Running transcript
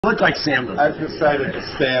Look like Sam does. I've decided to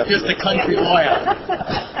stay up. Just a country lawyer.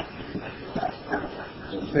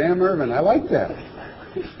 Sam Irvin, I like that.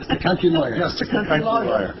 Just a country lawyer. Just a country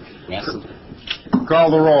lawyer. Yes. Call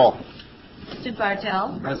the roll. Regent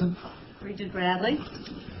Bartel. Present. Regent Bradley.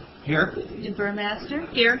 Here. Regent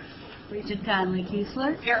Burmaster. Here. Regent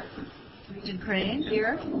Conley-Kiesler. Here. Regent Crane.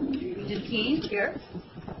 Here. Regent Keane. Here.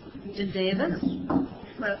 Regent Davis.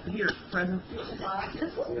 Here. Present. Regent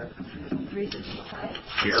Loftus. Regent Pike.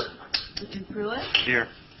 Here. Regent Pruitt. Here.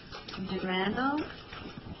 Regent Randall.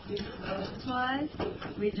 Regent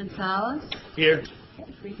Rosenzweig. Regent Salas. Here.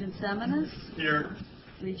 Regent Seminis. Here.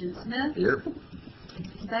 Regent Smith. Here.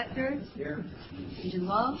 Regent Spector. Here. Regent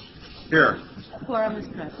Walsh. Here. Quorum is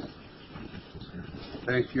present.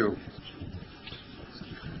 Thank you.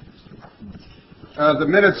 The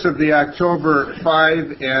minutes of the October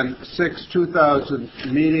 5 and 6, 2000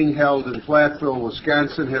 meeting held in Platteville,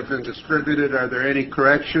 Wisconsin have been distributed. Are there any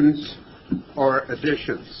corrections or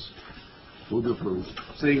additions? Move to approve.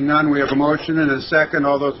 Seeing none, we have a motion and a second.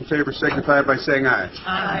 All those in favor signify by saying aye.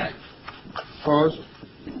 Aye. Opposed?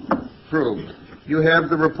 Approved. You have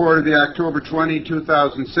the report of the October 20,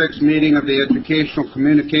 2006 meeting of the Educational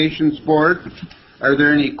Communications Board. Are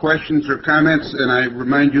there any questions or comments? And I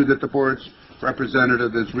remind you that the board's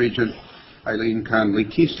representative is Regent Eileen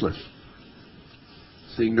Conley-Kiesler.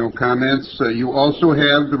 Seeing no comments, you also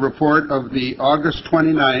have the report of the August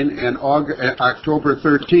 29 and October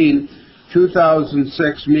 13,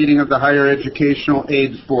 2006 meeting of the Higher Educational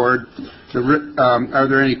Aids Board. Are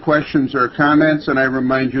there any questions or comments? And I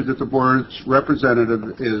remind you that the board's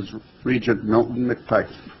representative is Regent Milton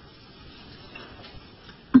McPike.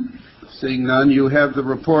 Seeing none, you have the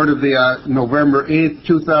report of the November 8,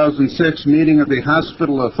 2006 meeting of the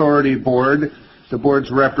Hospital Authority Board. The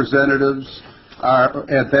board's representatives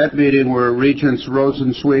at that meeting were Regents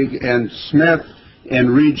Rosenzweig and Smith,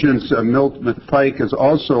 and Regents Milton McPike is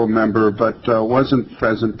also a member, but wasn't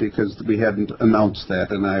present because we hadn't announced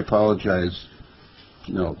that, and I apologize.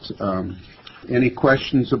 Milt. Any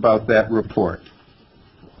questions about that report?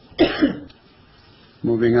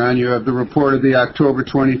 Moving on, you have the report of the October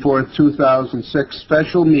 24, 2006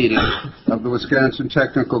 special meeting of the Wisconsin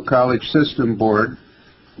Technical College System Board.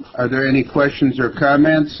 Are there any questions or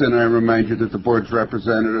comments? And I remind you that the board's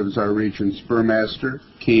representatives are Regents Burmaster,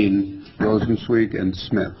 Keene, Rosenzweig, and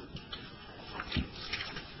Smith.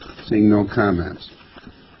 Seeing no comments.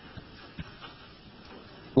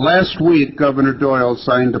 Last week, Governor Doyle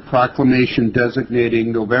signed a proclamation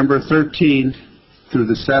designating November 13th through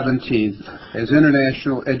the 17th as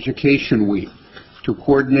International Education Week to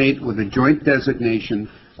coordinate with a joint designation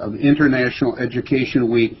of International Education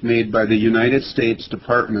Week made by the United States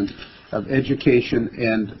Department of Education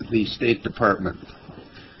and the State Department.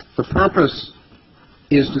 The purpose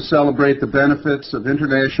is to celebrate the benefits of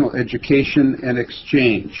international education and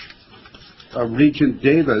exchange. Regent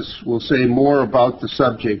Davis will say more about the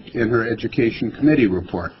subject in her Education Committee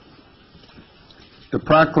report. The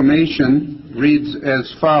proclamation reads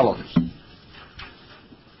as follows.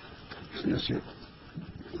 Yes, sir.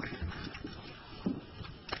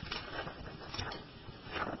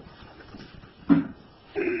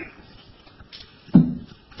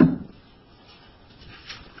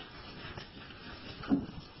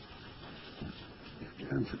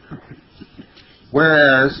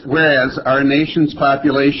 Whereas our nation's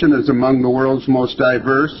population is among the world's most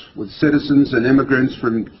diverse, with citizens and immigrants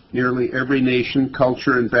from nearly every nation,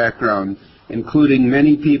 culture, and background, including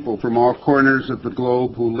many people from all corners of the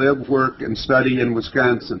globe who live, work, and study in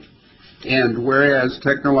Wisconsin. And whereas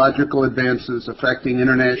technological advances affecting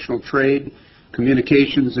international trade,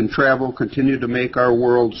 communications, and travel continue to make our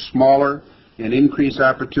world smaller and increase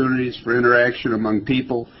opportunities for interaction among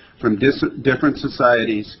people from different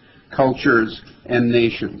societies, cultures, and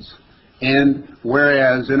nations. And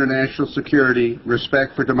whereas international security,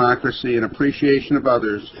 respect for democracy, and appreciation of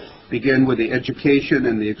others begin with the education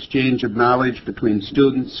and the exchange of knowledge between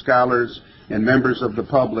students, scholars, and members of the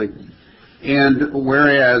public. And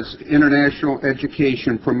whereas international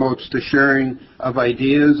education promotes the sharing of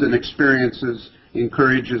ideas and experiences,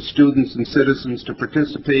 encourages students and citizens to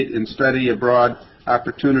participate in study abroad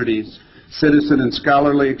opportunities, citizen and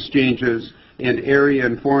scholarly exchanges, and area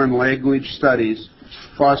and foreign language studies,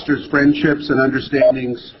 fosters friendships and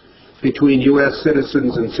understandings between U.S.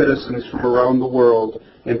 citizens and citizens from around the world,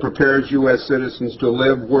 and prepares U.S. citizens to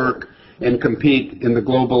live, work, and compete in the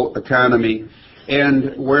global economy.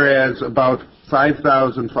 And whereas about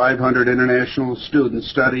 5,500 international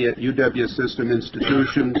students study at UW system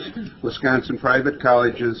institutions, Wisconsin private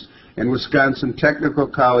colleges, and Wisconsin technical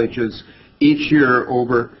colleges each year,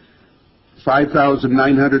 over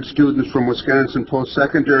 5,900 students from Wisconsin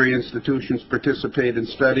post-secondary institutions participate in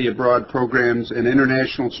study abroad programs, and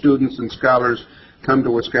international students and scholars come to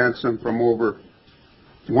Wisconsin from over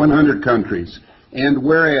 100 countries. And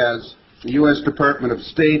whereas the U.S. Department of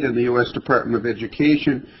State and the U.S. Department of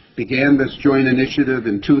Education began this joint initiative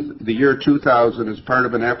in the year 2000 as part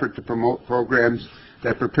of an effort to promote programs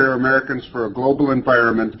that prepare Americans for a global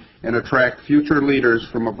environment and attract future leaders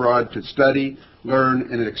from abroad to study, learn,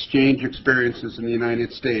 and exchange experiences in the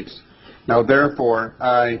United States. Now, therefore,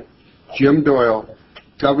 I, Jim Doyle,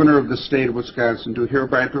 Governor of the State of Wisconsin, do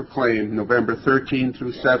hereby proclaim November 13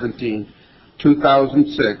 through 17,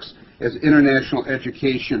 2006, as International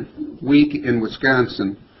Education Week in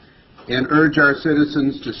Wisconsin, and urge our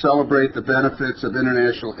citizens to celebrate the benefits of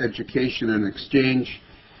international education and exchange,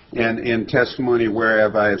 and in testimony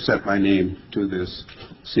whereof I have set my name to this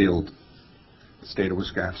sealed State of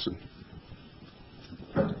Wisconsin.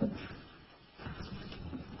 Why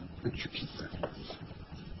don't you keep that?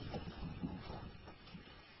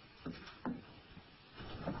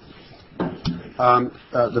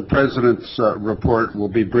 The President's report will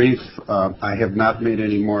be brief. I have not made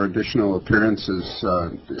any more additional appearances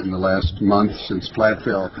in the last month since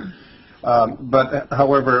Platteville. But,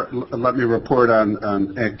 however, let me report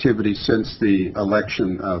on activity since the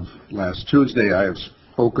election of last Tuesday. I have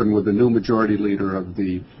spoken with the new majority leader of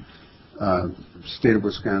the State of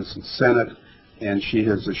Wisconsin Senate, and she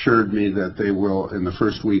has assured me that they will, in the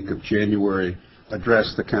first week of January,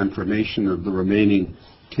 address the confirmation of the remaining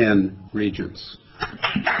 10 regents.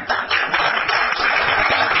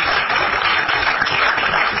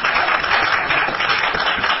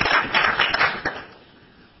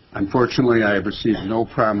 Unfortunately, I have received no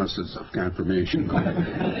promises of confirmation.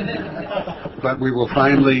 But we will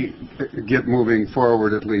finally get moving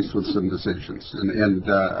forward, at least with some decisions. And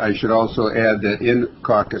I should also add that in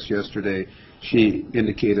caucus yesterday, she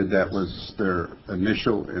indicated that was their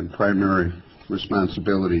initial and primary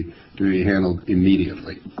responsibility to be handled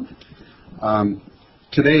immediately.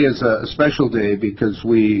 Today is a special day because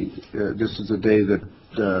this is a day that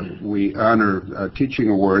we honor teaching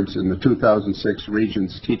awards, and the 2006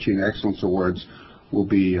 Regents Teaching Excellence Awards will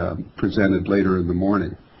be presented later in the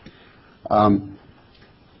morning.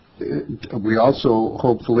 We also,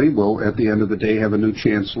 hopefully, will, at the end of the day, have a new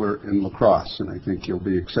chancellor in La Crosse, and I think you'll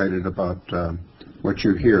be excited about what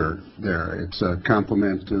you hear there. It's a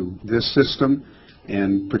compliment to this system,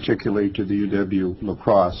 and particularly to the UW La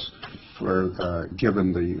Crosse, for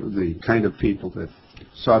given the kind of people that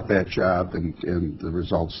sought that job and the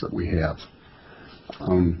results that we have.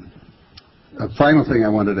 A final thing I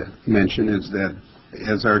wanted to mention is that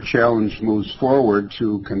as our challenge moves forward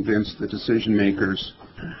to convince the decision makers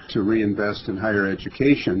to reinvest in higher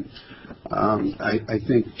education, I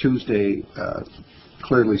think Tuesday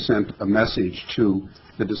clearly sent a message to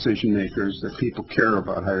the decision makers that people care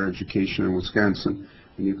about higher education in Wisconsin.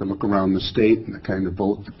 And you can look around the state and the kind of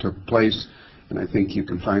vote that took place, and I think you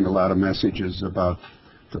can find a lot of messages about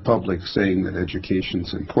the public saying that education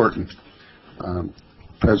is important.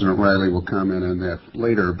 President Riley will comment on that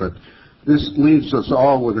later, but this leaves us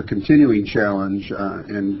all with a continuing challenge,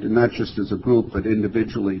 and not just as a group, but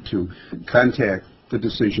individually, to contact the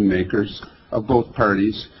decision makers of both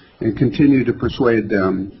parties and continue to persuade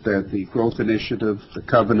them that the growth initiative, the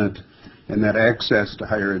covenant, and that access to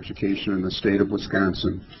higher education in the state of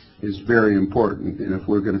Wisconsin is very important. And if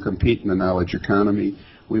we're going to compete in the knowledge economy,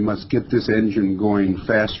 we must get this engine going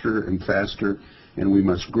faster and faster, and we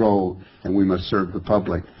must grow, and we must serve the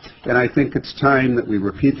public. And I think it's time that we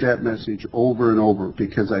repeat that message over and over,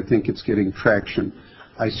 because I think it's getting traction.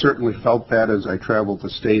 I certainly felt that as I traveled the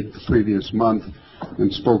state the previous month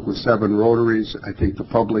and spoke with 7 Rotaries. I think the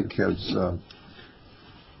public has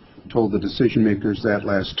told the decision makers that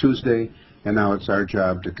last Tuesday, and now it's our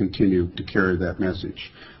job to continue to carry that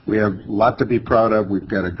message. We have a lot to be proud of. We've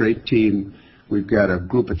got a great team. We've got a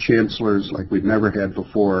group of chancellors like we've never had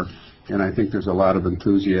before, and I think there's a lot of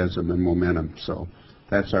enthusiasm and momentum. So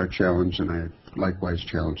that's our challenge, and I likewise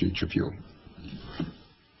challenge each of you.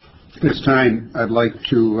 At this time, I'd like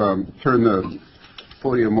to turn the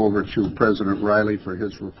podium over to President Riley for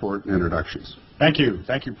his report and introductions. Thank you.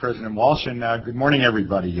 Thank you, President Walsh, and good morning,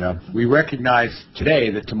 everybody. We recognize today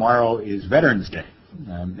that tomorrow is Veterans Day.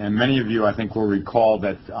 And many of you, I think, will recall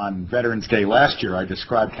that on Veterans Day last year, I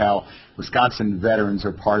described how Wisconsin veterans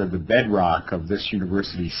are part of the bedrock of this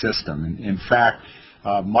university system. And in fact,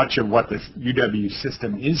 much of what the UW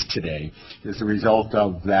system is today is a result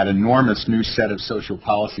of that enormous new set of social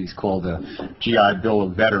policies called the GI Bill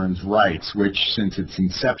of Veterans' Rights, which since its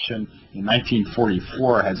inception in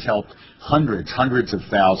 1944 has helped hundreds of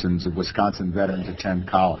thousands of Wisconsin veterans attend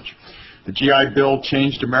college. The GI Bill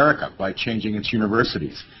changed America by changing its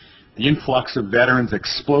universities. The influx of veterans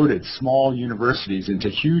exploded small universities into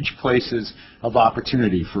huge places of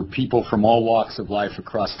opportunity for people from all walks of life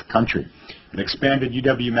across the country. It expanded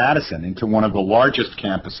UW-Madison into one of the largest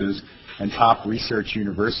campuses and top research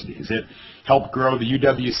universities. It helped grow the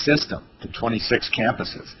UW system to 26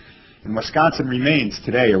 campuses. And Wisconsin remains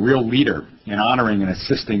today a real leader in honoring and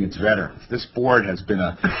assisting its veterans. This board has been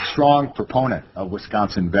a strong proponent of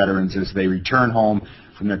Wisconsin veterans as they return home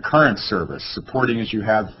from their current service, supporting, as you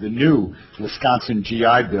have, the new Wisconsin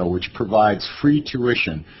GI Bill, which provides free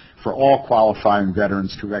tuition for all qualifying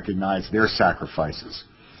veterans to recognize their sacrifices.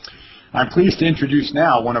 I'm pleased to introduce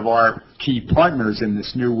now one of our key partners in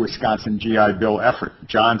this new Wisconsin GI Bill effort,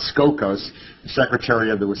 John Skokos, the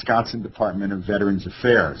Secretary of the Wisconsin Department of Veterans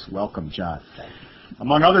Affairs. Welcome, John.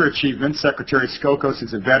 Among other achievements, Secretary Skokos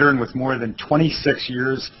is a veteran with more than 26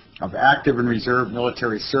 years of active and reserve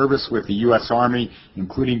military service with the U.S. Army,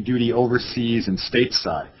 including duty overseas and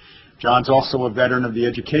stateside. John's also a veteran of the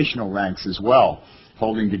educational ranks as well,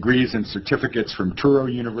 holding degrees and certificates from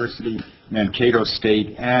Touro University, Mankato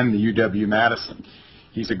State, and the UW-Madison.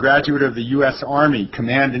 He's a graduate of the U.S. Army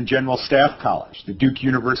Command and General Staff College, the Duke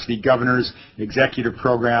University Governor's Executive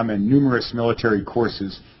Program, and numerous military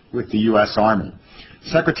courses with the U.S. Army.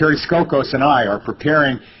 Secretary Skokos and I are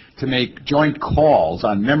preparing to make joint calls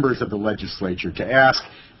on members of the legislature to ask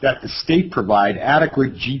that the state provide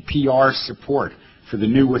adequate GPR support for the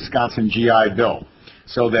new Wisconsin GI Bill,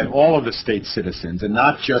 so that all of the state citizens, and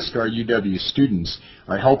not just our UW students,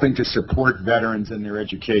 are helping to support veterans in their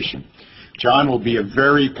education. John will be a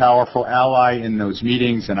very powerful ally in those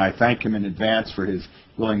meetings, and I thank him in advance for his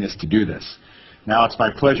willingness to do this. Now it's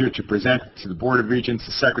my pleasure to present to the Board of Regents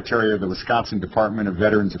the Secretary of the Wisconsin Department of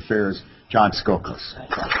Veterans Affairs, John Skokos.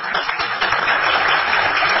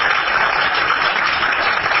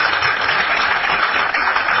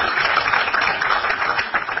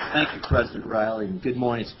 Thank you, President Riley, and good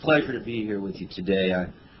morning. It's a pleasure to be here with you today.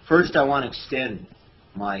 First, I want to extend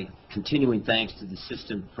my continuing thanks to the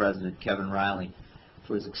Assistant President, Kevin Riley,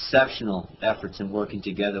 for his exceptional efforts in working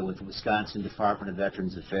together with the Wisconsin Department of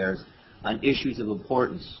Veterans Affairs on issues of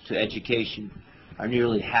importance to education, our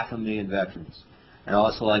nearly 500,000 veterans. I'd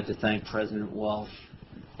also like to thank President Walsh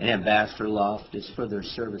and Ambassador Loftus for their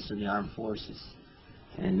service in the armed forces,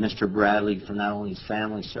 and Mr. Bradley for not only his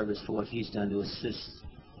family service, for what he's done to assist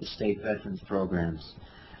the state veterans programs.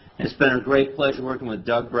 And it's been a great pleasure working with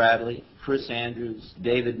Doug Bradley, Chris Andrews,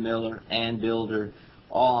 David Miller, Ann Bilder,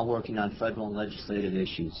 all working on federal and legislative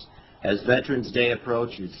issues. As Veterans Day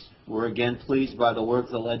approaches, we're again pleased by the work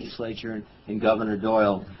of the legislature and Governor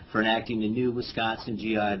Doyle for enacting the new Wisconsin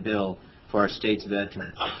GI Bill for our state's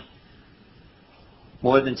veterans.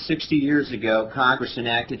 More than 60 years ago, Congress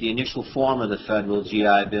enacted the initial form of the federal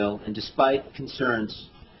GI Bill, and despite concerns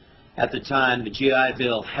at the time, the GI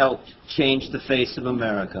Bill helped change the face of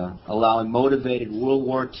America, allowing motivated World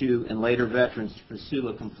War II and later veterans to pursue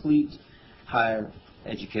a complete higher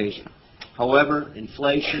education. However,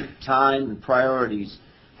 inflation, time, and priorities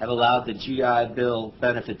have allowed the GI Bill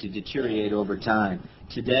benefit to deteriorate over time.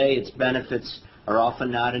 Today, its benefits are often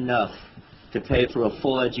not enough to pay for a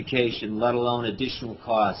full education, let alone additional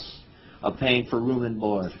costs of paying for room and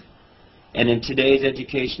board. And in today's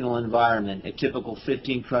educational environment, a typical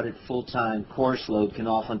 15-credit full-time course load can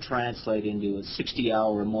often translate into a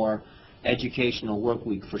 60-hour or more educational work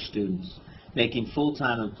week for students, making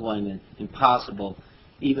full-time employment impossible,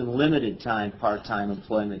 even limited-time part-time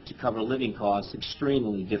employment to cover living costs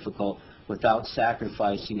extremely difficult without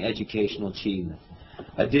sacrificing educational achievement.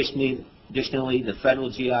 Additionally, the federal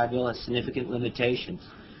GI Bill has significant limitations.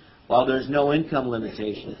 While there's no income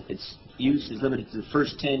limitation, its use is limited to the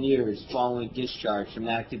first 10 years following discharge from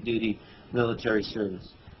active duty military service.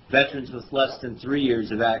 Veterans with less than 3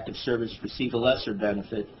 years of active service receive a lesser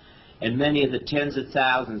benefit, and many of the tens of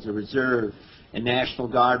thousands of Reserve and National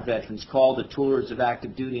Guard veterans called to tours of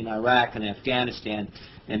active duty in Iraq and Afghanistan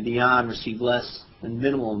and beyond receive less than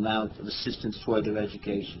minimal amount of assistance toward their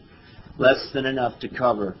education, less than enough to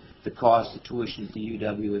cover the cost of tuition at the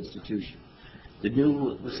UW institution. The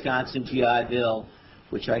new Wisconsin GI Bill,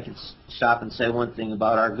 which I can stop and say one thing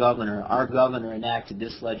about our governor enacted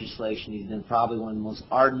this legislation. He's been probably one of the most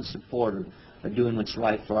ardent supporters of doing what's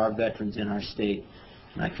right for our veterans in our state.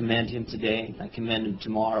 And I commend him today. I commend him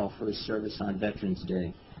tomorrow for his service on Veterans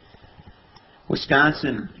Day.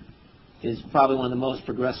 Wisconsin is probably one of the most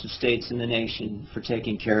progressive states in the nation for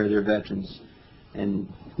taking care of their veterans.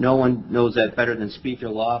 And no one knows that better than Speaker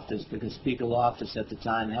Loftus, because Speaker Loftus at the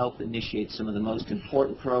time helped initiate some of the most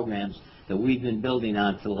important programs that we've been building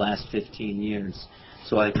on for the last 15 years.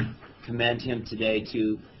 So I commend him today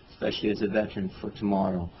to especially as a veteran, for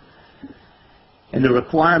tomorrow. And the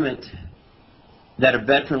requirement that a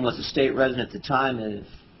veteran was a state resident at the time of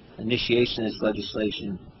initiation of this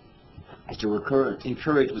legislation is to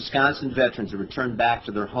encourage Wisconsin veterans to return back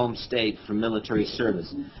to their home state for military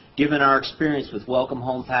service. Given our experience with welcome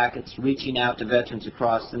home packets reaching out to veterans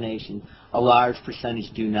across the nation, a large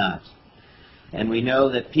percentage do not. And we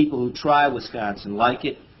know that people who try Wisconsin like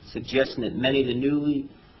it, suggesting that many of the newly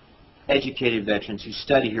educated veterans who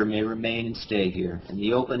study here may remain and stay here. And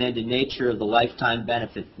the open-ended nature of the lifetime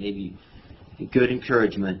benefit may be a good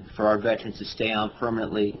encouragement for our veterans to stay on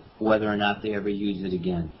permanently, whether or not they ever use it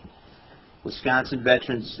again. Wisconsin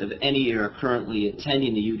veterans of any era currently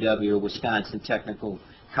attending the UW or Wisconsin Technical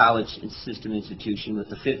College and System Institution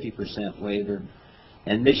with a 50% waiver.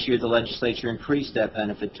 And this year the legislature increased that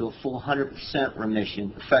benefit to a full 100%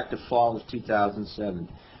 remission effective fall of 2007.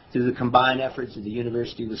 Through the combined efforts of the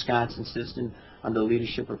University of Wisconsin system under the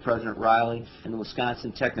leadership of President Riley and the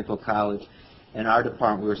Wisconsin Technical College and our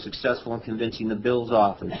department, we were successful in convincing the bill's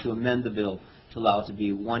author to amend the bill to allow it to be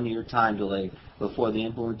a one-year time delay before the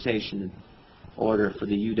implementation order for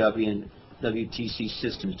the UW and WTC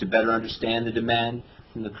systems to better understand the demand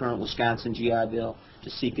from the current Wisconsin GI Bill to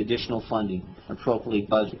seek additional funding and appropriately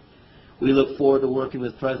budget. We look forward to working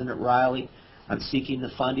with President Riley on seeking the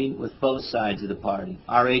funding with both sides of the party.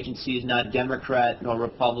 Our agency is not Democrat nor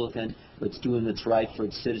Republican, but it's doing what's right for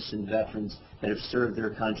its citizen veterans that have served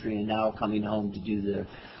their country and now coming home to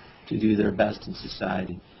do their best in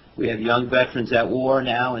society. We have young veterans at war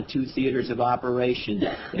now in 2 theaters of operation.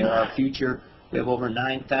 They are our future. We have over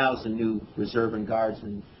 9,000 new reserve and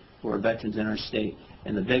guardsmen who are veterans in our state.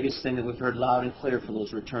 And the biggest thing that we've heard loud and clear for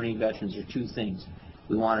those returning veterans are 2 things.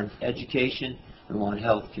 We want education and we want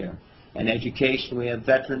health care. And education, we have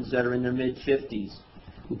veterans that are in their mid-50s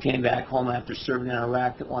who came back home after serving in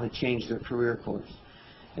Iraq that want to change their career course.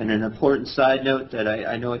 And an important side note that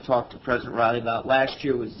I know I talked to President Riley about, last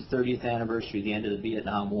year was the 30th anniversary of the end of the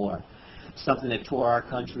Vietnam War, something that tore our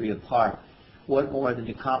country apart. What more than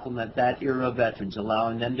to compliment that era of veterans,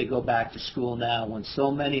 allowing them to go back to school now when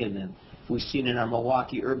so many of them, we've seen in our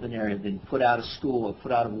Milwaukee urban area, have been put out of school or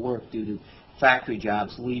put out of work due to factory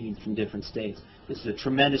jobs leaving from different states. This is a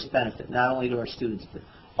tremendous benefit, not only to our students, but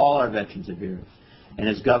all our veterans of here. And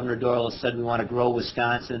as Governor Doyle has said, we want to grow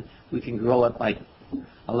Wisconsin. We can grow it by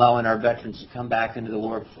allowing our veterans to come back into the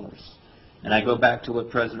workforce. And I go back to what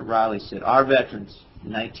President Riley said. Our veterans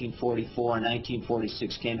in 1944 and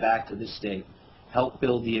 1946 came back to this state, helped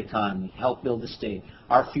build the economy, helped build the state.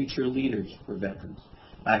 Our future leaders were veterans.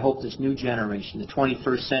 I hope this new generation, the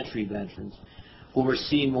 21st century veterans, who we're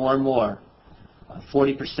seeing more and more,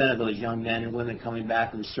 40% of those young men and women coming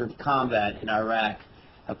back who served combat in Iraq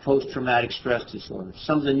have post-traumatic stress disorder.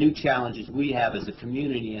 Some of the new challenges we have as a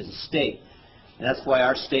community, as a state. And that's why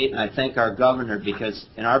our state, and I thank our governor, because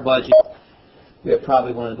in our budget, we have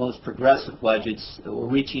probably one of the most progressive budgets that we're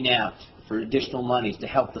reaching out for additional monies to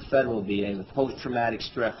help the federal VA with post-traumatic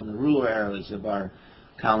stress in the rural areas of our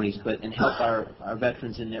counties, and help our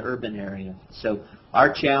veterans in the urban area. So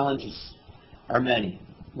our challenges are many.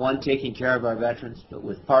 One, taking care of our veterans, but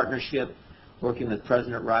with partnership, working with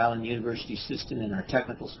President Riley and the university system and our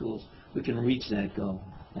technical schools, we can reach that goal.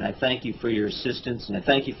 And I thank you for your assistance, and I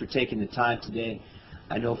thank you for taking the time today.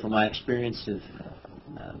 I know from my experience of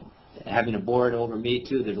having a board over me,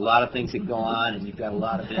 too, there's a lot of things that go on, and you've got a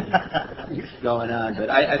lot of it going on. But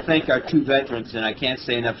I thank our 2 veterans, and I can't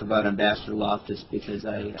say enough about Ambassador Loftus, because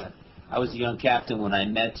I was a young captain when I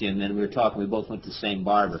met him, and we were talking, we both went to the same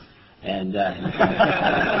barber. And mine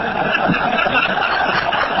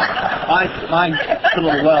a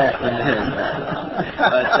little well from his,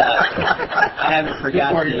 but I haven't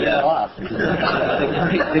forgotten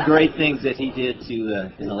the great things that he did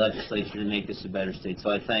in the legislature to make this a better state. So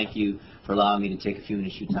I thank you for allowing me to take a few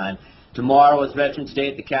minutes of your time. Tomorrow is Veterans Day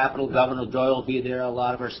at the Capitol. Governor Doyle will be there. A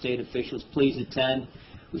lot of our state officials. Please attend.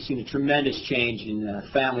 We've seen a tremendous change in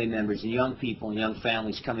family members and young people and young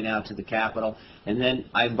families coming out to the Capitol. And then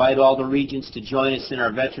I invite all the regents to join us in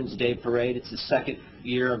our Veterans Day Parade. It's the 2nd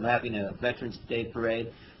year of having a Veterans Day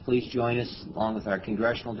Parade. Please join us along with our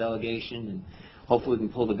congressional delegation, and hopefully we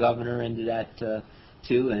can pull the governor into that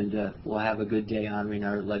too, and we'll have a good day honoring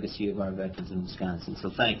our legacy of our veterans in Wisconsin. So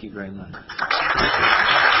thank you very much.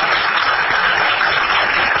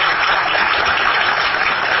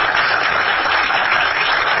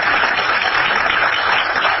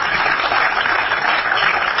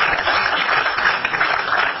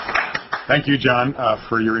 Thank you, John,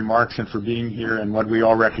 for your remarks and for being here and what we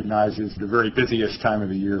all recognize is the very busiest time of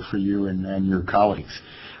the year for you and your colleagues.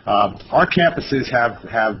 Our campuses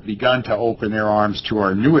have begun to open their arms to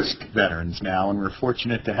our newest veterans now, and we're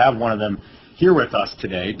fortunate to have one of them here with us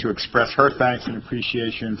today to express her thanks and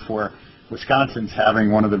appreciation for Wisconsin's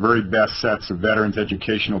having one of the very best sets of veterans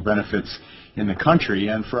educational benefits in the country,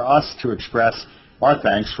 and for us to express our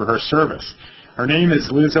thanks for her service. Her name is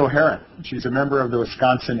Liz O'Haron. She's a member of the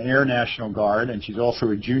Wisconsin Air National Guard, and she's also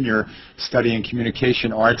a junior studying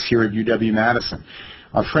communication arts here at UW-Madison.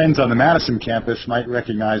 Our friends on the Madison campus might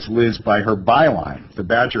recognize Liz by her byline. The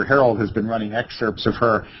Badger Herald has been running excerpts of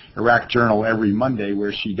her Iraq Journal every Monday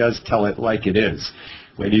where she does tell it like it is.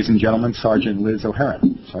 Ladies and gentlemen, Sergeant Liz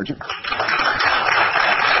O'Haron. Sergeant.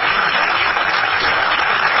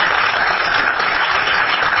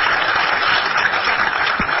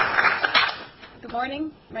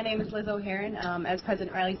 My name is Liz O'Haron. As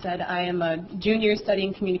President Riley said, I am a junior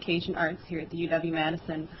studying communication arts here at the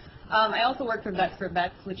UW-Madison. I also work for Vets for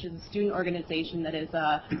Vets, which is a student organization that is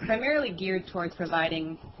primarily geared towards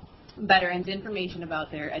providing veterans information about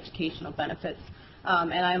their educational benefits,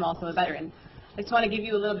 and I am also a veteran. I just want to give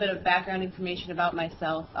you a little bit of background information about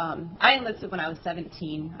myself. I enlisted when I was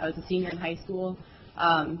 17. I was a senior in high school.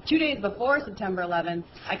 2 days before September 11th,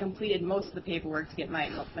 I completed most of the paperwork to get my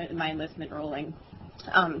enlistment rolling.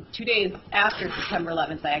 2 days after September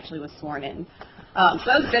 11th, I actually was sworn in. So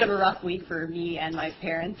that was a bit of a rough week for me and my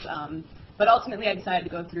parents, but ultimately I decided to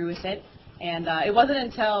go through with it. And it wasn't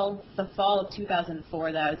until the fall of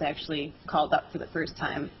 2004 that I was actually called up for the first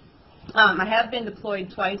time. I have been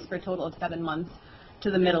deployed twice for a total of 7 months to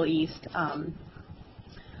the Middle East.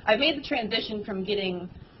 I've made the transition from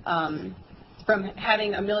from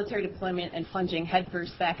having a military deployment and plunging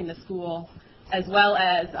headfirst back into school, as well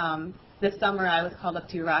as this summer I was called up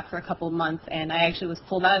to Iraq for a couple of months, and I actually was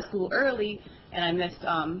pulled out of school early, and I missed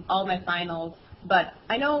all my finals. But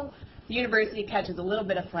I know the university catches a little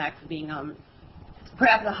bit of flack for being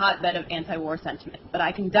perhaps a hotbed of anti-war sentiment, but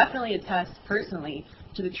I can definitely attest personally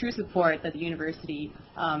to the true support that the university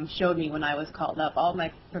showed me when I was called up. All of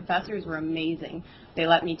my professors were amazing. They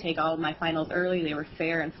let me take all of my finals early. They were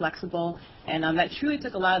fair and flexible, and that truly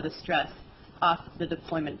took a lot of the stress off the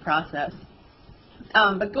deployment process.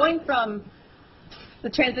 But going from the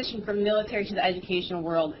transition from military to the educational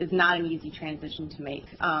world is not an easy transition to make.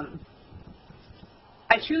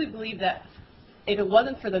 I truly believe that if it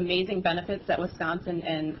wasn't for the amazing benefits that Wisconsin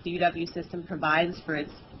and the UW system provides for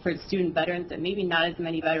its student veterans, that maybe not as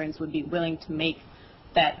many veterans would be willing to make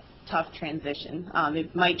that tough transition.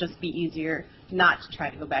 It might just be easier not to try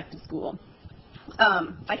to go back to school.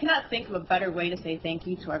 I cannot think of a better way to say thank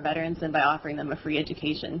you to our veterans than by offering them a free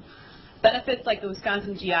education. Benefits like the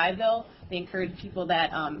Wisconsin GI Bill, they encourage people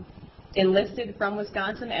that enlisted from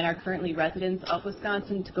Wisconsin and are currently residents of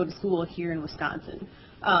Wisconsin to go to school here in Wisconsin.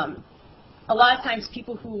 A lot of times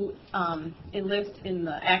people who enlist in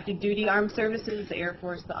the active duty armed services, the Air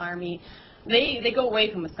Force, the Army, they go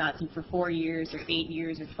away from Wisconsin for 4 years or 8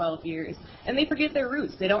 years or 12 years, and they forget their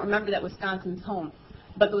roots. They don't remember that Wisconsin's home.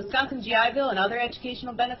 But the Wisconsin GI Bill and other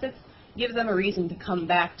educational benefits gives them a reason to come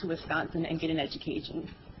back to Wisconsin and get an education.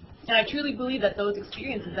 And I truly believe that those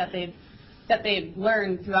experiences that they've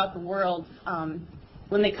learned throughout the world,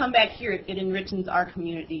 when they come back here, it enriches our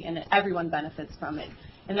community and everyone benefits from it.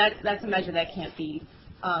 And that's a measure that can't be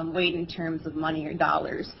weighed in terms of money or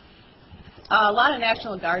dollars. A lot of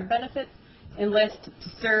National Guard benefits enlist to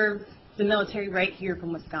serve the military right here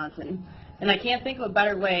from Wisconsin. And I can't think of a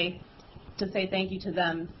better way to say thank you to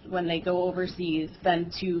them when they go overseas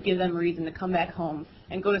than to give them a reason to come back home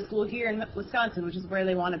and go to school here in Wisconsin, which is where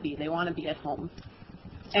they want to be. They want to be at home.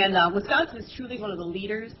 And Wisconsin is truly one of the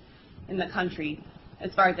leaders in the country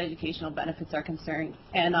as far as educational benefits are concerned.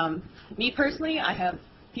 And me personally, I have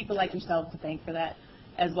people like yourselves to thank for that,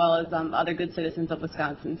 as well as other good citizens of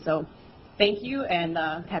Wisconsin. So thank you, and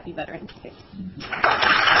happy Veterans Day.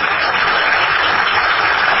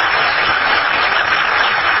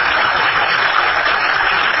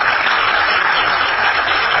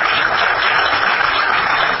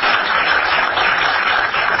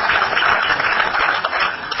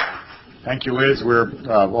 Thank you, Liz. We're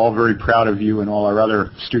all very proud of you and all our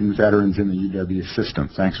other student veterans in the UW system.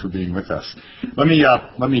 Thanks for being with us. Let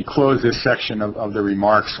me close this section of the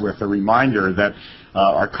remarks with a reminder that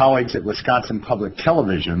our colleagues at Wisconsin Public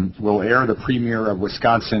Television will air the premiere of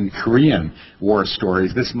Wisconsin Korean War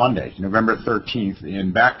Stories this Monday, November 13th,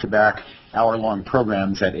 in back-to-back hour-long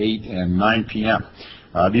programs at 8 and 9 p.m.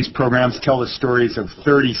 These programs tell the stories of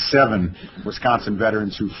 37 Wisconsin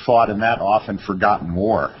veterans who fought in that often forgotten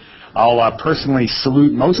war. I'll personally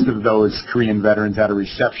salute most of those Korean veterans at a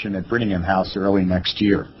reception at Brittingham House early next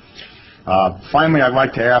year. Finally, I'd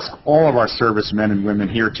like to ask all of our servicemen and women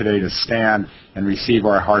here today to stand and receive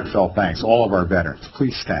our heartfelt thanks. All of our veterans,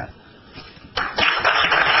 please stand.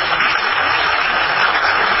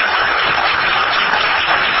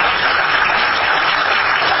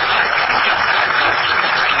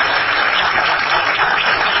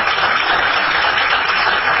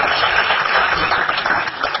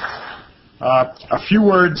 A few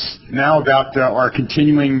words now about our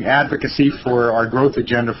continuing advocacy for our growth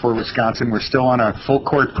agenda for Wisconsin. We're still on a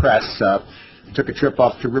full-court press. Took a trip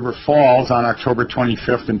up to River Falls on October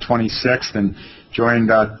 25th and 26th and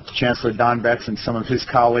joined Chancellor Don Betts and some of his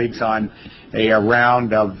colleagues on a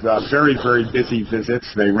round of very, very busy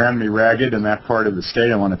visits. They ran me ragged in that part of the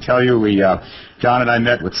state. I want to tell you, John and I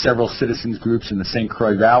met with several citizens groups in the St.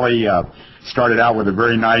 Croix Valley. Started out with a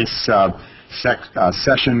very nice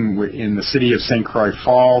session in the city of St. Croix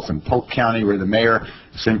Falls in Polk County, where the mayor of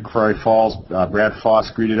St. Croix Falls, Brad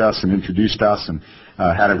Foss, greeted us and introduced us, and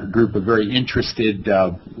had a group of very interested,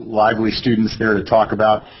 lively students there to talk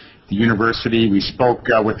about the university. We spoke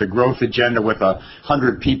with the growth agenda with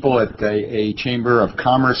 100 people at a Chamber of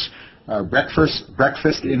Commerce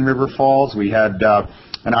breakfast in River Falls. We had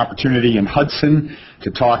an opportunity in Hudson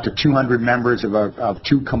to talk to 200 members of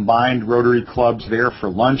two combined Rotary clubs there for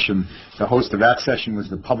lunch, and the host of that session was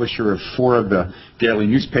the publisher of 4 of the daily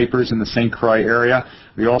newspapers in the St. Croix area.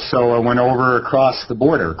 We also went over across the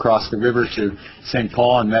border, across the river to St.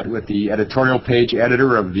 Paul, and met with the editorial page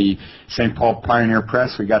editor of the St. Paul Pioneer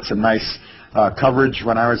Press. We got some nice coverage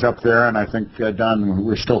when I was up there, and I think, Don,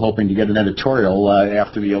 we're still hoping to get an editorial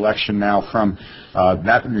after the election now from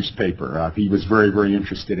that newspaper. He was very, very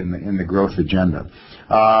interested in the growth agenda.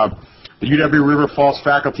 The UW River Falls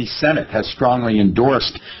Faculty Senate has strongly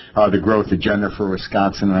endorsed the growth agenda for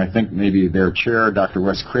Wisconsin, and I think maybe their chair, Dr.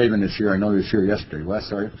 Wes Craven, is here. I know he was here yesterday.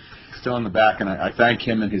 Wes, are you? Still in the back, and I thank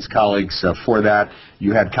him and his colleagues for that.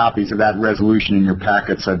 You had copies of that resolution in your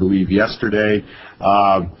packets, I believe, yesterday.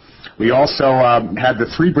 We also had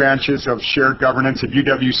the 3 branches of shared governance at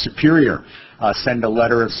UW Superior send a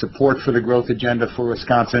letter of support for the growth agenda for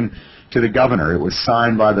Wisconsin to the governor. It was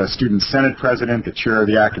signed by the Student Senate President, the chair of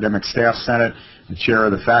the Academic Staff Senate, the chair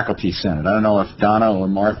of the Faculty Senate. I don't know if Donna or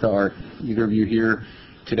Martha, are either of you here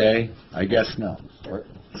today? I guess no.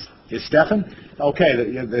 Is Stefan? Okay,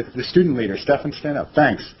 the student leader. Stefan, stand up.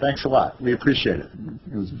 Thanks. Thanks a lot. We appreciate it.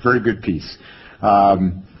 It was a very good piece.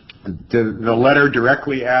 The letter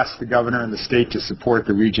directly asked the governor and the state to support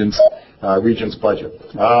the Regents' budget.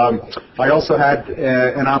 I also had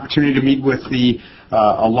an opportunity to meet with the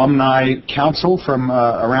Alumni Council from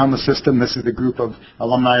around the system. This is the group of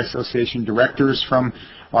Alumni Association directors from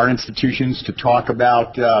our institutions to talk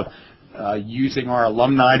about using our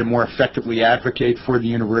alumni to more effectively advocate for the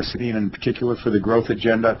university, and in particular for the growth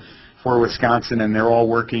agenda for Wisconsin. And they're all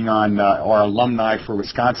working on our Alumni for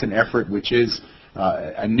Wisconsin effort, which is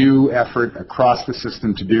a new effort across the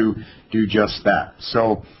system to do just that.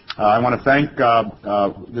 So I want to thank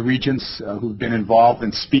the regents who've been involved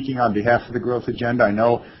in speaking on behalf of the growth agenda. I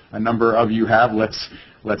know a number of you have.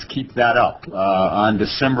 Let's keep that up. On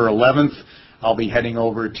December 11th, I'll be heading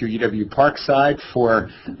over to UW Parkside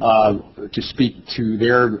to speak to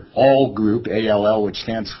their ALL group, ALL, which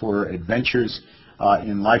stands for Adventures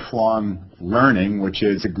in Lifelong Learning, which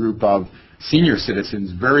is a group of senior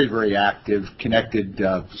citizens, very, very active, connected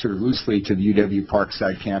sort of loosely to the UW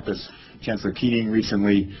Parkside campus. Chancellor Keating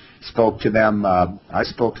recently spoke to them. I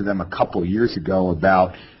spoke to them a couple years ago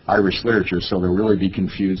about Irish literature, so they'll really be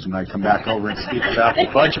confused when I come back over and speak about the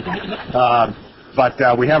budget.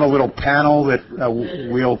 But we have a little panel that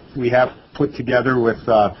we have put together with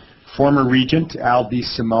former Regent Al D.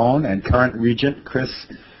 Simone and current Regent Chris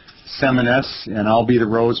Seminess, and I'll be the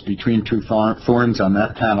rose between two thorns on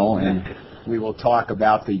that panel, and we will talk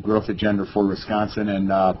about the growth agenda for Wisconsin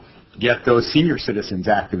and get those senior citizens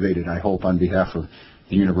activated, I hope, on behalf of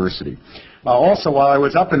the university. Also, while I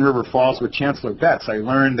was up in River Falls with Chancellor Betts, I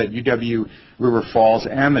learned that UW River Falls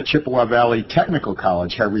and the Chippewa Valley Technical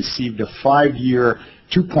College have received a 5-year,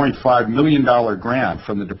 $2.5 million grant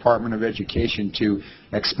from the Department of Education to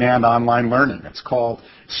expand online learning. It's called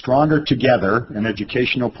Stronger Together, an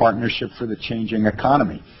educational partnership for the changing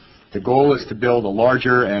economy. The goal is to build a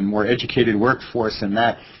larger and more educated workforce in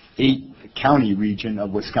that 8-county region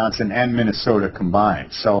of Wisconsin and Minnesota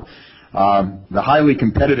combined. So the highly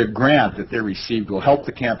competitive grant that they received will help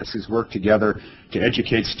the campuses work together to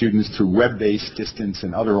educate students through web-based, distance,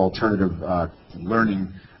 and other alternative learning,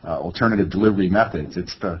 alternative delivery methods.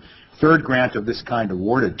 It's the 3rd grant of this kind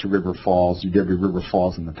awarded to River Falls, UW River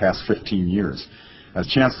Falls, in the past 15 years. As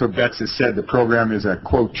Chancellor Betts has said, the program is a,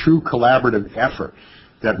 quote, true collaborative effort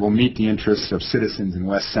that will meet the interests of citizens in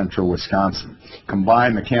west central Wisconsin.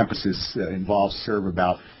 Combined, the campuses involved serve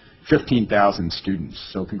about 15,000 students,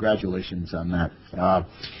 so congratulations on that.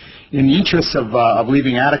 In the interest of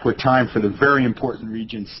leaving adequate time for the very important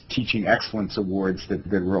Regents Teaching Excellence Awards that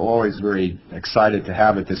we're always very excited to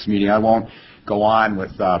have at this meeting, I won't go on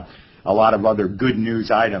with a lot of other good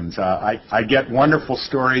news items. I get wonderful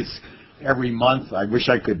stories every month. I wish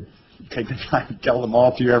I could take the time to tell them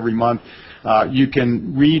all to you every month. You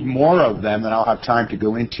can read more of them than I'll have time to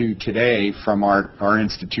go into today from our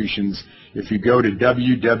institutions if you go to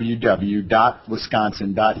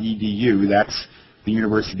www.wisconsin.edu. That's the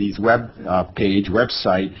university's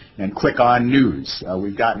website, and click on News.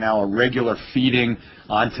 We've got now a regular feeding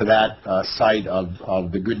onto that site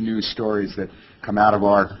of the good news stories that come out of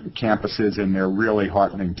our campuses, and they're really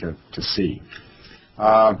heartening to see.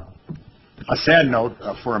 A sad note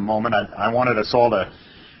for a moment, I wanted us all to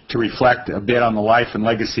reflect a bit on the life and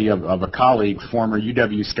legacy of a colleague, former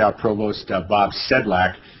UW Scout Provost Bob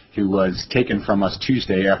Sedlak, who was taken from us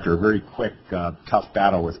Tuesday after a very quick, tough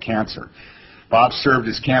battle with cancer. Bob served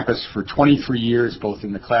his campus for 23 years, both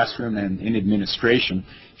in the classroom and in administration.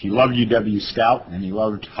 He loved UW Scout, and he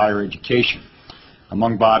loved higher education.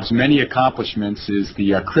 Among Bob's many accomplishments is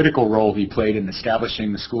the critical role he played in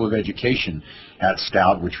establishing the School of Education at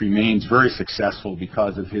Scout, which remains very successful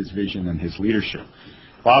because of his vision and his leadership.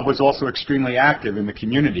 Bob was also extremely active in the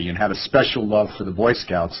community and had a special love for the Boy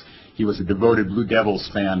Scouts. He was a devoted Blue Devils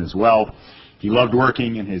fan as well. He loved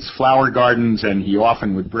working in his flower gardens, and he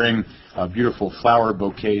often would bring beautiful flower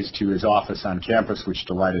bouquets to his office on campus, which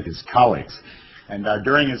delighted his colleagues. And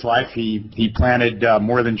during his life, he planted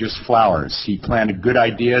more than just flowers. He planted good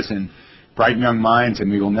ideas in bright young minds,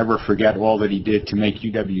 and we will never forget all that he did to make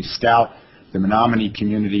UW Scout, the Menominee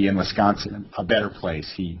community in Wisconsin, a better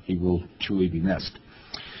place. He will truly be missed.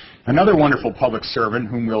 Another wonderful public servant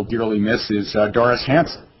whom we'll dearly miss is Doris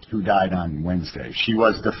Hanson, who died on Wednesday. She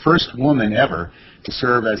was the first woman ever to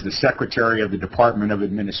serve as the Secretary of the Department of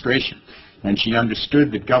Administration, and she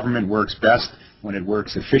understood that government works best when it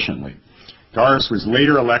works efficiently. Doris was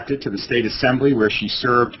later elected to the State Assembly, where she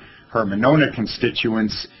served her Monona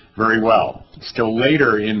constituents very well. Still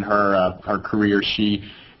later in her career, she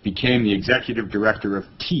became the Executive Director of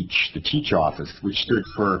TEACH, the TEACH office, which stood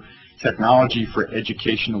for Technology for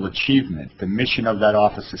Educational Achievement. The mission of that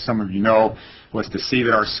office, as some of you know, was to see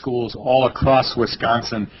that our schools all across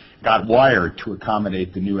Wisconsin got wired to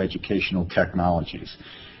accommodate the new educational technologies.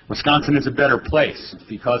 Wisconsin is a better place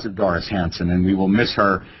because of Doris Hanson, and we will miss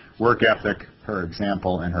her work ethic, her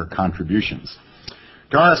example, and her contributions.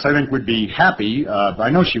 Doris, I think, would be happy, I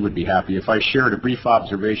know she would be happy, if I shared a brief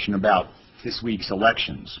observation about this week's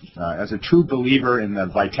elections. As a true believer in the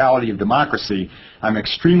vitality of democracy, I'm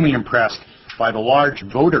extremely impressed by the large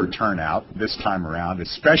voter turnout this time around,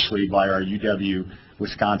 especially by our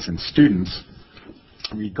UW-Wisconsin students,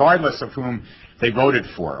 regardless of whom they voted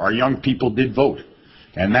for. Our young people did vote,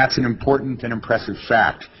 and that's an important and impressive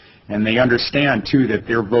fact. And they understand, too, that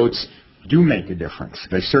their votes do make a difference.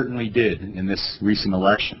 They certainly did in this recent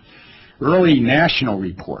election. Early national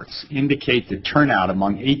reports indicate that turnout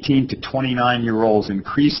among 18 to 29-year-olds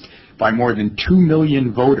increased by more than 2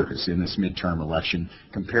 million voters in this midterm election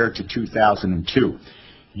compared to 2002.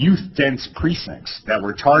 Youth-dense precincts that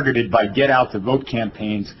were targeted by get-out-the-vote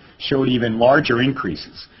campaigns showed even larger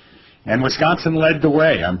increases. And Wisconsin led the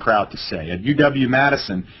way, I'm proud to say. At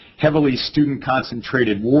UW-Madison, heavily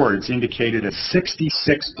student-concentrated wards indicated a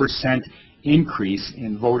 66% increase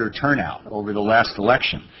in voter turnout over the last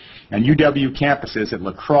election. And UW campuses at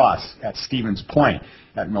La Crosse, at Stevens Point,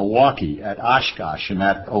 at Milwaukee, at Oshkosh, and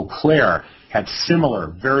at Eau Claire had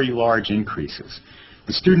similar, very large increases.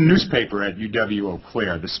 The student newspaper at UW Eau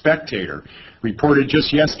Claire, The Spectator, reported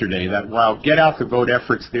just yesterday that while get-out-the-vote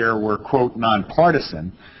efforts there were, quote,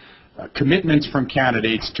 nonpartisan, commitments from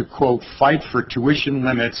candidates to, quote, fight for tuition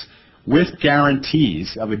limits with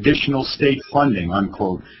guarantees of additional state funding,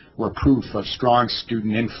 unquote, were proof of strong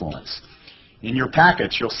student influence. In your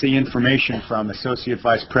packets, you'll see information from Associate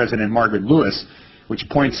Vice President Margaret Lewis, which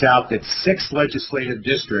points out that 6 legislative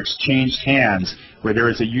districts changed hands where there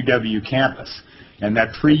is a UW campus, and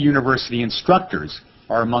that pre-university instructors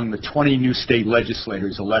are among the 20 new state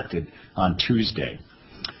legislators elected on Tuesday.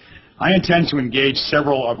 I intend to engage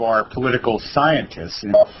several of our political scientists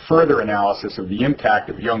in further analysis of the impact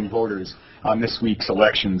of young voters on this week's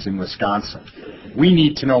elections in Wisconsin. We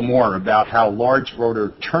need to know more about how large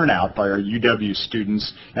voter turnout by our UW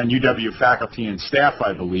students and UW faculty and staff,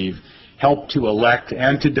 I believe, helped to elect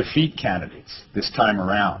and to defeat candidates this time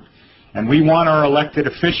around. And we want our elected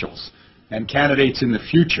officials and candidates in the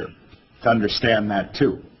future to understand that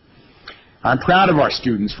too. I'm proud of our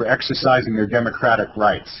students for exercising their democratic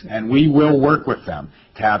rights, and we will work with them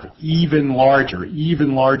to have even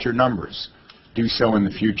larger numbers do so in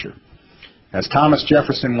the future. As Thomas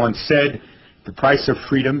Jefferson once said, the price of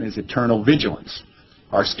freedom is eternal vigilance.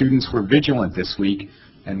 Our students were vigilant this week,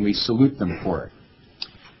 and we salute them for it.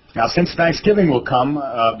 Now, since Thanksgiving will come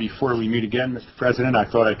before we meet again, Mr. President, I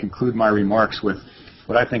thought I'd conclude my remarks with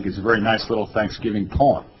what I think is a very nice little Thanksgiving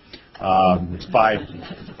poem. It's by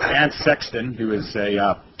Anne Sexton, who is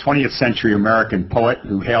a 20th century American poet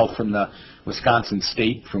who hailed from the Wisconsin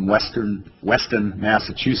state, from Weston,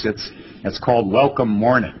 Massachusetts. It's called Welcome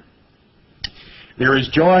Morning. There is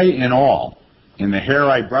joy in all, in the hair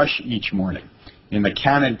I brush each morning, in the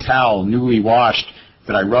cannon towel newly washed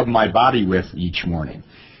that I rub my body with each morning,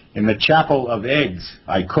 in the chapel of eggs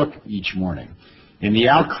I cook each morning, in the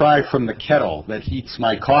outcry from the kettle that heats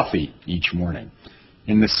my coffee each morning,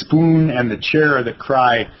 in the spoon and the chair that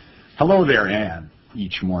cry, "Hello there, Anne,"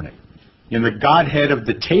 each morning, in the Godhead of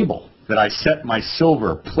the table that I set my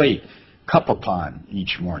silver plate cup upon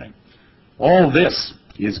each morning. All this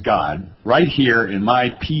is God right here in my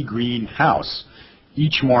pea green house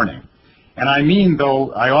each morning. And I mean,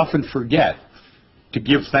 though I often forget to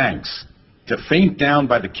give thanks, to faint down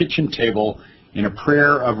by the kitchen table in a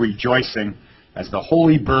prayer of rejoicing as the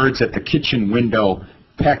holy birds at the kitchen window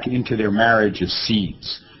peck into their marriage of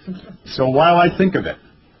seeds. So while I think of it,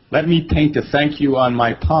 let me paint a thank you on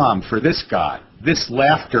my palm for this God, this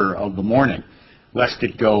laughter of the morning, lest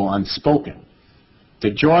it go unspoken. The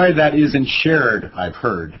joy that isn't shared, I've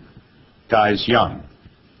heard, dies young.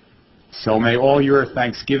 So may all your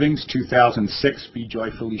Thanksgivings 2006 be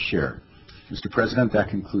joyfully shared. Mr. President, that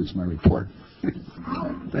concludes my report.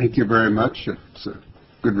 Thank you very much. It's a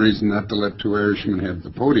good reason not to let two Irishmen have the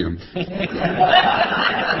podium.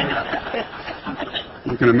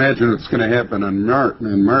 You can imagine what's going to happen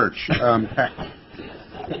in March.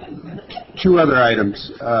 Two other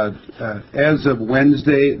items. As of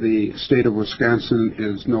Wednesday, the state of Wisconsin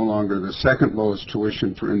is no longer the second lowest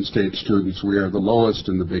tuition for in-state students. We are the lowest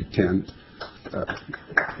in the Big Ten.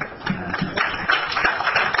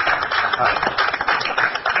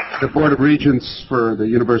 The Board of Regents for the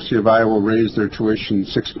University of Iowa raised their tuition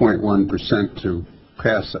 6.1% to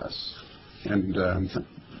pass us. And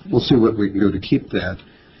we'll see what we can do to keep that.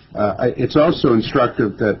 It's also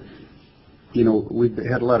instructive that, you know, we've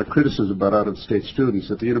had a lot of criticism about out-of-state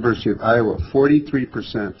students. At the University of Iowa,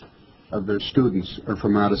 43% of their students are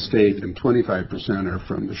from out of state and 25% are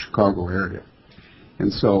from the Chicago area.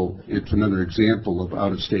 And so it's another example of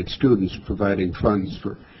out-of-state students providing funds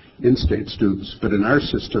for in-state students. But in our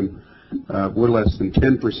system, we're less than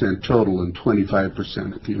 10% total and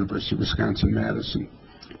 25% at the University of Wisconsin-Madison.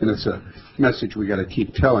 And it's a message we got to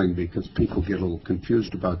keep telling because people get a little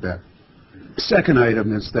confused about that. Second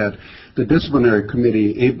item is that the disciplinary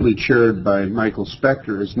committee, ably chaired by Michael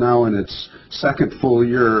Spector, is now in its second full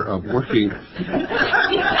year of working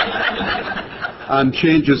on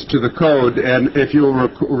changes to the code. And if you'll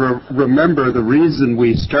remember, the reason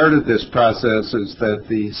we started this process is that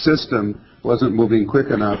the system wasn't moving quick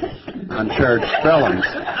enough on charged felons.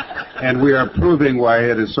 And we are proving why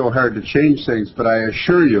it is so hard to change things. But I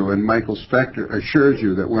assure you, and Michael Spector assures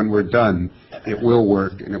you, that when we're done, it will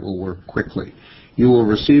work, and it will work quickly. You will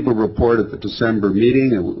receive a report at the December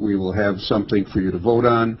meeting, and we will have something for you to vote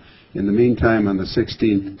on. In the meantime, on the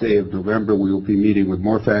 16th day of November, we will be meeting with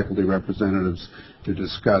more faculty representatives to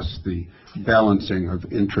discuss the balancing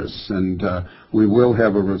of interests. And we will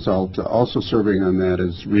have a result. Also serving on that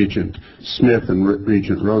is Regent Smith and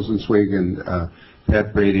Regent Rosenzweig, and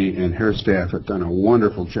Pat Brady and her staff have done a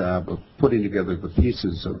wonderful job of putting together the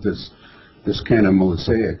pieces of this kind of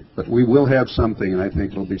mosaic. But we will have something, and I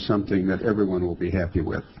think it'll be something that everyone will be happy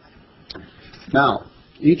with. Now,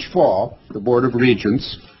 each fall, the Board of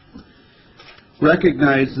Regents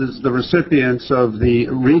recognizes the recipients of the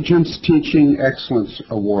Regents Teaching Excellence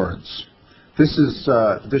Awards. This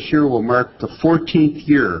year will mark the 14th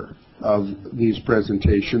year of these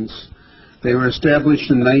presentations. They were established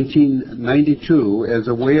in 1992 as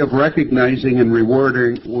a way of recognizing and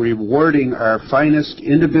rewarding our finest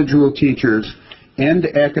individual teachers and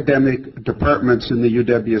academic departments in the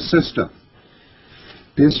UW system.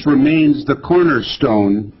 This remains the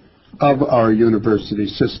cornerstone of our university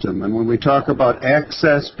system. And when we talk about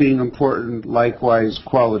access being important, likewise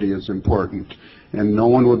quality is important. And no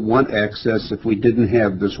one would want access if we didn't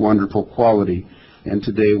have this wonderful quality. And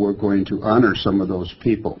today we're going to honor some of those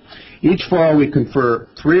people. Each fall we confer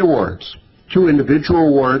 3 awards, 2 individual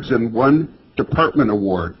awards and 1 department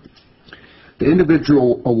award. The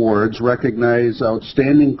individual awards recognize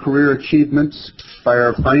outstanding career achievements by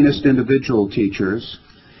our finest individual teachers,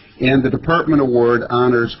 and the Department Award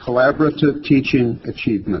honors collaborative teaching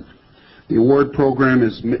achievement. The award program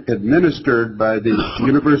is administered by the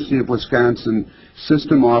University of Wisconsin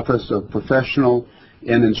System Office of Professional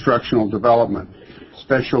and Instructional Development.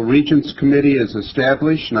 Special Regents Committee is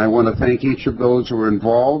established, and I want to thank each of those who are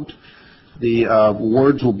involved. The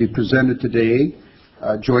awards will be presented today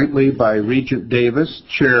jointly by Regent Davis,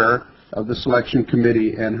 Chair of the Selection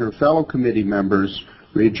Committee, and her fellow committee members,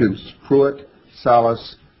 Regents Pruitt,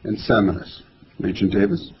 Salas, and Seminis. Regent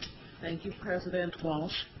Davis. Thank you, President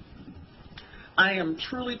Walsh. I am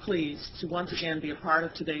truly pleased to once again be a part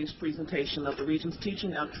of today's presentation of the Regents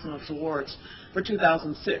Teaching Excellence Awards for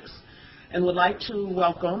 2006, and would like to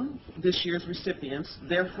welcome this year's recipients,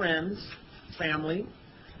 their friends, family,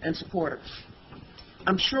 and supporters.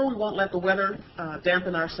 I'm sure we won't let the weather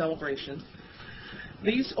dampen our celebration.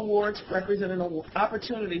 These awards represent an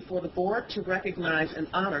opportunity for the board to recognize and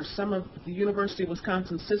honor some of the University of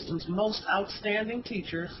Wisconsin system's most outstanding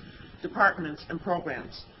teachers, departments, and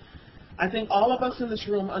programs. I think all of us in this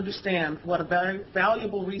room understand what a very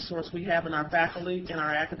valuable resource we have in our faculty and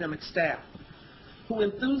our academic staff, who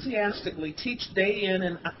enthusiastically teach day in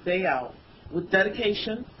and day out with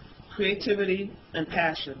dedication, creativity, and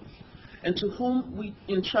passion, and to whom we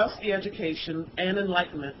entrust the education and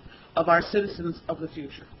enlightenment of our citizens of the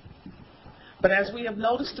future. But as we have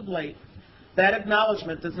noticed of late, that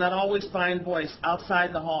acknowledgement does not always find voice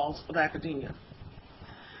outside the halls of academia.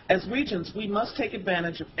 As Regents, we must take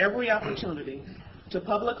advantage of every opportunity to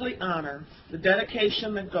publicly honor the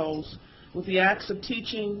dedication that goes with the acts of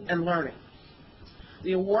teaching and learning.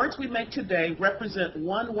 The awards we make today represent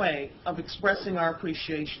one way of expressing our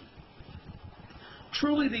appreciation.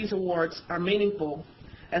 Truly, these awards are meaningful,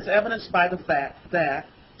 as evidenced by the fact that,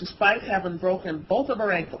 despite having broken both of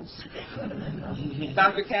her ankles,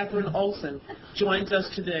 Dr. Catherine Olson joins us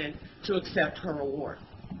today to accept her award.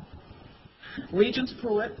 Regents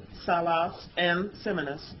Pruitt, Salas, and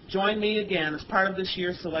Seminis join me again as part of this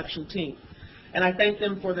year's selection team, and I thank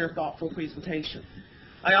them for their thoughtful presentation.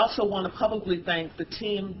 I also want to publicly thank the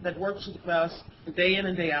team that works with us day in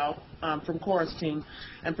and day out from Cora's team,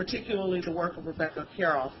 and particularly the work of Rebecca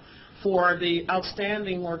Carroll, for the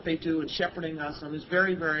outstanding work they do in shepherding us on this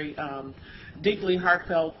very, very deeply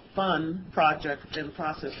heartfelt, fun project and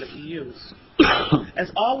process that we use.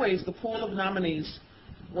 As always, the pool of nominees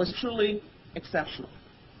was truly exceptional.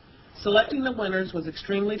 Selecting the winners was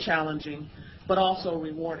extremely challenging, but also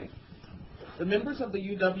rewarding. The members of the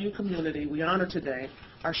UW community we honor today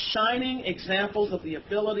are shining examples of the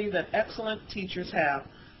ability that excellent teachers have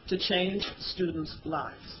to change students'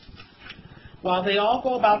 lives. While they all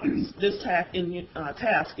go about this task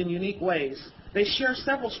in unique ways, they share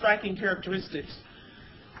several striking characteristics: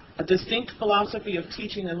 a distinct philosophy of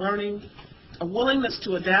teaching and learning, a willingness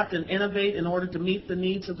to adapt and innovate in order to meet the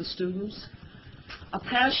needs of the students, a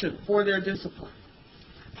passion for their discipline,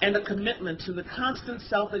 and a commitment to the constant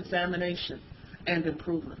self-examination and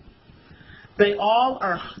improvement. They all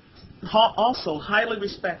are also highly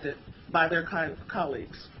respected by their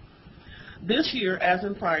colleagues. This year, as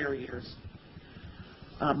in prior years,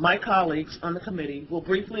 my colleagues on the committee will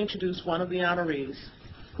briefly introduce one of the honorees,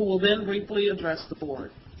 who will then briefly address the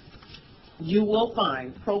board. You will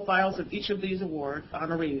find profiles of each of these award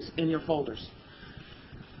honorees in your folders.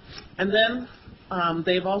 And then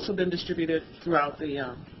they've also been distributed throughout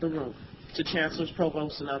the room to chancellors,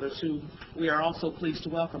 provosts, and others who we are also pleased to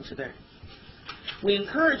welcome today. We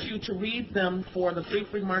encourage you to read them, for the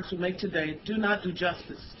brief remarks we make today do not do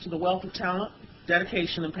justice to the wealth of talent,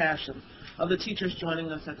 dedication, and passion of the teachers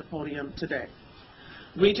joining us at the podium today.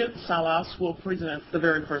 Regent Salas will present the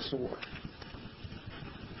very first award.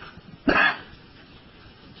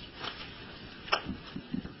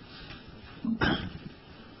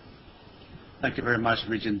 Thank you very much,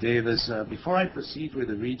 Regent Davis. Before I proceed with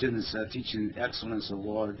the Regents Teaching Excellence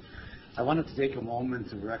Award, I wanted to take a moment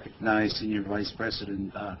to recognize Senior Vice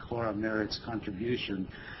President Cora Merritt's contribution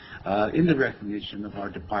in the recognition of our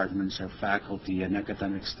departments, our faculty, and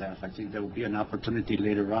academic staff. I think there will be an opportunity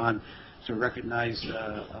later on to recognize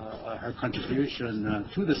her contribution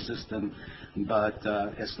to the system, but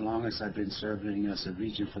as long as I've been serving as a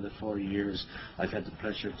regent for the 4 years, I've had the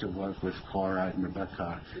pleasure to work with Cora and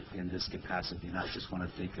Rebecca in this capacity, and I just want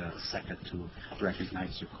to take a second to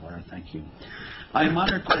recognize you, Cora. Thank you. I am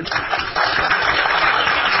honored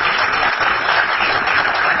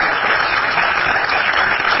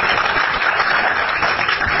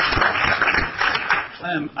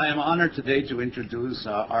I am honored today to introduce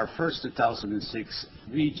our first 2006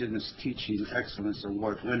 Regents Teaching Excellence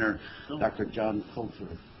Award winner, Dr. John Coulter.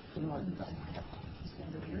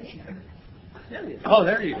 Oh,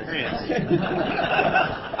 there he is.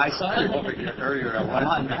 I saw him over here earlier. I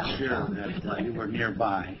wanted to make sure that you were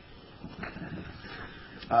nearby.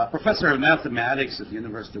 Professor of Mathematics at the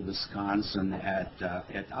University of Wisconsin at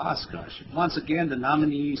Oshkosh. Once again, the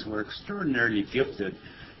nominees were extraordinarily gifted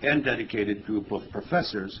and dedicated group of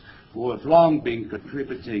professors who have long been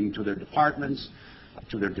contributing to their departments,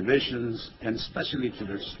 to their divisions, and especially to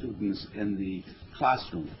their students in the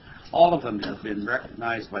classroom. All of them have been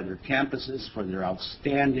recognized by their campuses for their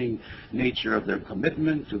outstanding nature of their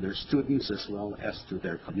commitment to their students as well as to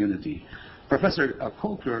their community. Professor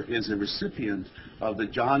Coulter is a recipient of the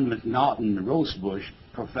John McNaughton Rosebush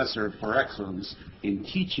Professor par Excellence in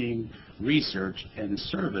Teaching, Research, and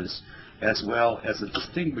Service, as well as a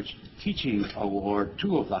Distinguished Teaching Award,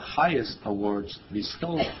 two of the highest awards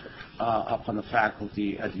bestowed upon the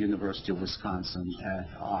faculty at the University of Wisconsin at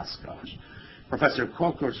Oshkosh. Professor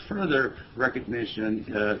Coulter's further recognition,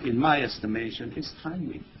 in my estimation, is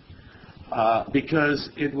timely. Because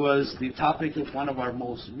it was the topic of one of our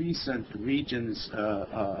most recent Regents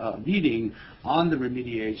meeting on the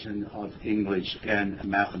remediation of English and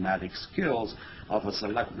mathematics skills of a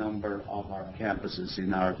select number of our campuses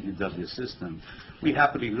in our UW system. We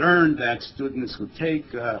happily learned that students who take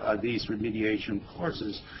these remediation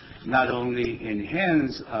courses not only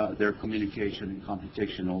enhance their communication and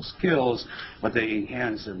computational skills, but they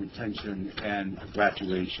enhance their retention and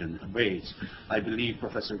graduation rates. I believe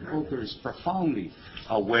Professor Coulter is profoundly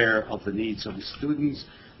aware of the needs of the students,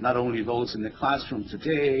 not only those in the classroom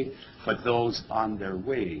today, but those on their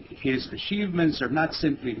way. His achievements are not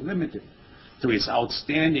simply limited to his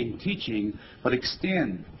outstanding teaching, but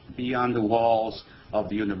extend beyond the walls of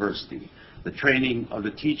the university. The training of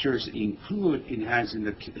the teachers include enhancing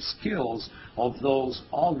the skills of those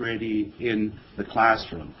already in the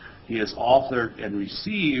classroom. He has authored and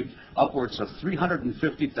received upwards of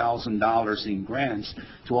 $350,000 in grants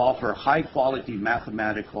to offer high-quality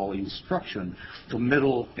mathematical instruction to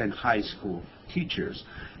middle and high school teachers.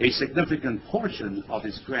 A significant portion of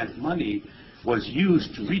his grant money was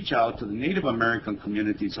used to reach out to the Native American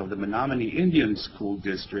communities of the Menominee Indian School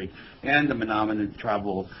District and the Menominee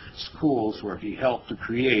Tribal Schools, where he helped to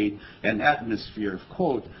create an atmosphere of,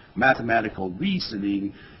 quote, mathematical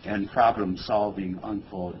reasoning and problem solving,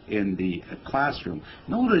 unquote, in the classroom.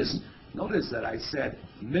 Notice that I said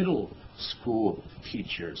middle school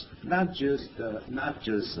teachers, not just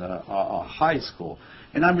high school.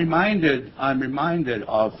 And I'm reminded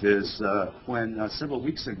of this when several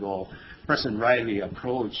weeks ago President Riley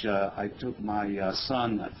approached. I took my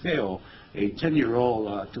son Theo, a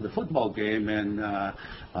 10-year-old, to the football game, and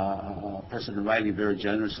President Riley very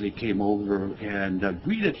generously came over and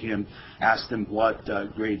greeted him, asked him what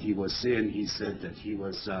grade he was in. He said that he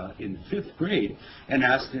was in 5th grade, and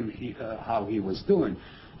asked him how he was doing.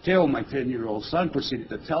 Theo, my 10-year-old son, proceeded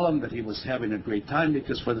to tell him that he was having a great time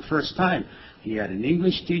because for the first time he had an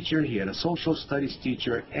English teacher, he had a social studies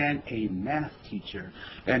teacher, and a math teacher.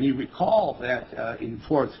 And he recalled that in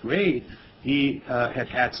 4th grade he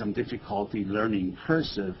had some difficulty learning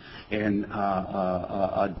cursive and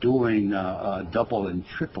doing double and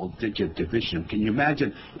triple digit division. Can you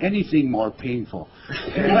imagine anything more painful?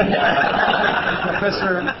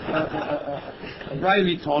 Professor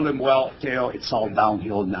Riley told him, "Well, Theo, it's all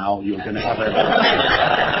downhill now. You're going to have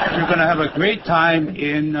a great time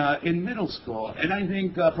in middle school." And I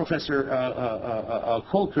think Professor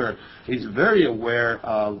Coulter is very aware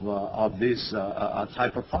of this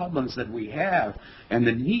type of problems that we have, and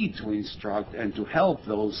the need to instruct and to help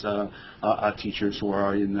those teachers who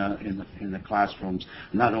are in the classrooms,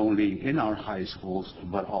 not only in our high schools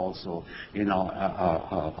but also in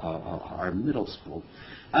our middle school.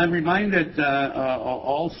 I'm reminded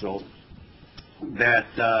also that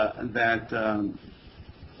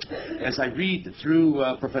as I read through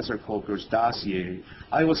Professor Coulter's dossier,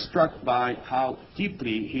 I was struck by how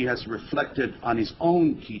deeply he has reflected on his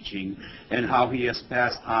own teaching and how he has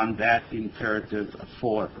passed on that imperative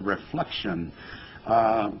for reflection.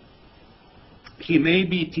 He may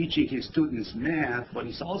be teaching his students math, but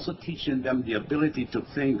he's also teaching them the ability to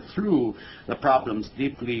think through the problems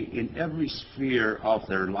deeply in every sphere of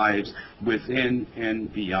their lives within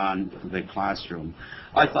and beyond the classroom.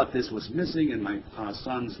 I thought this was missing in my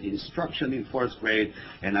son's instruction in 4th grade,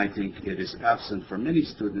 and I think it is absent for many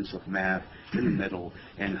students of math in the middle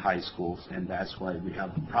and high schools, and that's why we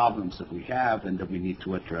have the problems that we have and that we need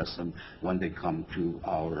to address them when they come to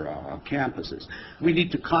our campuses. We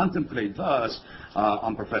need to contemplate thus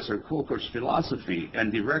on Professor Coker's philosophy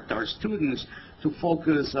and direct our students to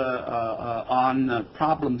focus on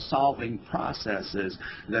problem-solving processes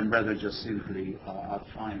than rather just simply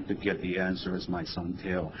trying to get the answer, as my son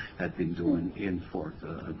Theo had been doing in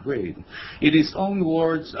 4th grade. In his own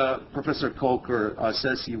words, Professor Coker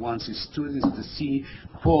says he wants his students to see,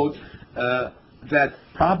 quote, that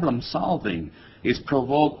problem-solving is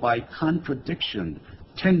provoked by contradiction,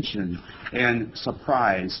 tension, and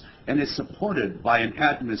surprise, and is supported by an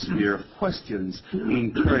atmosphere of questions,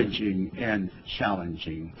 encouraging and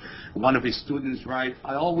challenging. One of his students writes,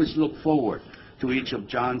 I always look forward to each of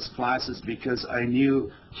John's classes because I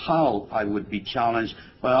knew how I would be challenged,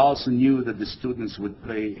 but I also knew that the students would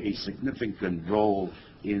play a significant role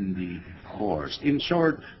in the course. In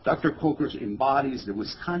short, Dr. Coker embodies the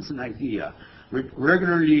Wisconsin idea,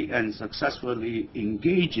 regularly and successfully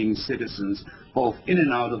engaging citizens both in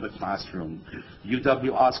and out of the classroom.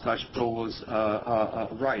 UW Oshkosh Provost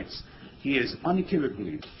writes, he is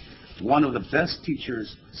unequivocally one of the best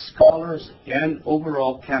teachers, scholars, and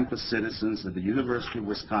overall campus citizens that the University of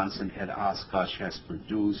Wisconsin at Oshkosh has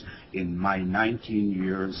produced in my 19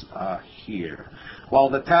 years here. While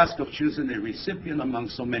the task of choosing a recipient among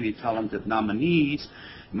so many talented nominees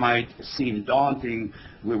might seem daunting,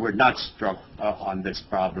 we were not struck on this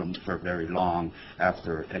problem for very long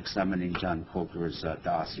after examining John Coker's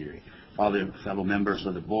dossier. Fellow members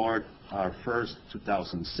of the board, our first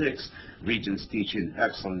 2006 Regents Teaching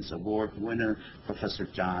Excellence Award winner, Professor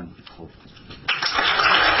John Coker.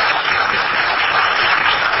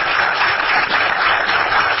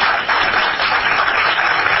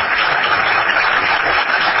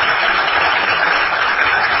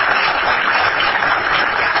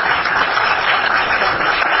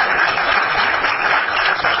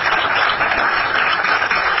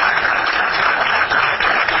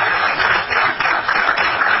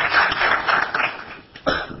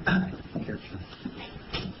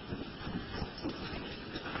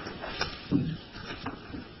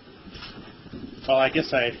 Well, I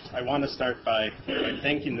guess I want to start by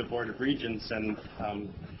thanking the Board of Regents, and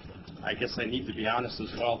I guess I need to be honest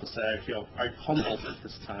as well to say I feel quite humbled at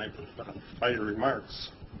this time by your remarks.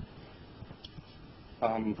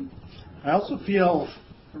 I also feel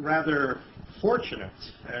rather fortunate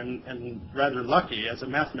and rather lucky. As a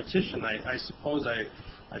mathematician, I suppose I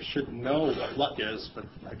should know what luck is, but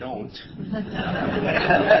I don't.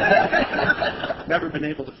 Never been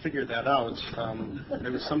able to figure that out.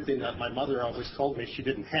 It was something that my mother always told me she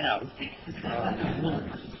didn't have.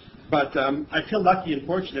 But I feel lucky and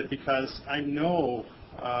fortunate because I know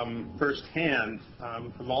firsthand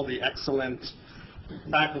from all the excellent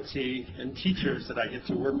faculty and teachers that I get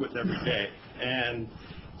to work with every day. And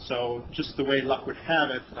so just the way luck would have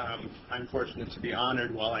it, I'm fortunate to be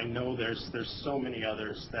honored, while I know there's so many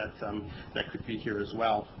others that could be here as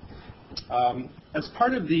well. As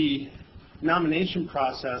part of the nomination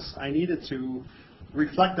process, I needed to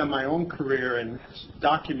reflect on my own career and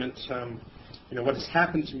document what has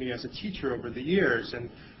happened to me as a teacher over the years. And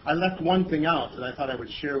I left one thing out that I thought I would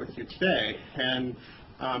share with you today. And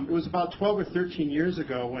it was about 12 or 13 years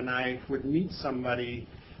ago when I would meet somebody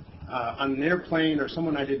on an airplane or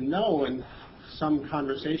someone I didn't know, and some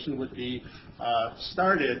conversation would be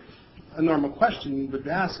started. A normal question would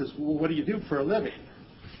ask is, well, what do you do for a living?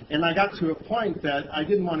 And I got to a point that I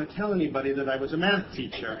didn't want to tell anybody that I was a math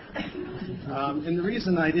teacher. And the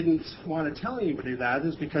reason I didn't want to tell anybody that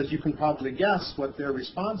is because you can probably guess what their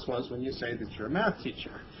response was when you say that you're a math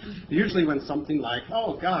teacher. Usually when something like,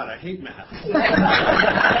 oh God, I hate math.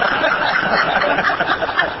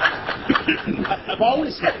 I've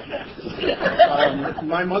always hated math.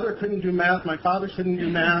 My mother couldn't do math, my father couldn't do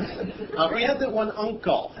math. We had that one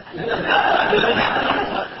uncle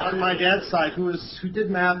on my dad's side who did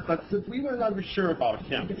math, but we were never sure about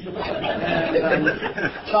him. And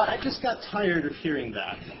so I just got tired of hearing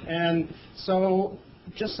that. And so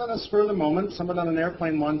just on a spur of the moment, someone on an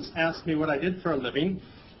airplane once asked me what I did for a living,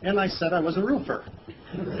 and I said I was a roofer.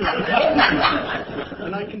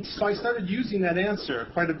 And so I started using that answer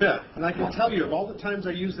quite a bit. And I can tell you, of all the times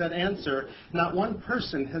I used that answer, not one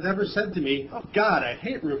person has ever said to me, oh God, I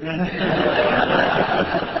hate roofing.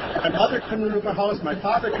 My mother couldn't roof a house, my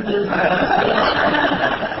father couldn't roof a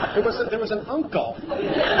house. There was an uncle.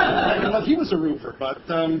 Well, he was a roofer, but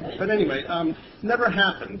anyway, never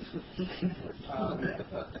happened.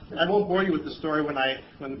 I won't bore you with the story when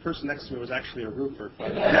the person next to me was actually a roofer.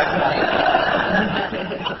 But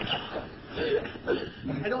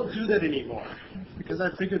I don't do that anymore because I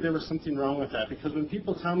figured there was something wrong with that. Because when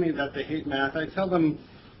people tell me that they hate math, I tell them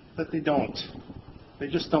that they don't. They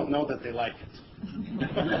just don't know that they like it.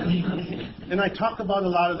 And I talk about a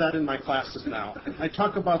lot of that in my classes now. I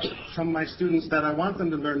talk about some of my students that I want them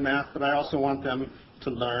to learn math, but I also want them to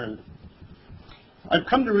learn. I've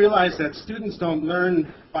come to realize that students don't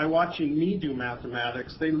learn by watching me do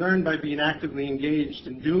mathematics. They learn by being actively engaged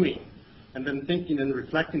in doing, and then thinking and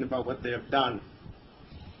reflecting about what they have done.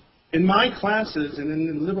 In my classes and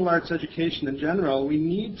in liberal arts education in general, we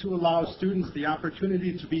need to allow students the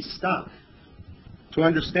opportunity to be stuck, to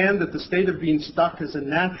understand that the state of being stuck is a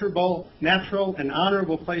natural and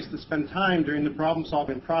honorable place to spend time during the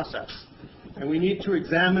problem-solving process. And we need to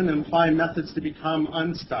examine and apply methods to become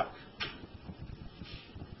unstuck.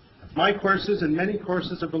 My courses and many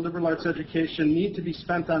courses of a liberal arts education need to be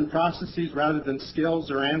spent on processes rather than skills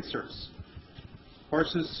or answers.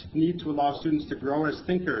 Courses need to allow students to grow as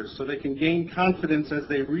thinkers so they can gain confidence as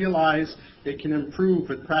they realize they can improve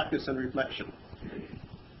with practice and reflection.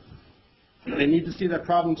 They need to see that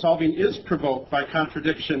problem solving is provoked by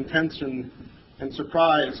contradiction, tension, and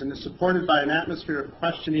surprise, and is supported by an atmosphere of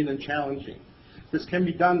questioning and challenging. This can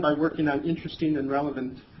be done by working on interesting and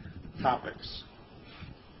relevant topics.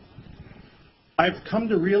 I've come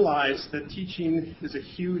to realize that teaching is a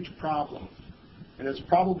huge problem, and it's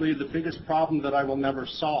probably the biggest problem that I will never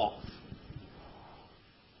solve.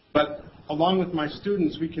 But along with my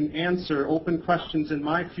students, we can answer open questions in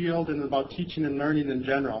my field and about teaching and learning in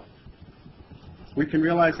general. We can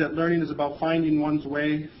realize that learning is about finding one's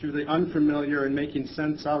way through the unfamiliar and making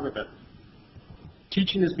sense out of it.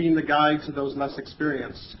 Teaching is being the guide to those less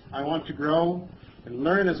experienced. I want to grow and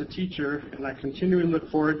learn as a teacher, and I continually look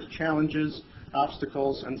forward to challenges,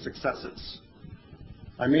 obstacles, and successes.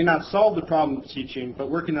 I may not solve the problem of teaching, but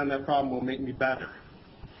working on that problem will make me better.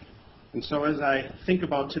 And so as I think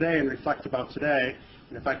about today and reflect about today,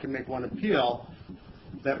 and if I can make one appeal,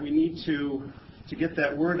 that we need to get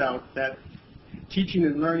that word out that teaching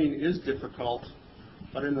and learning is difficult,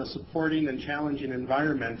 but in a supporting and challenging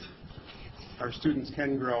environment, our students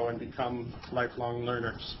can grow and become lifelong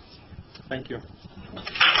learners. Thank you.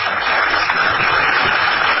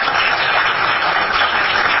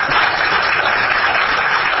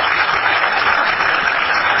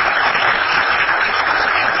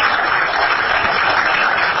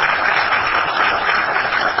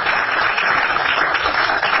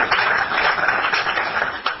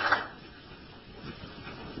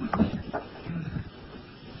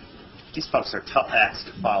 These folks are tough acts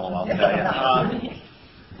to follow, I'll tell you.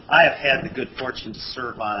 I have had the good fortune to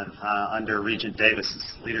serve under Regent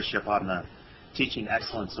Davis's leadership on the Teaching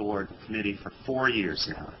Excellence Award Committee for 4 years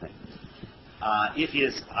now, I think. It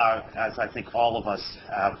is, as I think all of us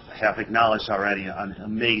have acknowledged already, an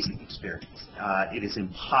amazing experience. It is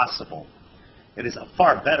impossible. It is a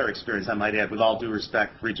far better experience, I might add, with all due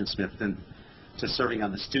respect, Regent Smith, than to serving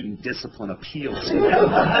on the Student Discipline Appeals Committee.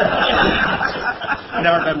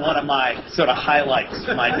 Never been one of my sort of highlights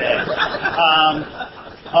of my day.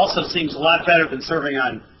 Also seems a lot better than serving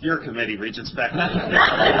on your committee, Regent Speckman.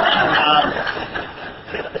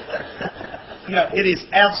 You know, it is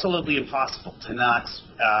absolutely impossible to not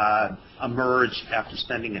emerge after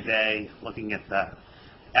spending a day looking at the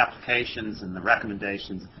applications and the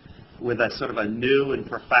recommendations with a sort of a new and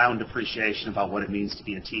profound appreciation about what it means to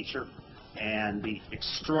be a teacher and the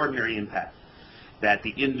extraordinary impact that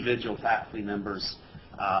the individual faculty members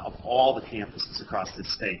of all the campuses across the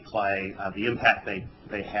state play, the impact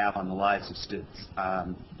they have on the lives of students.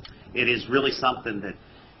 It is really something that,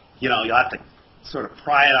 you know, you'll have to sort of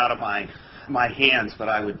pry it out of my hands, but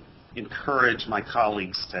I would encourage my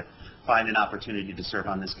colleagues to find an opportunity to serve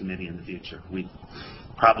on this committee in the future. We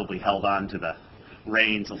probably held on to the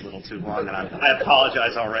reins a little too long, and I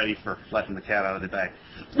apologize already for letting the cat out of the bag.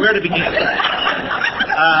 Where to begin?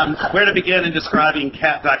 Where to begin in describing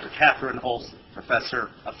Dr. Catherine Olson, Professor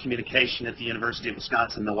of Communication at the University of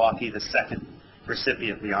Wisconsin-Milwaukee, the second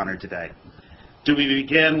recipient of the honor today. Do we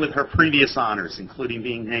begin with her previous honors, including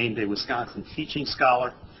being named a Wisconsin Teaching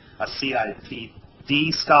Scholar, a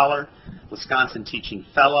CIPD Scholar, Wisconsin Teaching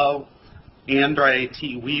Fellow, Andre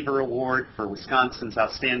T. Weaver Award for Wisconsin's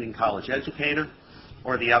Outstanding College Educator,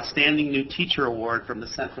 or the Outstanding New Teacher Award from the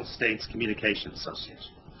Central States Communication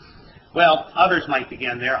Association? Well, others might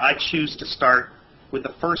begin there. I choose to start with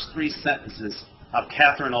the first 3 sentences of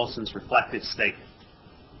Catherine Olson's reflective statement.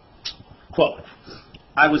 Quote,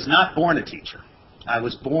 I was not born a teacher. I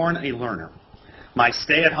was born a learner. My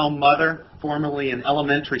stay-at-home mother, formerly an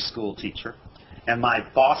elementary school teacher, and my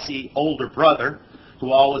bossy older brother,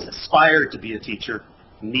 who always aspired to be a teacher,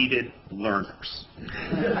 needed learners.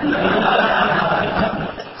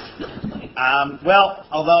 Well,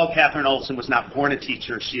 although Catherine Olson was not born a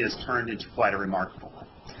teacher, she has turned into quite a remarkable one.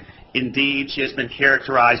 Indeed, she has been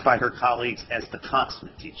characterized by her colleagues as the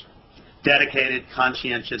consummate teacher, dedicated,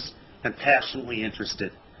 conscientious, and passionately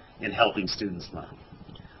interested in helping students learn.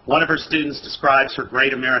 One of her students describes her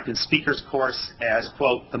Great American Speakers course as,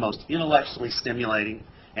 quote, the most intellectually stimulating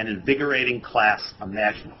and invigorating class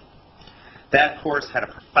imaginable. That course had a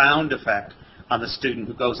profound effect on the student,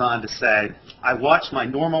 who goes on to say, I watched my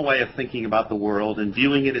normal way of thinking about the world and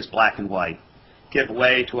viewing it as black and white give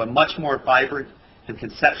way to a much more vibrant and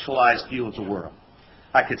conceptualized view of the world.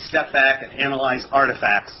 I could step back and analyze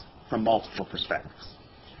artifacts from multiple perspectives.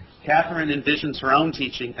 Catherine envisions her own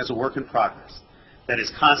teaching as a work in progress that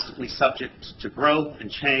is constantly subject to growth and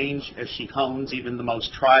change as she hones even the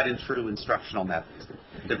most tried and true instructional methods,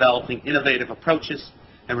 developing innovative approaches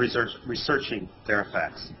and researching their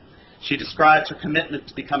effects. She describes her commitment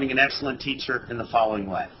to becoming an excellent teacher in the following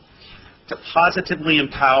way: to positively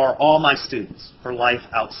empower all my students for life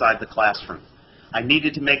outside the classroom. I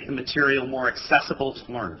needed to make the material more accessible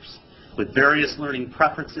to learners with various learning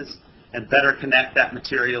preferences and better connect that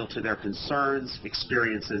material to their concerns,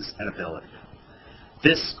 experiences, and ability.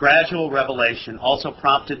 This gradual revelation also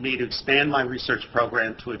prompted me to expand my research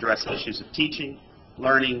program to address issues of teaching,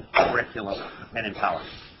 learning, curriculum, and empowerment.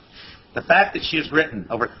 The fact that she has written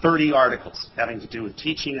over 30 articles having to do with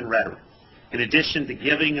teaching and rhetoric, in addition to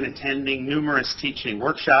giving and attending numerous teaching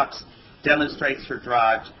workshops, demonstrates her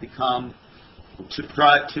drive to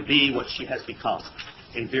be what she has become,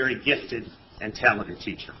 a very gifted and talented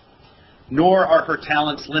teacher. Nor are her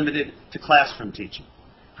talents limited to classroom teaching.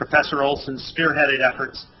 Professor Olson spearheaded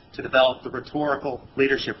efforts to develop the rhetorical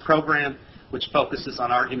leadership program, which focuses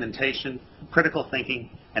on argumentation, critical thinking,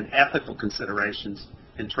 and ethical considerations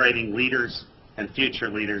in training leaders and future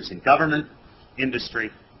leaders in government,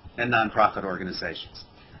 industry, and nonprofit organizations.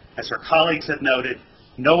 As her colleagues have noted,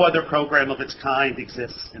 no other program of its kind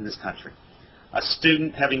exists in this country. A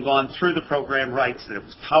student having gone through the program writes that it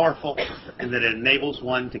was powerful and that it enables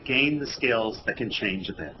one to gain the skills that can change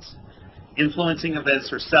events. Influencing events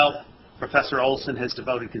herself, Professor Olson has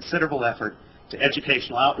devoted considerable effort to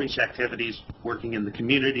educational outreach activities, working in the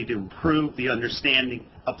community to improve the understanding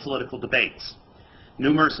of political debates.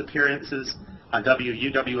 Numerous appearances on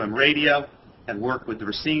WUWM radio and work with the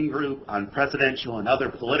Racine Group on presidential and other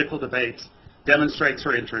political debates demonstrates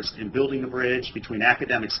her interest in building a bridge between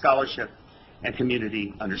academic scholarship and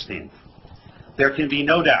community understanding. There can be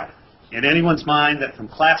no doubt in anyone's mind that from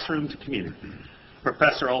classroom to community,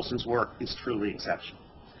 Professor Olson's work is truly exceptional.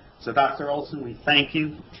 So Dr. Olson, we thank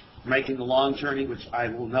you for making the long journey, which I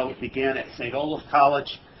will note began at St. Olaf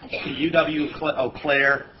College, to UW-Eau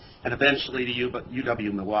Claire, and eventually to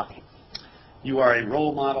UW-Milwaukee. You are a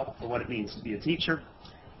role model for what it means to be a teacher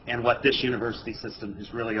and what this university system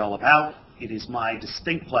is really all about. It is my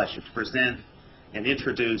distinct pleasure to present and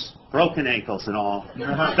introduce, broken ankles and all,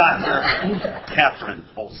 Dr. Catherine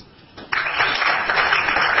Olson.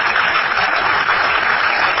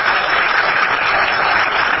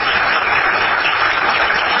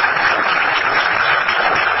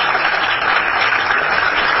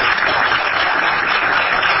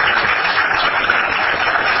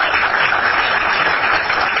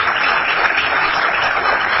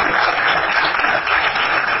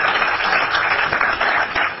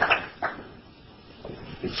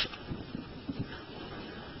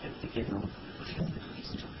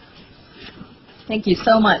 Thank you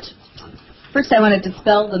so much. First, I want to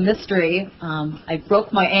dispel the mystery. I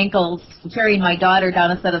broke my ankles carrying my daughter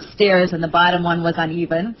down a set of stairs, and the bottom one was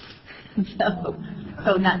uneven,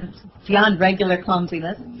 so not beyond regular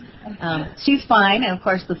clumsiness. She's fine, and of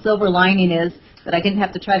course, the silver lining is that I didn't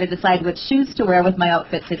have to try to decide which shoes to wear with my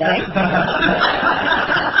outfit today.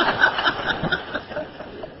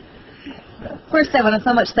 First, I want to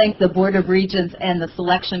so much thank the Board of Regents and the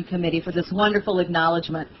Selection Committee for this wonderful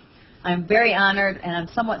acknowledgement. I'm very honored, and I'm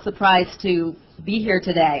somewhat surprised to be here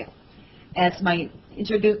today. As my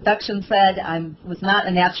introduction said, I was not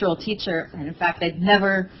a natural teacher, and in fact, I'd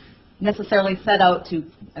never necessarily set out to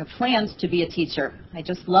planned to be a teacher. I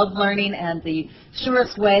just love learning, and the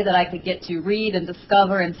surest way that I could get to read and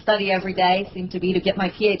discover and study every day seemed to be to get my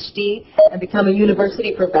PhD and become a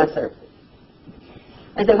university professor.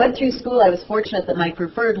 As I went through school, I was fortunate that my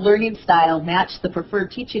preferred learning style matched the preferred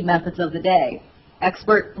teaching methods of the day.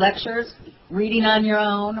 Expert lectures, reading on your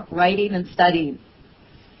own, writing and studying.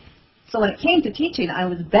 So when it came to teaching, I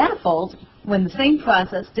was baffled when the same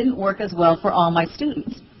process didn't work as well for all my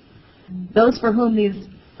students. Those for whom these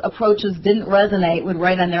approaches didn't resonate would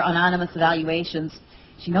write on their anonymous evaluations,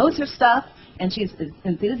 "She knows her stuff and she's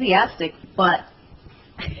enthusiastic, but..."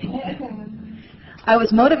 I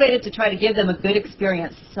was motivated to try to give them a good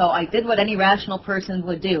experience, so I did what any rational person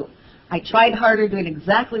would do. I tried harder doing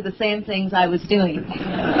exactly the same things I was doing.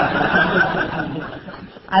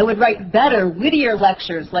 I would write better, wittier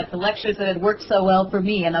lectures, like the lectures that had worked so well for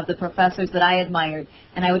me and of the professors that I admired.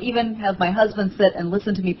 And I would even have my husband sit and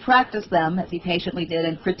listen to me practice them, as he patiently did,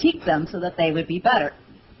 and critique them so that they would be better.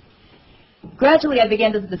 Gradually, I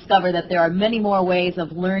began to discover that there are many more ways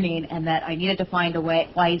of learning and that I needed to find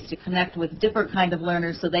ways to connect with different kind of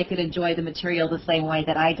learners so they could enjoy the material the same way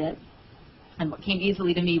that I did. And what came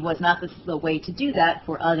easily to me was not the way to do that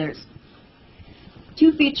for others.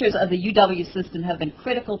 Two features of the UW system have been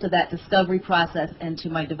critical to that discovery process and to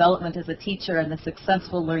my development as a teacher and the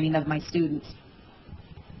successful learning of my students.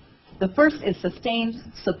 The first is sustained,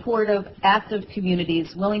 supportive, active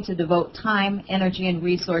communities willing to devote time, energy, and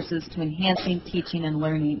resources to enhancing teaching and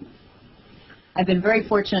learning. I've been very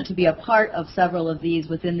fortunate to be a part of several of these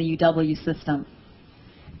within the UW system.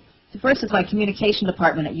 The first is my communication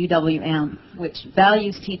department at UWM, which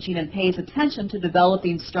values teaching and pays attention to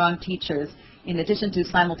developing strong teachers, in addition to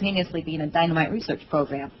simultaneously being a dynamite research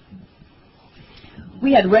program.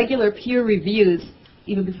 We had regular peer reviews,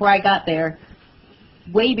 even before I got there,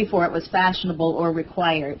 way before it was fashionable or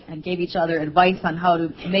required, and gave each other advice on how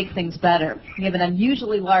to make things better. We have an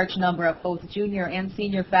unusually large number of both junior and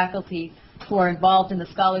senior faculty who are involved in the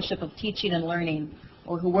scholarship of teaching and learning,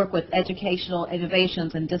 or who work with educational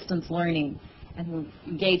innovations and distance learning, and who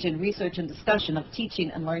engage in research and discussion of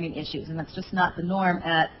teaching and learning issues, and that's just not the norm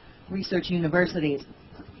at research universities.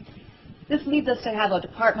 This leads us to have a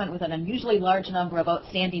department with an unusually large number of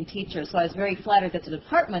outstanding teachers, so I was very flattered that the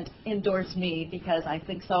department endorsed me because I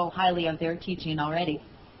think so highly of their teaching already.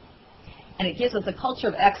 And it gives us a culture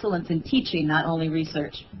of excellence in teaching, not only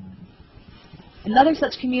research. Another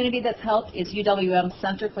such community that's helped is UWM's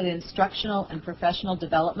Center for the Instructional and Professional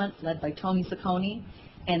Development, led by Tony Saccone,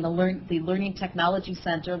 and the Learning Technology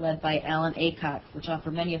Center, led by Alan Aycock, which offer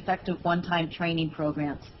many effective one-time training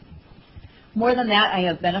programs. More than that, I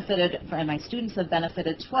have benefited, and my students have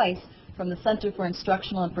benefited twice, from the Center for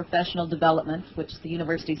Instructional and Professional Development, which the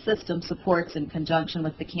university system supports in conjunction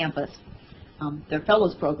with the campus, their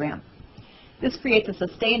fellows program. This creates a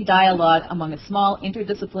sustained dialogue among a small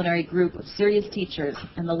interdisciplinary group of serious teachers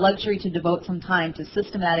and the luxury to devote some time to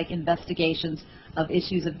systematic investigations of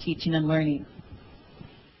issues of teaching and learning.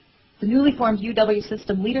 The newly formed UW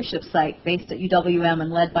System Leadership Site, based at UWM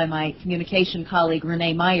and led by my communication colleague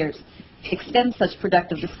Renee Myers, extends such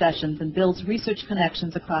productive discussions and builds research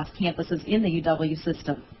connections across campuses in the UW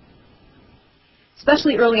system.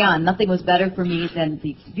 Especially early on, nothing was better for me than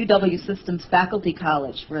the UW System's Faculty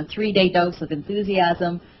College for a 3-day dose of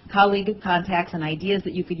enthusiasm, colleague contacts, and ideas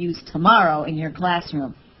that you could use tomorrow in your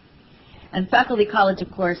classroom. And Faculty College,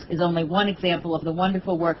 of course, is only one example of the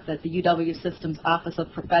wonderful work that the UW System's Office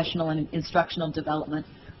of Professional and Instructional Development,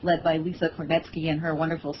 led by Lisa Kornetsky and her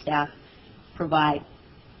wonderful staff, provide.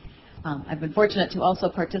 I've been fortunate to also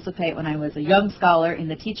participate when I was a young scholar in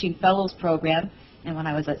the Teaching Fellows Program, and when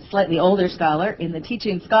I was a slightly older scholar in the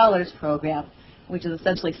Teaching Scholars Program, which is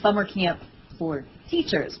essentially summer camp for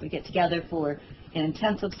teachers. We get together for an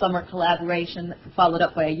intensive summer collaboration, followed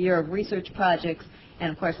up by a year of research projects,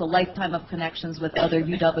 and of course a lifetime of connections with other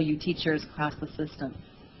UW teachers across the system.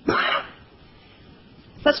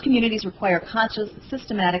 Such communities require conscious,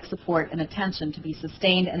 systematic support and attention to be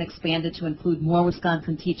sustained and expanded to include more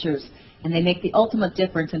Wisconsin teachers, and they make the ultimate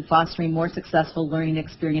difference in fostering more successful learning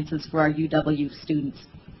experiences for our UW students.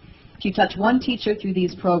 If you touch one teacher through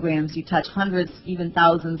these programs, you touch hundreds, even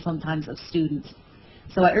thousands sometimes, of students.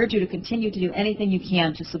 So I urge you to continue to do anything you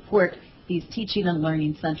can to support these teaching and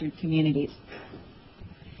learning-centered communities.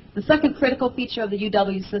 The second critical feature of the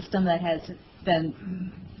UW system that has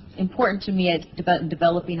been important to me in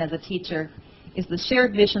developing as a teacher is the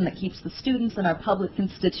shared vision that keeps the students and our public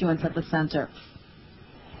constituents at the center.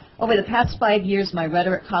 Over the past 5 years, my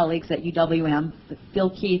rhetoric colleagues at UWM, Bill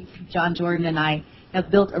Keith, John Jordan, and I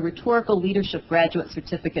have built a rhetorical leadership graduate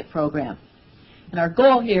certificate program. And our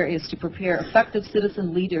goal here is to prepare effective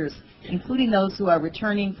citizen leaders, including those who are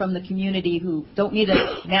returning from the community who don't need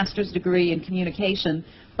a master's degree in communication,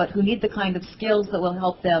 but who need the kind of skills that will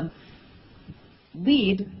help them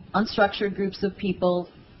lead unstructured groups of people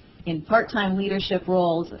in part-time leadership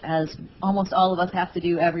roles, as almost all of us have to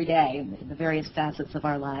do every day in the various facets of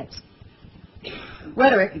our lives.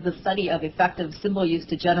 Rhetoric is the study of effective symbol use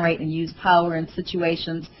to generate and use power in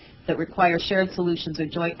situations that require shared solutions or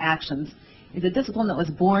joint actions. Is a discipline that was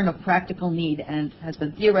born of practical need and has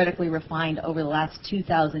been theoretically refined over the last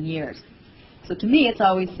 2,000 years. So to me, it's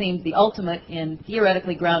always seemed the ultimate in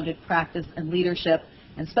theoretically grounded practice and leadership,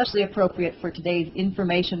 and especially appropriate for today's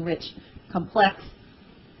information-rich, complex,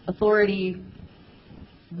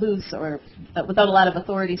 authority-loose, or without a lot of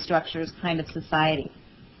authority structures kind of society.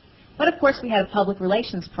 But of course, we had a public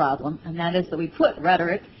relations problem, and that is that we put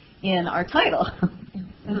rhetoric in our title,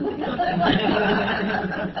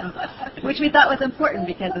 which we thought was important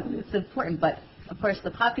because it's important. But of course,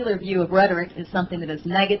 the popular view of rhetoric is something that is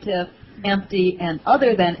negative, empty, and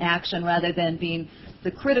other than action, rather than being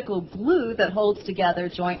the critical glue that holds together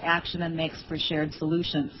joint action and makes for shared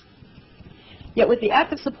solutions. Yet with the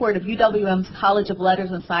active support of UWM's College of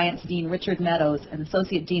Letters and Science Dean Richard Meadows and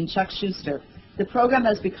Associate Dean Chuck Schuster, the program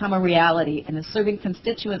has become a reality and is serving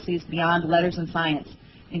constituencies beyond letters and science,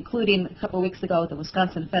 including a couple weeks ago the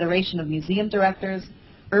Wisconsin Federation of Museum Directors,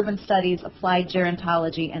 Urban Studies, Applied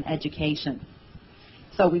Gerontology, and Education.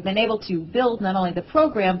 So we've been able to build not only the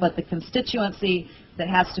program, but the constituency that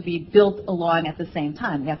has to be built along at the same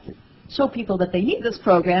time. We have to show people that they need this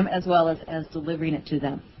program as well as delivering it to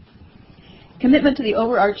them. Commitment to the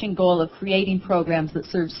overarching goal of creating programs that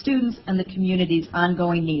serve students and the community's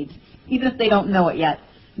ongoing needs, even if they don't know it yet,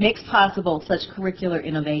 makes possible such curricular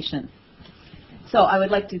innovation. So I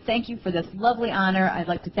would like to thank you for this lovely honor. I'd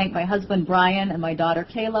like to thank my husband, Brian, and my daughter,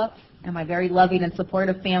 Kayla, and my very loving and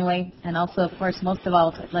supportive family. And also, of course, most of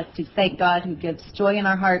all, I'd like to thank God, who gives joy in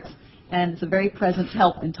our hearts and is a very present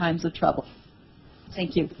help in times of trouble.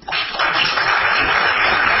 Thank you.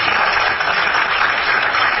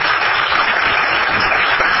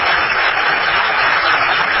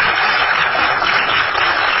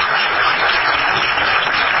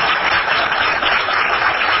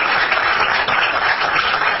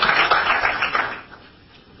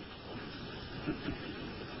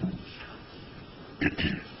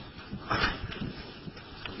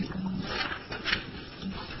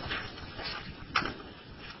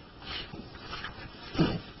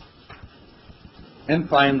 And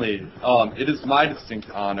finally, it is my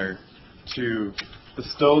distinct honor to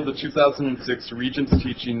bestow the 2006 Regents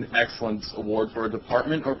Teaching Excellence Award for a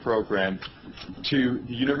department or program to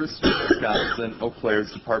the University of Wisconsin Eau Claire's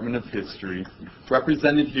Department of History,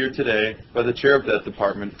 represented here today by the chair of that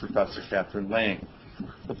department, Professor Catherine Lang.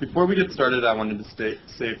 But before we get started, I wanted to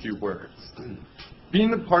say a few words.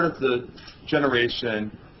 Being a part of the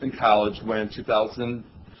generation in college when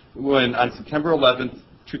on September 11th,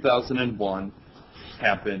 2001,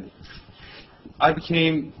 happened, I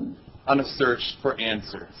became on a search for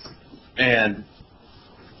answers. And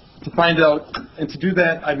to do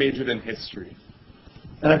that, I majored in history.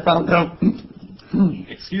 And I found out,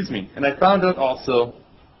 and I found out also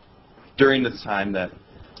during this time that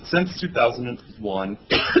since 2001,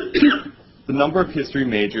 the number of history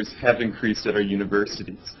majors have increased at our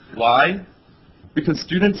universities. Why? Because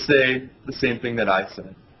students say the same thing that I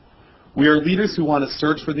said. We are leaders who want to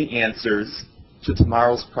search for the answers to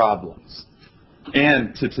tomorrow's problems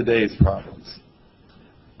and to today's problems.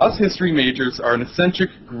 Us history majors are an eccentric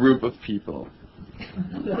group of people.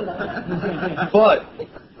 But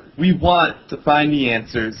we want to find the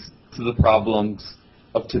answers to the problems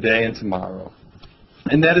of today and tomorrow.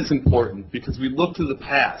 And that is important because we look to the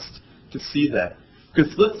past to see that.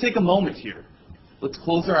 Because let's take a moment here. Let's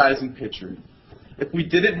close our eyes and picture. If we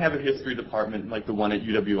didn't have a history department like the one at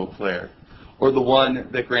UW Eau Claire, or the one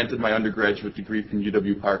that granted my undergraduate degree from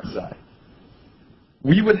UW Parkside,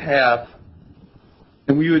 we would have,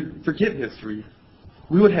 and we would forget history,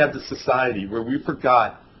 we would have the society where we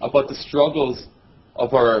forgot about the struggles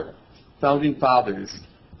of our founding fathers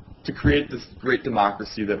to create this great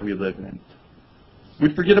democracy that we live in.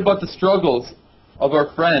 We'd forget about the struggles of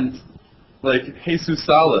our friends like Jesus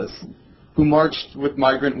Salas, who marched with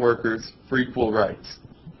migrant workers for equal rights.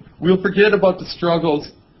 We'll forget about the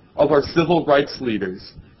struggles of our civil rights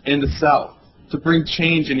leaders in the South to bring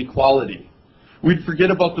change and equality. We'd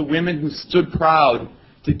forget about the women who stood proud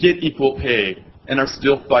to get equal pay and are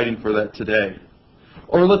still fighting for that today.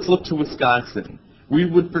 Or let's look to Wisconsin. We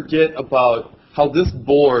would forget about how this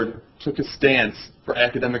board took a stance for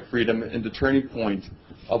academic freedom and the turning point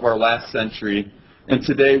of our last century, and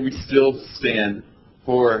today we still stand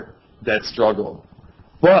for that struggle.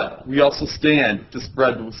 But we also stand to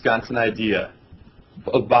spread the Wisconsin idea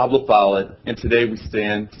of Bob LaFollette, and today we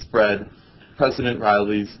stand to spread President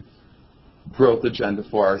Riley's growth agenda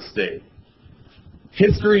for our state.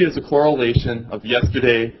 History is a correlation of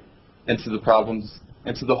yesterday and to the problems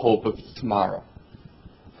and to the hope of tomorrow.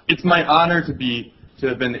 It's my honor to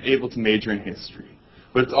have been able to major in history,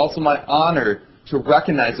 but it's also my honor to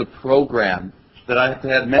recognize a program that I've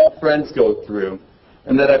had many friends go through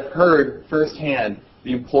and that I've heard firsthand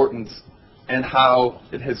the importance and how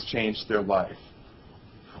it has changed their life.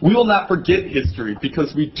 We will not forget history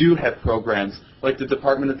because we do have programs like the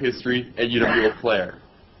Department of History at UW-Eau Claire.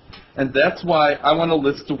 And that's why I want to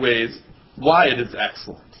list the ways why it is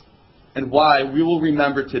excellent and why we will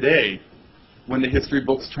remember today when the history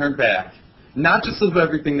books turn back, not just of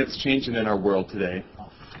everything that's changing in our world today,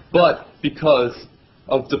 but because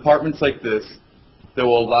of departments like this that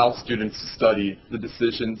will allow students to study the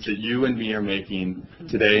decisions that you and me are making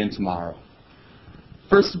today and tomorrow.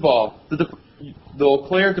 First of all, the Eau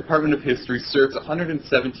Claire Department of History serves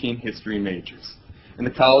 117 history majors in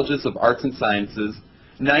the Colleges of Arts and Sciences,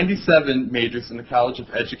 97 majors in the College of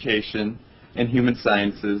Education and Human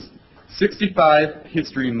Sciences, 65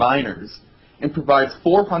 history minors, and provides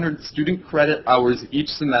 400 student credit hours each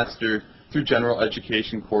semester through general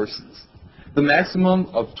education courses. The maximum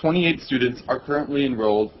of 28 students are currently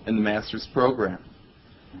enrolled in the master's program.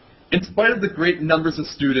 In spite of the great numbers of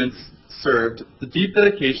students served, the deep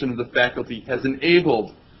dedication of the faculty has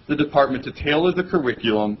enabled the department to tailor the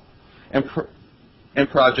curriculum and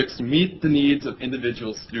projects to meet the needs of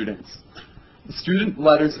individual students. The student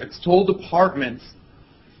letters extol departmental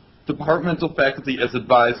faculty as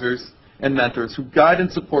advisors and mentors who guide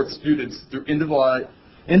and support students through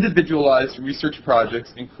individualized research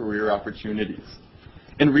projects and career opportunities.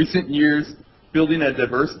 In recent years, building a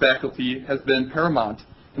diverse faculty has been paramount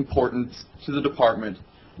importance to the department,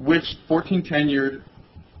 which 14 tenured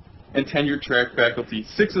and tenured track faculty,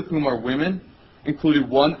 6 of whom are women, including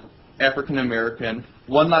 1 African American,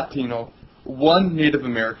 1 Latino, 1 Native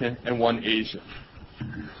American, and 1 Asian.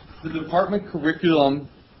 The department curriculum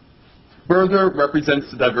further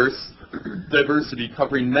represents the diversity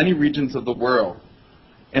covering many regions of the world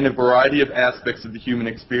and a variety of aspects of the human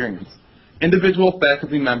experience. Individual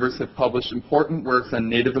faculty members have published important works on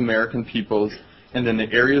Native American peoples and in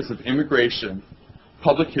the areas of immigration,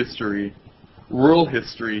 public history, rural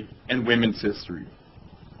history, and women's history.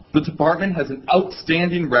 The department has an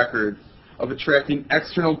outstanding record of attracting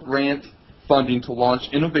external grant funding to launch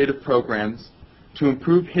innovative programs to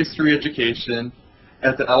improve history education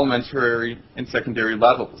at the elementary and secondary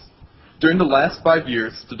levels. During the last 5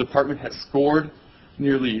 years, the department has scored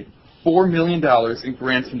nearly $4 million in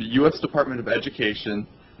grants from the U.S. Department of Education,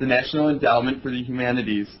 the National Endowment for the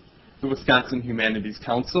Humanities, the Wisconsin Humanities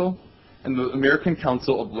Council, and the American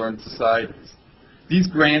Council of Learned Societies. These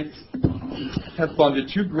grants have funded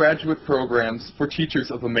 2 graduate programs for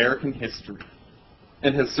teachers of American history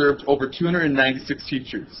and has served over 296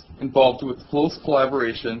 teachers involved with close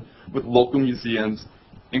collaboration with local museums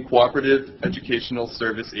and cooperative educational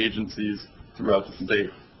service agencies throughout the state.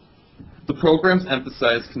 The programs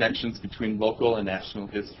emphasize connections between local and national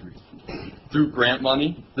history. Through grant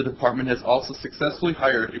money, the department has also successfully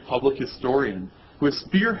hired a public historian who has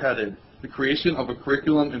spearheaded the creation of a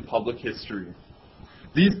curriculum in public history.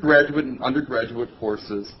 These graduate and undergraduate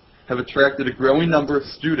courses have attracted a growing number of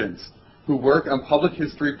students who work on public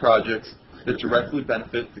history projects that directly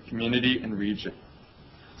benefit the community and region.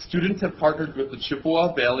 Students have partnered with the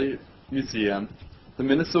Chippewa Valley Museum, the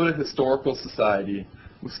Minnesota Historical Society,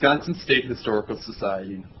 Wisconsin State Historical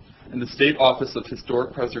Society, and the State Office of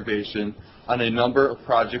Historic Preservation on a number of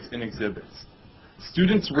projects and exhibits.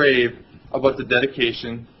 Students rave about the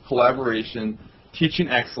dedication, collaboration, teaching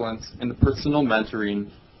excellence, and the personal mentoring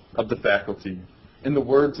of the faculty. In the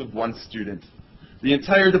words of one student, the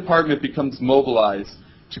entire department becomes mobilized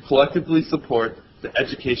to collectively support the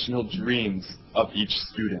educational dreams of each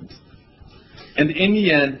student. And in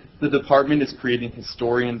the end, the department is creating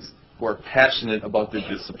historians who are passionate about their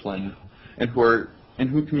discipline and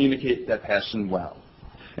who communicate that passion well,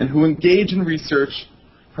 and who engage in research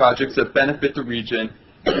projects that benefit the region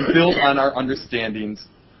and build on our understandings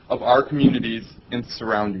of our communities and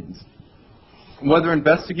surroundings. Whether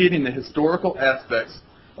investigating the historical aspects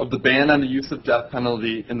of the ban on the use of death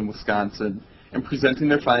penalty in Wisconsin and presenting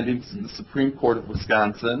their findings to the Supreme Court of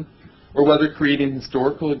Wisconsin, or whether creating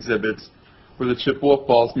historical exhibits for the Chippewa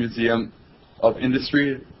Falls Museum of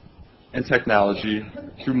Industry and Technology,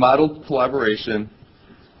 through modeled collaboration,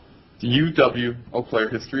 the UW-Eau Claire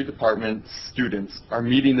History Department students are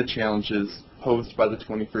meeting the challenges posed by the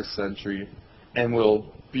 21st century and will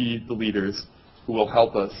be the leaders who will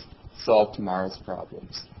help us solve tomorrow's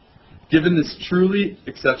problems. Given this truly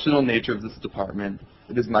exceptional nature of this department,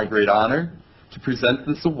 it is my great honor to present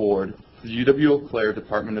this award to the UW-Eau Claire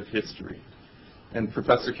Department of History. And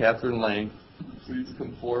Professor Catherine Lang, please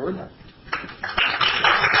come forward.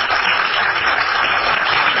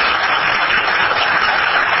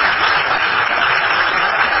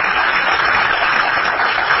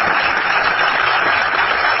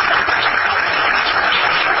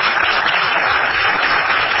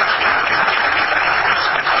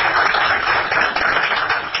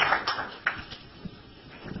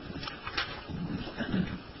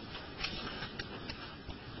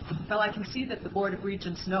 Well, I can see that the Board of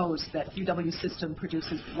Regents knows that UW system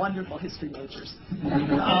produces wonderful history majors.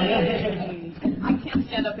 I can't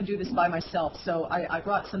stand up and do this by myself, so I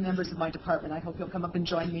brought some members of my department. I hope you'll come up and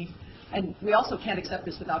join me. And we also can't accept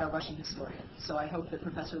this without our Russian historian, so I hope that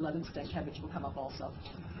Professor Levin Stankevich will come up also.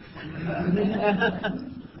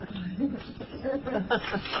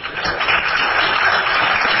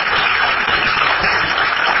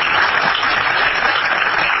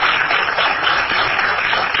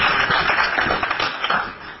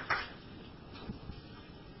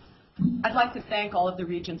 I'd like to thank all of the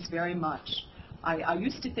regents very much. I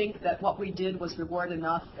used to think that what we did was reward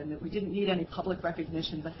enough and that we didn't need any public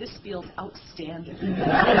recognition, but this feels outstanding.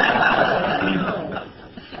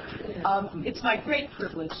 It's my great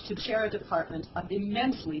privilege to chair a department of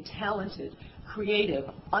immensely talented, creative,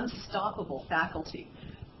 unstoppable faculty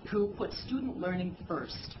who put student learning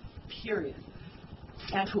first, period,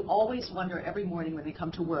 and who always wonder every morning when they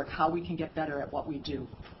come to work how we can get better at what we do.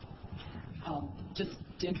 Just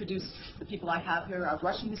to introduce the people I have here, our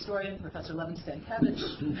Russian historian, Professor Levin Stankevich,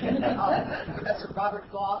 Professor Robert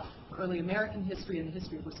Goff, Early American History and the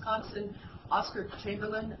History of Wisconsin, Oscar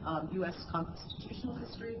Chamberlain, U.S. Constitutional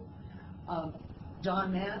History,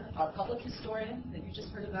 John Mann, our public historian that you just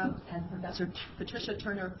heard about, and Professor Patricia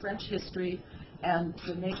Turner, French History, and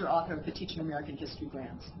the major author of the Teaching American History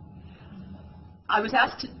grants. I was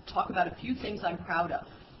asked to talk about a few things I'm proud of.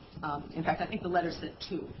 In fact, I think the letter said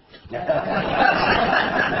 2. I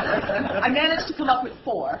managed to come up with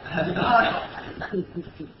 4.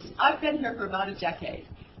 I've been here for about a decade,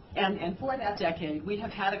 and for that decade, we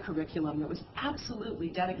have had a curriculum that was absolutely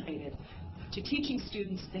dedicated to teaching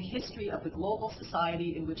students the history of the global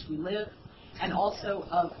society in which we live, and also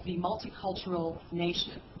of the multicultural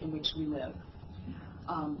nation in which we live.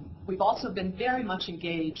 We've also been very much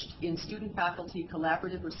engaged in student-faculty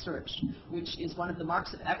collaborative research, which is one of the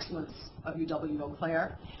marks of excellence of UW-Eau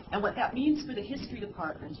Claire. And what that means for the history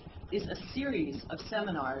department is a series of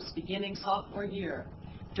seminars beginning sophomore year,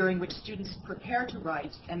 during which students prepare to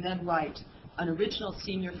write and then write an original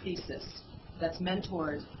senior thesis that's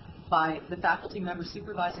mentored by the faculty member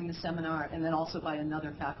supervising the seminar and then also by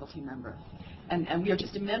another faculty member. And we are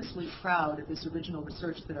just immensely proud of this original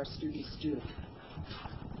research that our students do.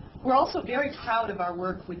 We're also very proud of our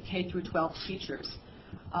work with K through 12 teachers.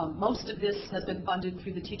 Most of this has been funded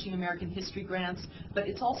through the Teaching American History grants, but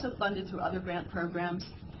it's also funded through other grant programs.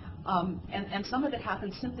 And some of it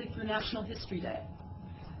happens simply through National History Day.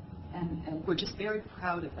 And we're just very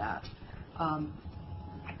proud of that.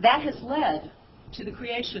 That has led to the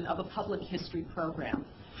creation of a public history program,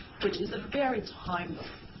 which is a very timely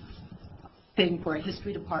thing for a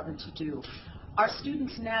history department to do. Our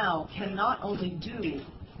students now can not only do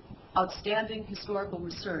outstanding historical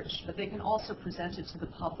research, but they can also present it to the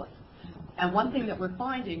public. And one thing that we're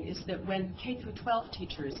finding is that when K through 12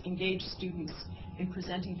 teachers engage students in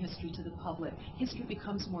presenting history to the public, history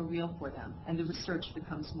becomes more real for them, and the research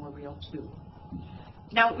becomes more real too.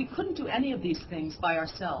 Now, we couldn't do any of these things by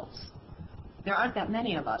ourselves. There aren't that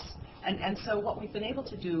many of us. And so what we've been able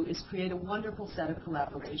to do is create a wonderful set of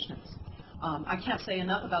collaborations. I can't say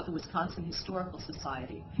enough about the Wisconsin Historical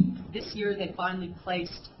Society. This year they finally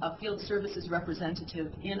placed a field services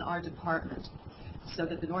representative in our department so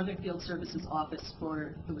that the Northern Field Services Office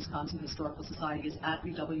for the Wisconsin Historical Society is at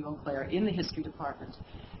UW-Eau Claire in the history department.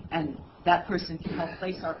 And that person can help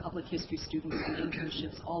place our public history students in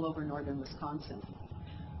internships all over northern Wisconsin.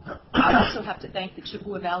 I also have to thank the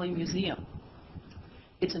Chippewa Valley Museum.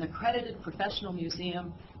 It's an accredited professional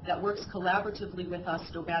museum that works collaboratively with us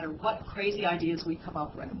no matter what crazy ideas we come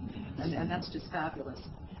up with. And that's just fabulous.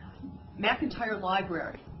 McIntyre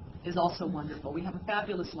Library is also wonderful. We have a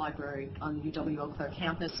fabulous library on the UW-Eau Claire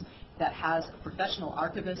campus that has professional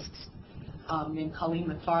archivists named Colleen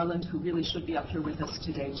McFarland, who really should be up here with us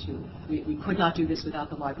today too. We could not do this without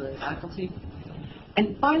the library faculty.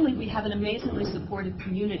 And finally, we have an amazingly supportive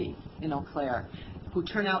community in Eau Claire who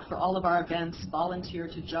turn out for all of our events, volunteer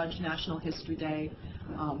to judge National History Day,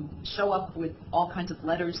 show up with all kinds of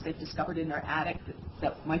letters they've discovered in their attic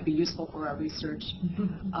that might be useful for our research,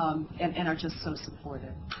 and are just so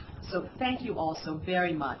supportive. So thank you all so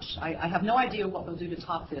very much. I have no idea what we'll do to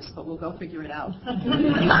top this, but we'll go figure it out.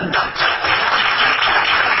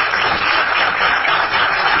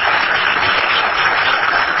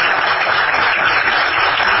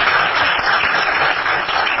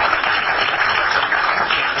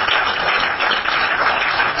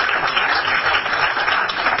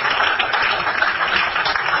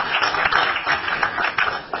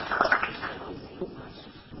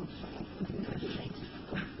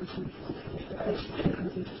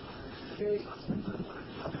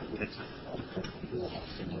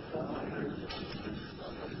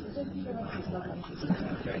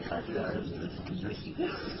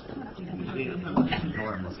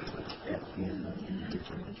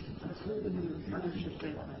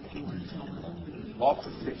 Off to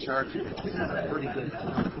take charge. Pretty good.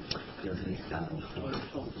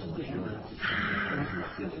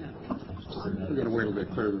 We're going to wait a little bit,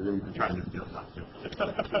 clear the room. I'm trying to feel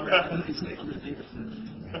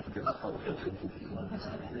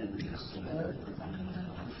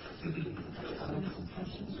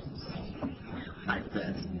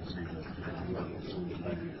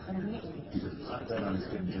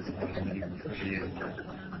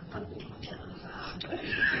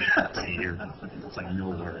It's like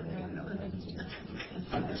nowhere.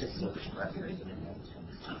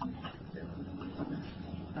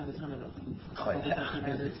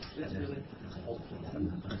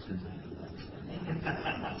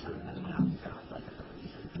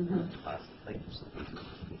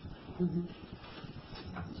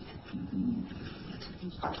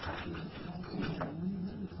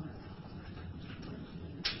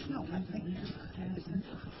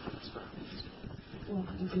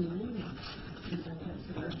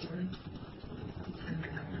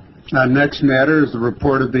 Next matter is the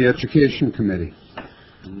report of the Education Committee.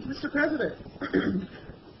 Mr. President,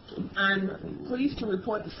 I'm pleased to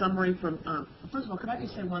report the summary from, first of all, can I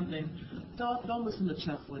just say one thing? Don't listen to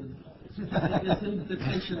Chuck when this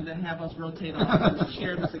invitation to have us rotate off and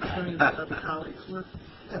share this experience with other colleagues.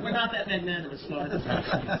 We're not that magnanimous, so I just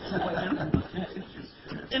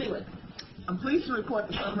Anyway, I'm pleased to report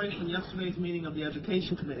the summary from yesterday's meeting of the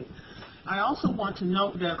Education Committee. I also want to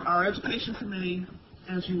note that our Education Committee,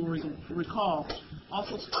 as you will recall,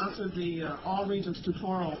 also sponsored the All Regions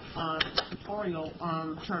tutorial on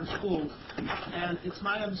charter schools, and it's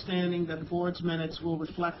my understanding that the board's minutes will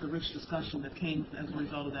reflect the rich discussion that came as a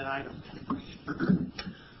result of that item.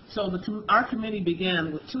 So our committee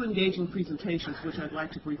began with two engaging presentations, which I'd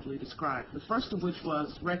like to briefly describe. The first of which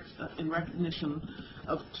was in recognition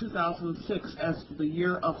of 2006 as the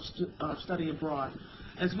year of study abroad.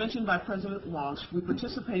 As mentioned by President Walsh, we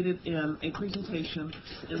participated in a presentation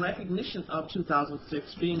in recognition of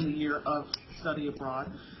 2006 being the year of study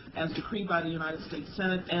abroad, as decreed by the United States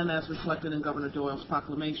Senate and as reflected in Governor Doyle's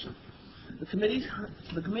proclamation. The committee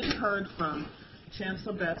heard from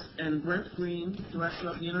Chancellor Betts and Brent Green, Director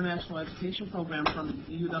of the International Education Program from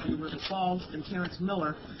UW River Falls, and Terrence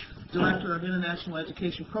Miller, Director of International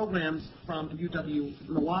Education Programs from UW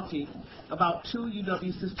Milwaukee, about two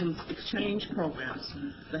UW Systems exchange programs,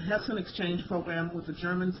 the Hessen Exchange Program with the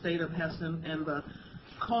German state of Hessen and the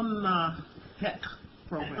CONAHEC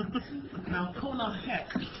program. Now,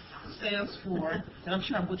 CONAHEC stands for, and I'm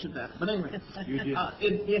sure I butchered that, but anyway, it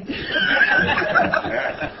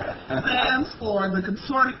stands for the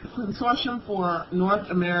Consortium for North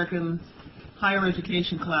American Higher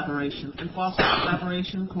Education Collaboration, and fosters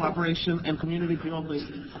collaboration, cooperation, and community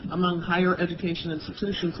building among higher education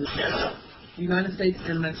institutions in the United States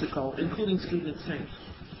and Mexico, including student exchange.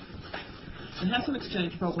 The Hessen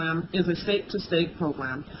Exchange Program is a state-to-state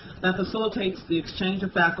program that facilitates the exchange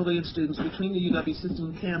of faculty and students between the UW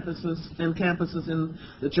system campuses and campuses in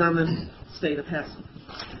the German state of Hessen.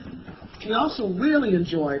 We also really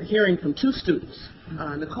enjoyed hearing from two students,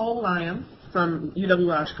 Nicole Lyon from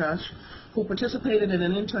UW Oshkosh, who participated in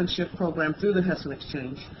an internship program through the Hessen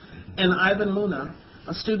Exchange, and Ivan Luna,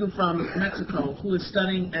 a student from Mexico who is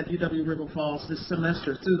studying at UW River Falls this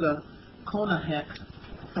semester through the CONAHEC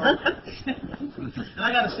program. And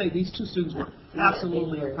I got to say, these two students were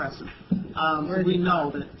absolutely impressive. We know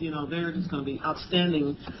that they're just going to be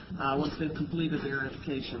outstanding once they've completed their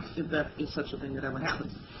education, if that is such a thing that ever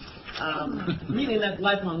happens. Meaning that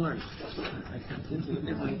lifelong learning is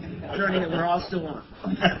a journey that we're all still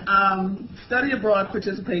on. Study abroad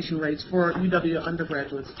participation rates for UW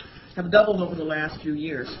undergraduates have doubled over the last few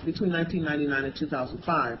years, between 1999 and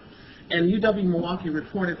 2005. And UW Milwaukee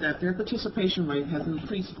reported that their participation rate has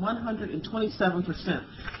increased 127%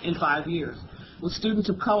 in 5 years, with students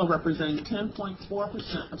of color representing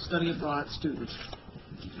 10.4% of study abroad students.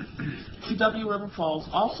 UW River Falls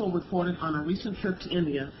also reported on a recent trip to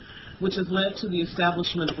India, which has led to the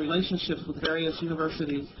establishment of relationships with various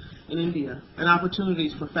universities in India and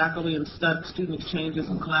opportunities for faculty and student exchanges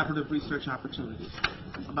and collaborative research opportunities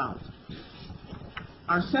abound.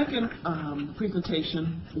 Our second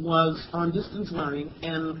presentation was on distance learning,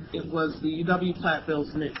 and it was the UW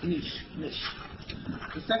Platteville's niche.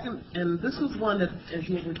 The second, and this was one that, as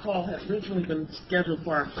you'll recall, had originally been scheduled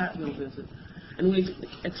for our Platteville visit, and we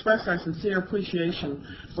expressed our sincere appreciation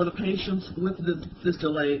for the patience with this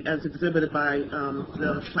delay as exhibited by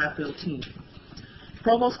the Platteville team.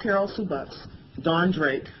 Provost Carol Subutz, Dawn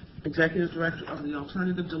Drake, Executive Director of the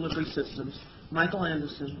Alternative Delivery Systems, Michael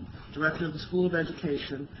Anderson, Director of the School of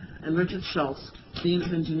Education, and Richard Schultz, Dean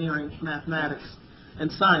of Engineering, Mathematics, and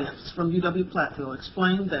Science from UW-Platteville,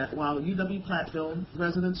 explained that while UW-Platteville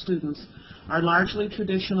resident students are largely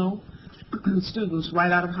traditional students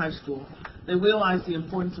right out of high school, they realize the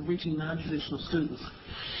importance of reaching non-traditional students.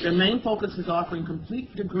 Their main focus is offering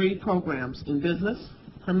complete degree programs in business,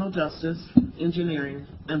 criminal justice, engineering,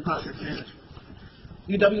 and project management.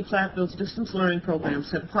 UW-Platteville's distance learning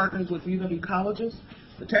programs have partnered with UW colleges,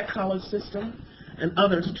 the Tech College system, and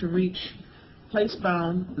others to reach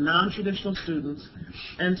place-bound, non-traditional students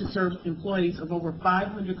and to serve employees of over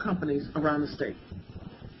 500 companies around the state.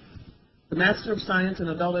 The Master of Science in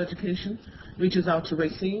Adult Education reaches out to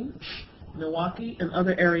Racine, Milwaukee, and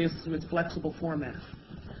other areas through its flexible format.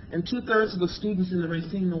 And 2/3 of the students in the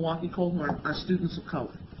Racine-Milwaukee cohort are students of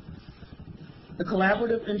color. The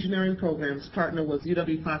collaborative engineering programs partner with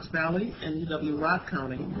UW-Fox Valley and UW-Rock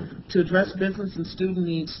County to address business and student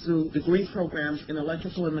needs through degree programs in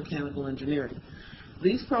electrical and mechanical engineering.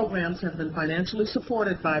 These programs have been financially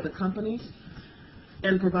supported by the companies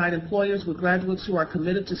and provide employers with graduates who are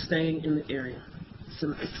committed to staying in the area. It's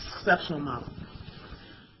an exceptional model.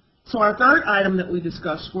 So our third item that we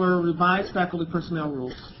discussed were revised faculty personnel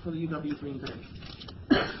rules for the UW Green Bay.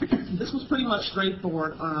 This was pretty much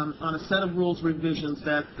straightforward on a set of rules revisions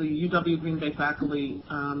that the UW Green Bay faculty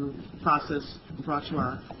process brought to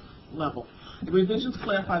our level. The revisions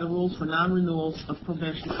clarify the rules for non-renewals of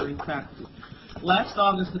probationary faculty. Last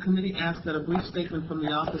August, the committee asked that a brief statement from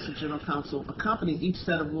the Office of General Counsel accompany each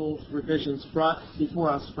set of rules revisions brought before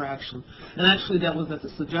us for action. And actually, that was at the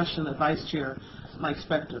suggestion of Vice Chair Mike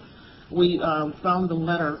Spector. We found the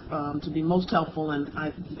letter to be most helpful, and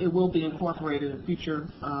it will be incorporated in future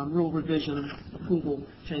rule revision approval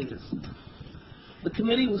changes. The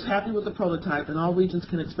committee was happy with the prototype, and all regions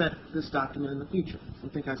can expect this document in the future. I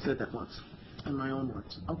think I said that once in my own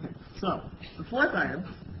words. Okay, so the fourth item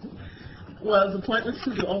was appointments to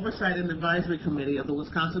the Oversight and Advisory Committee of the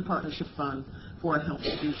Wisconsin Partnership Fund for a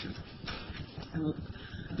Healthy Future. And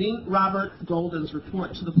Dean Robert Golden's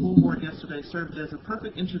report to the full board yesterday served as a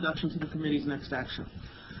perfect introduction to the committee's next action.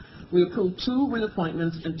 We approved 2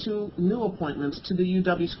 reappointments and 2 new appointments to the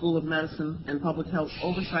UW School of Medicine and Public Health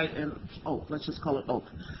Oversight and OAK, let's just call it OAK,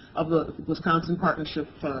 of the Wisconsin Partnership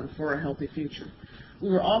Fund for a Healthy Future. We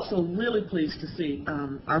were also really pleased to see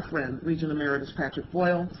our friend, Regent Emeritus Patrick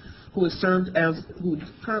Boyle, who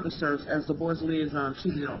currently serves as the board's liaison to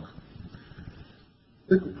the OAK.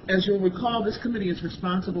 As you'll recall, this committee is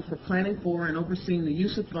responsible for planning for and overseeing the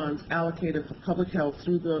use of funds allocated for public health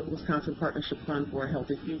through the Wisconsin Partnership Fund for a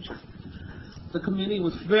Healthy Future. The committee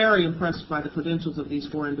was very impressed by the credentials of these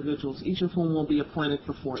 4 individuals, each of whom will be appointed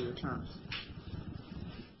for 4-year terms.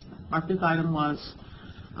 Our 5th item was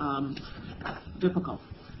difficult.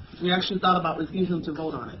 We actually thought about refusing to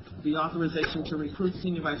vote on it. The authorization to recruit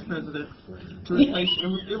Senior Vice President to replace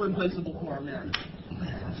irreplaceable Cora Merritt.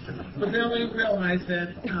 But then we realized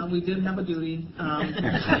that we did have a duty and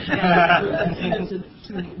we needed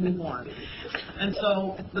to move on. And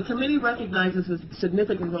so the committee recognizes the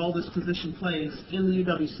significant role this position plays in the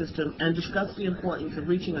UW system and discussed the importance of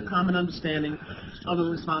reaching a common understanding of the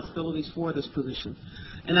responsibilities for this position.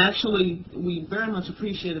 And actually, we very much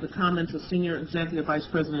appreciated the comments of Senior Executive Vice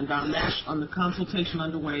President Don Nash on the consultation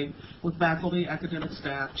underway with faculty, academic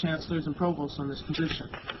staff, chancellors, and provosts on this position.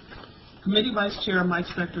 Committee Vice Chair Mike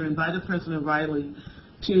Spector invited President Riley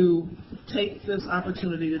to take this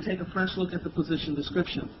opportunity to take a fresh look at the position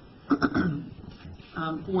description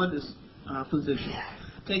for this position,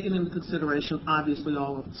 taking into consideration, obviously,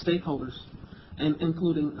 all of the stakeholders, and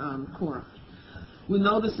including Cora. We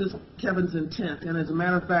know this is Kevin's intent, and as a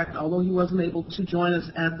matter of fact, although he wasn't able to join us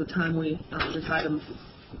at the time this item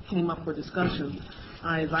came up for discussion,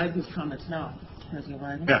 I invite his comments now.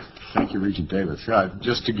 Yes, thank you, Regent Davis.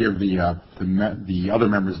 Just to give the other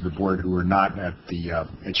members of the board who were not at the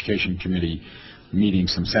Education Committee meeting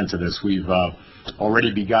some sense of this, we've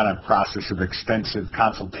already begun a process of extensive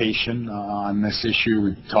consultation on this issue.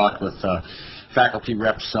 We've talked with faculty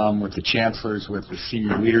reps, with the chancellors, with the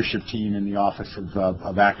senior leadership team in the Office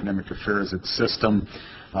of Academic Affairs at the system,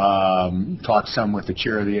 talked some with the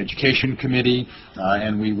chair of the Education Committee,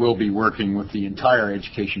 and we will be working with the entire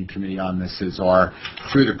Education Committee on this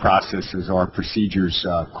through the process as our procedures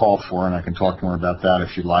call for, and I can talk more about that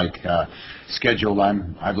if you like. I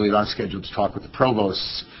believe I'm scheduled to talk with the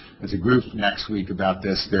provosts as a group next week about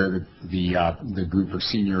this. They're the group of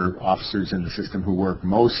senior officers in the system who work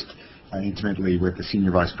most intimately with the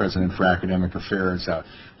Senior Vice President for Academic Affairs.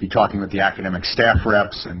 Be talking with the academic staff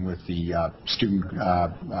reps and with the student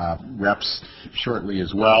reps shortly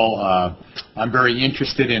as well. I'm very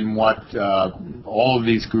interested in what all of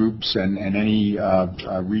these groups and any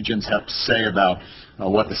regions have to say about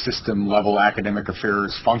what the system-level academic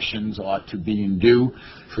affairs functions ought to be and do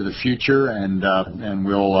for the future, and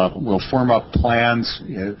we'll form up plans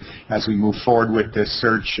as we move forward with this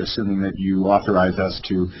search, assuming that you authorize us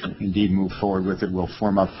to indeed move forward with it. We'll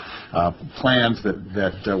form up plans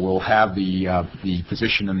that will have the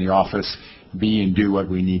position in the office be and do what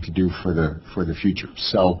we need to do for the future.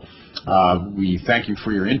 So we thank you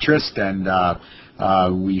for your interest, and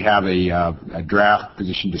we have a draft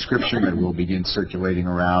position description that will begin circulating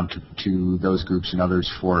around to those groups and others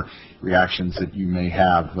for reactions that you may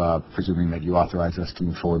have, presuming that you authorize us to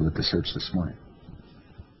move forward with the search this morning.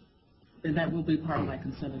 And that will be part of my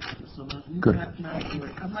consent agenda. So good.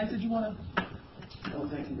 Mike, did you want to? No,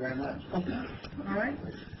 thank you very much. Okay. All right.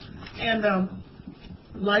 And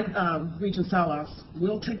like Regent Salas,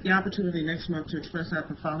 we'll take the opportunity next month to express our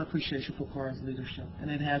profound appreciation for Cora's leadership,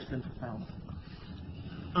 and it has been profound.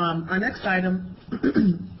 Our next item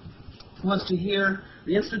was to hear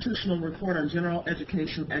the institutional report on general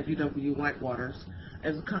education at UW-Whitewater,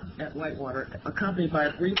 accompanied by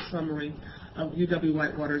a brief summary of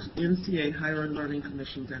UW-Whitewater's NCA Higher Learning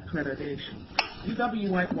Commission's accreditation.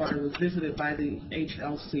 UW-Whitewater was visited by the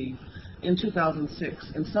HLC in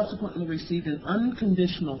 2006 and subsequently received an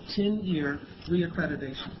unconditional 10-year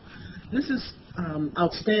reaccreditation. This is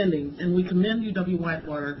outstanding, and we commend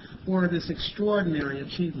UW-Whitewater for this extraordinary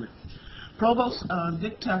achievement. Provost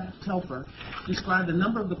Dick Telfer described a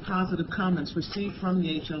number of the positive comments received from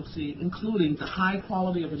the HLC, including the high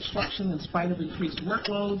quality of instruction in spite of increased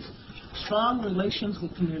workloads, strong relations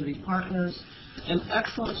with community partners, and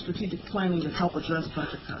excellent strategic planning to help address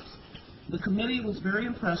budget cuts. The committee was very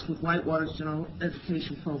impressed with Whitewater's general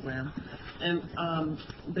education program, and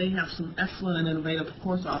they have some excellent and innovative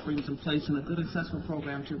course offerings in place and a good assessment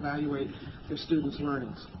program to evaluate their students'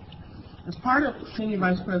 learnings. As part of Senior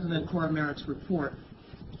Vice President Cora Merritt's report,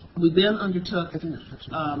 we then undertook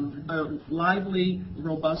a lively,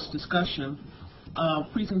 robust discussion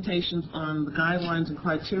of presentations on the guidelines and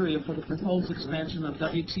criteria for the proposed expansion of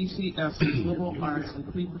WTCS's liberal arts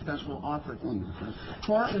and pre-professional offerings.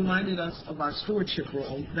 Cora reminded us of our stewardship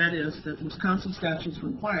role, that is, that Wisconsin statutes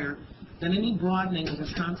require that any broadening of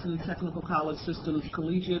Wisconsin Technical College System's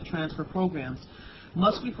collegiate transfer programs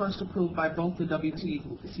must be first approved by both the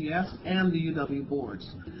WTCS and the UW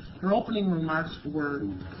boards. Her opening remarks were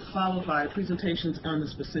followed by presentations on the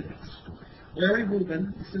specifics. Larry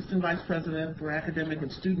Rubin, Assistant Vice President for Academic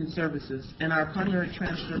and Student Services, and our primary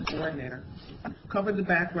transfer coordinator, covered the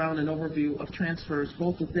background and overview of transfers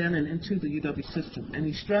both within and into the UW system, and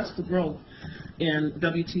he stressed the growth in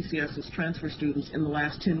WTCS's transfer students in the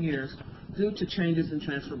last 10 years due to changes in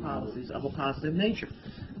transfer policies of a positive nature.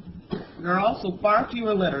 There are also far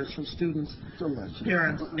fewer letters from students,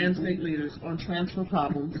 parents, and state leaders on transfer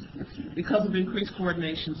problems because of increased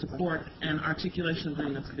coordination, support, and articulation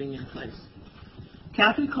agreements being in place.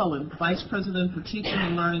 Kathy Cullen, Vice President for Teaching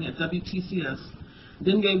and Learning at WTCS,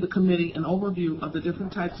 then gave the committee an overview of the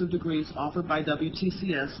different types of degrees offered by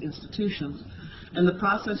WTCS institutions and the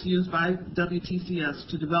process used by WTCS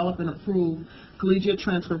to develop and approve collegiate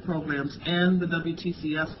transfer programs and the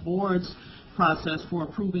WTCS board's process for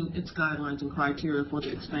approving its guidelines and criteria for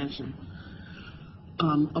the expansion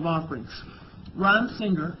of offerings. Ron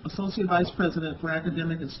Singer, Associate Vice President for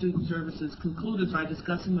Academic and Student Services, concluded by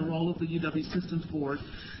discussing the role of the UW Systems Board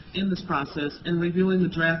in this process and reviewing the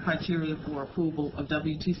draft criteria for approval of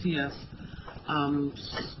WTCS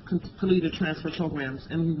collegiate transfer programs,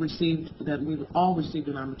 and we've all received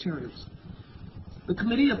in our materials. The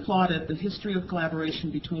committee applauded the history of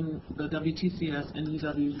collaboration between the WTCS and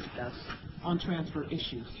UWS on transfer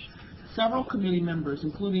issues. Several committee members,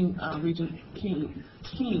 including Regent King,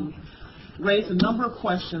 raised a number of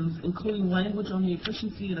questions, including language on the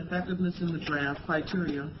efficiency and effectiveness in the draft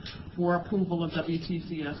criteria for approval of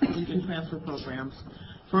WTCS collegiate transfer programs,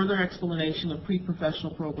 further explanation of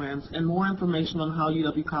pre-professional programs, and more information on how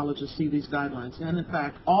UW colleges see these guidelines. And in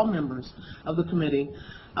fact, all members of the committee,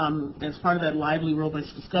 as part of that lively,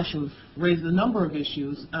 robust discussion, raised a number of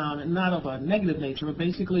issues, and not of a negative nature, but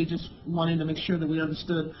basically just wanting to make sure that we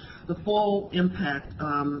understood the full impact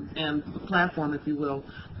and the platform, if you will,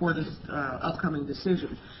 for this upcoming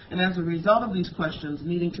decision. And as a result of these questions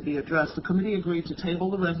needing to be addressed, the committee agreed to table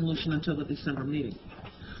the resolution until the December meeting.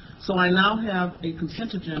 So I now have a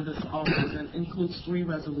consent agenda to offer that includes 3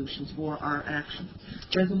 resolutions for our action.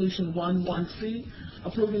 Resolution 11C,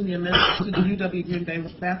 approving the amendments to the UW Green Bay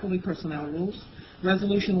faculty personnel rules.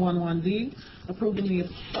 Resolution 11D, approving the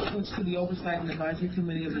appointments to the Oversight and Advisory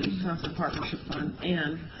Committee of the Wisconsin Partnership Fund.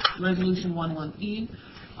 And Resolution 11E,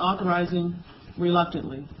 authorizing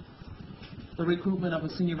reluctantly the recruitment of a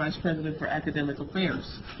Senior Vice President for Academic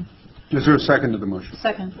Affairs. Is there a second to the motion?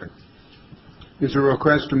 Second. Is there a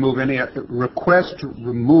request to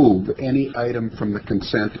remove any item from the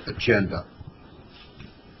consent agenda?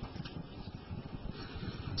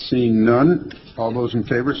 Seeing none, all those in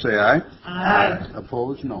favor say aye. Aye.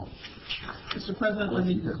 Opposed, no. Mr. President, let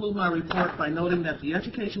me conclude my report by noting that the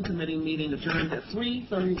Education Committee meeting adjourned at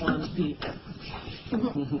 3:31 p.m.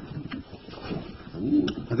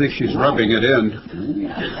 I think she's rubbing it in.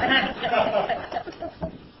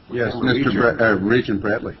 Yes, Regent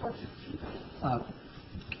Bradley.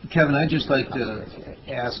 Kevin, I'd just like to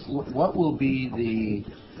ask, what will be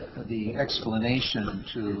the explanation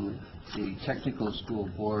to the technical school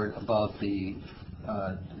board about the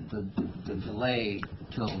delay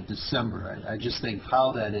till December? I just think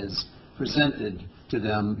how that is presented to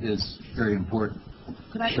them is very important.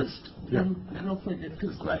 Could I just, real quick,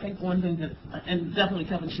 because I think one thing that, and definitely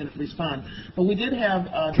Kevin should respond, but we did have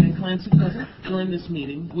Dan Clancy present during this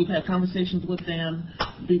meeting. We've had conversations with Dan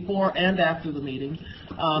before and after the meeting.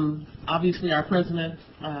 Obviously, our president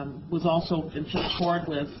was also in full accord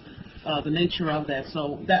with the nature of that.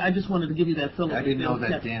 So that, I just wanted to give you that fill. I didn't know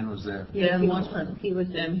that Dan was there. Dan was present. He was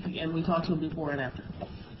there, and we talked to him before and after.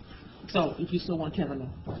 So if you still want Kevin to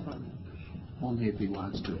respond. Only if he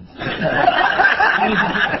wants to.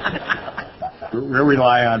 We'll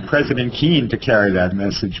rely on President Keene to carry that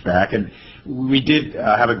message back. And we did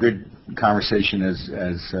have a good conversation, as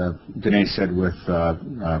Danae said, with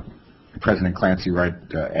President Clancy right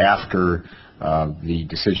after the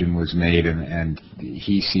decision was made, and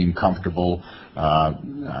he seemed comfortable.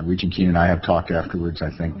 Regent Keene and I have talked afterwards.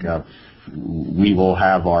 I think we will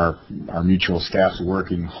have our mutual staffs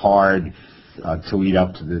working hard to lead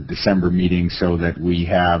up to the December meeting so that we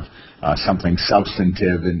have something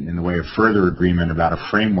substantive in the way of further agreement about a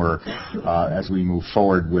framework as we move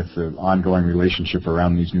forward with the ongoing relationship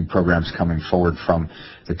around these new programs coming forward from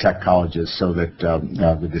the tech colleges, so that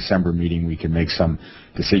the December meeting we can make some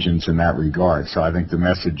decisions in that regard. So I think the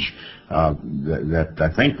message that I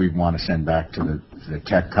think we want to send back to the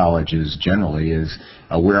tech colleges generally is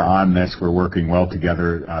we're on this, we're working well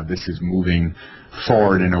together, this is moving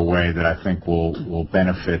forward in a way that I think will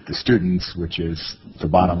benefit the students, which is the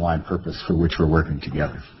bottom line purpose for which we're working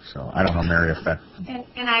together. So I don't know, Mary, if that...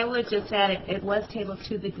 And I would just add, it was tabled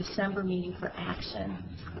to the December meeting for action.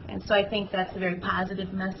 And so I think that's a very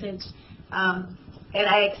positive message. And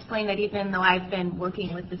I explained that even though I've been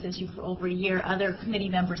working with this issue for over a year, other committee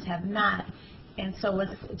members have not. And so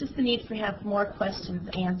it's just the need to have more questions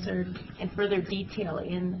answered and further detail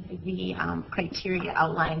in the criteria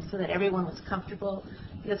outlined so that everyone was comfortable.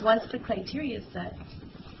 Because once the criteria is set,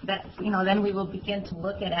 then we will begin to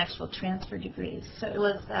look at actual transfer degrees. So it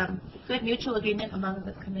was good mutual agreement among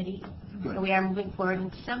the committee. And we are moving forward in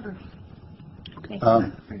December. Thank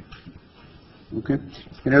you. Okay.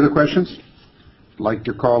 Any other questions? I'd like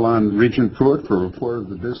to call on Regent Pruitt for a report of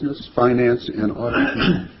the Business, Finance, and Audit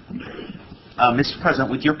Committee. Mr.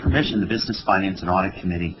 President, with your permission, the Business, Finance, and Audit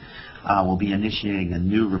Committee will be initiating a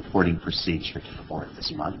new reporting procedure to the board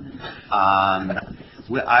this month.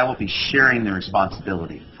 I will be sharing the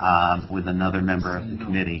responsibility with another member of the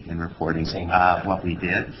committee in reporting what we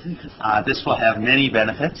did. This will have many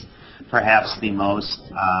benefits, perhaps the most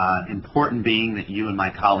important being that you and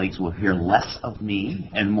my colleagues will hear less of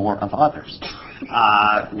me and more of others,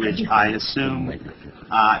 which I assume,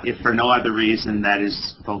 if for no other reason, that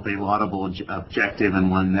is both a laudable objective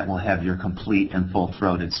and one that will have your complete and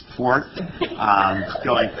full-throated support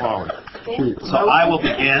going forward. So I will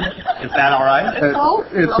begin. Is that all right?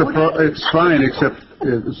 It's fine, except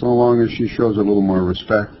so long as she shows a little more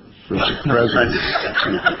respect for the President,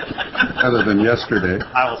 other than yesterday.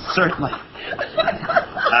 I will certainly.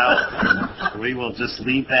 We will just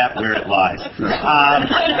leave that where it lies.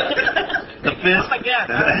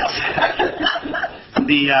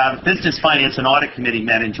 The Business, Finance, and Audit Committee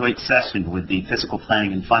met in joint session with the Fiscal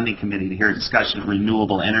Planning and Funding Committee to hear a discussion of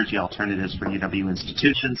renewable energy alternatives for UW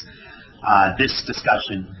institutions. This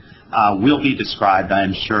discussion will be described, I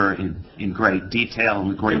am sure, in great detail and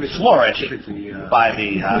with great flourish by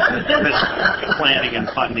the Fiscal Planning and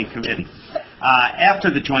Funding Committee. After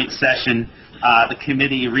the joint session, the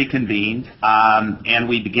committee reconvened, and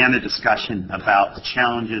we began a discussion about the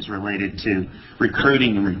challenges related to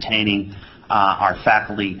recruiting and retaining our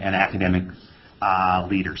faculty and academic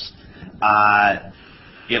leaders.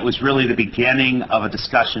 It was really the beginning of a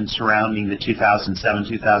discussion surrounding the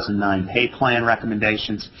 2007-2009 pay plan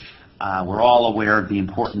recommendations. We're all aware of the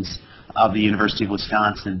importance of the University of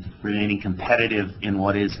Wisconsin remaining competitive in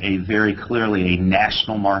what is a very clearly a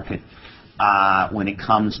national market when it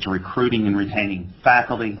comes to recruiting and retaining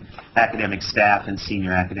faculty, academic staff, and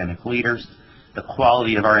senior academic leaders. The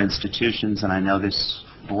quality of our institutions, and I know this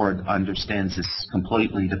board understands this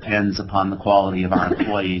completely, depends upon the quality of our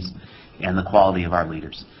employees and the quality of our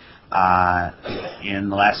leaders. In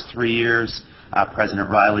the last 3 years, President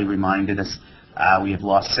Riley reminded us we have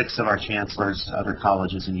lost 6 of our chancellors to other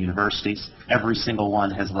colleges and universities. Every single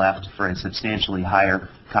one has left for a substantially higher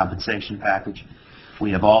compensation package.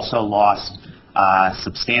 We have also lost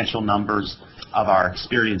substantial numbers of our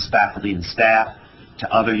experienced faculty and staff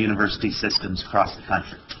to other university systems across the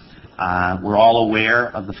country. We're all aware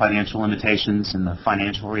of the financial limitations and the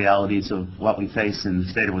financial realities of what we face in the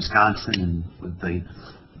state of Wisconsin and with the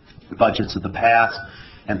budgets of the past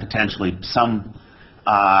and potentially some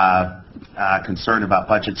concern about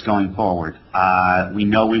budgets going forward. We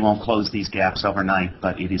know we won't close these gaps overnight,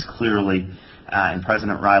 but it is clearly, and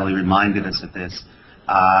President Riley reminded us of this,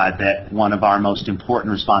 that one of our most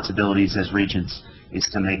important responsibilities as regents is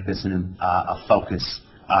to make this a focus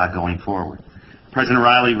going forward. President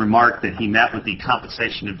Riley remarked that he met with the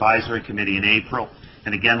Compensation Advisory Committee in April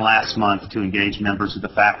and again last month to engage members of the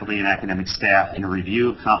faculty and academic staff in a review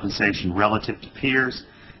of compensation relative to peers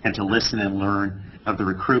and to listen and learn of the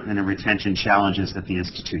recruitment and retention challenges that the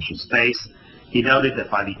institutions face. He noted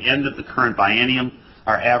that by the end of the current biennium,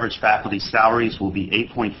 our average faculty salaries will be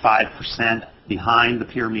 8.5% behind the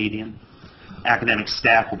peer median, academic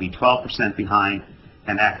staff will be 12% behind,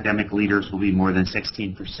 and academic leaders will be more than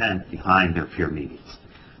 16% behind their peer medians.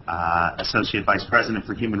 Associate Vice President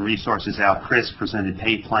for Human Resources Al Chris presented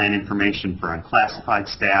pay plan information for unclassified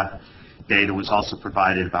staff. Data was also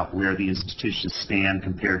provided about where the institutions stand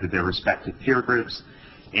compared to their respective peer groups,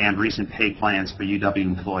 and recent pay plans for UW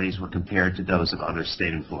employees were compared to those of other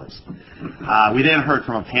state employees. We then heard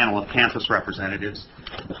from a panel of campus representatives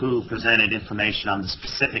who presented information on the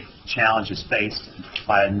specific challenges faced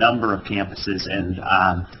by a number of campuses, and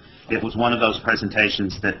it was one of those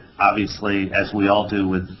presentations that obviously, as we all do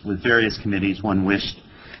with various committees, one wished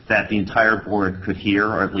that the entire board could hear,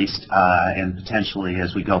 or at least, and potentially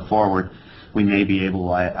as we go forward, we may be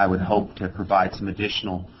able, I would hope, to provide some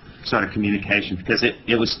additional sort of communication, because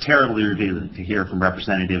it was terribly revealing to hear from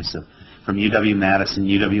representatives from UW-Madison,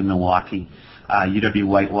 UW-Milwaukee,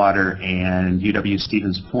 UW-Whitewater, and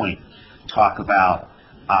UW-Stevens Point talk about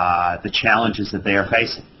the challenges that they are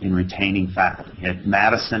facing in retaining faculty. At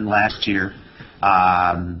Madison last year,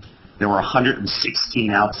 there were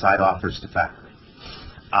 116 outside offers to faculty.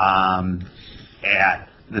 At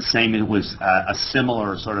the same, it was a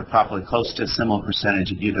similar, sort of probably close to a similar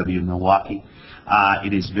percentage at UW-Milwaukee.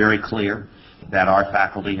 It is very clear that our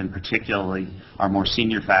faculty, and particularly our more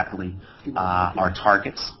senior faculty, are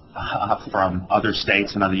targets from other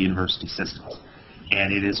states and other university systems.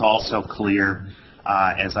 And it is also clear,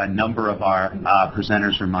 as a number of our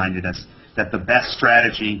presenters reminded us, that the best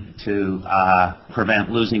strategy to prevent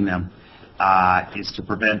losing them is to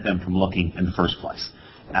prevent them from looking in the first place.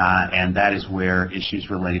 And that is where issues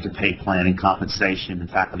related to pay plan and compensation and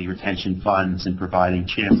faculty retention funds and providing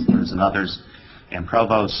chancellors and others and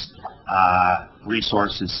provost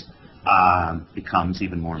resources becomes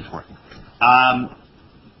even more important.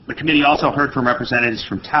 The committee also heard from representatives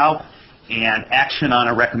from TAUP, and action on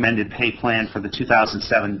a recommended pay plan for the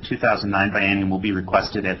 2007-2009 biennium will be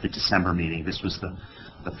requested at the December meeting. This was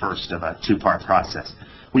the first of a two-part process.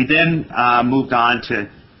 We then moved on to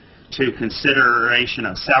consideration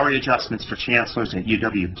of salary adjustments for chancellors at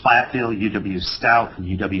UW-Platteville, UW-Stout,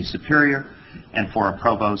 and UW-Superior, and for a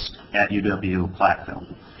provost at UW-Platteville.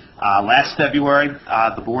 Last February,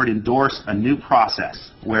 the board endorsed a new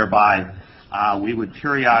process whereby we would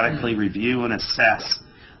periodically review and assess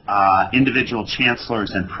individual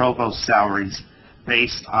chancellors and provost salaries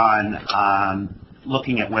based on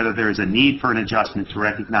looking at whether there is a need for an adjustment to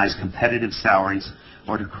recognize competitive salaries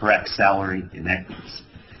or to correct salary inequities.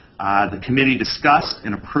 The committee discussed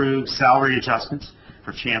and approved salary adjustments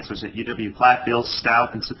for chancellors at UW-Platteville,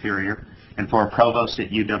 Stout, and Superior, and for a provost at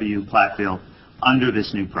UW-Platteville under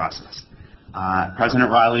this new process.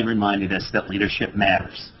 President Riley reminded us that leadership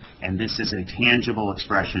matters, and this is a tangible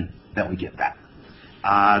expression that we get back.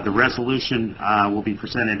 The resolution will be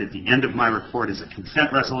presented at the end of my report as a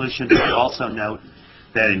consent resolution. I also note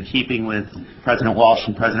that in keeping with President Walsh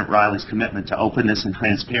and President Riley's commitment to openness and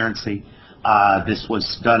transparency, this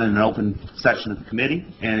was done in an open session of the committee,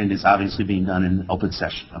 and it is obviously being done in an open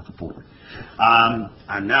session of the board.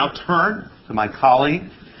 I now turn to my colleague,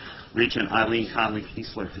 Regent Eileen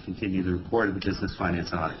Conley-Kiesler, to continue the report of the Business,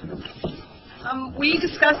 Finance, and Audit Committee. We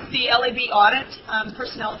discussed the LAB audit on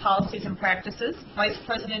personnel policies and practices. Vice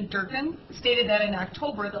President Durkin stated that in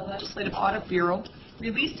October, the Legislative Audit Bureau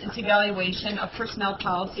released its evaluation of personnel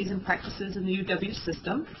policies and practices in the UW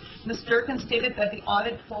system. Ms. Durkin stated that the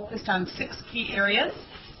audit focused on 6 key areas: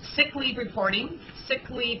 sick leave reporting, sick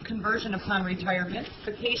leave conversion upon retirement,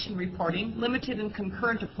 vacation reporting, limited and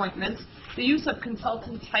concurrent appointments, the use of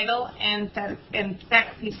consultant title and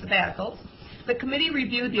faculty sabbaticals. The committee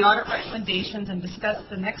reviewed the audit recommendations and discussed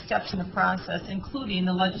the next steps in the process, including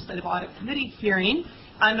the Legislative Audit Committee hearing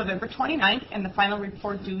on November 29th and the final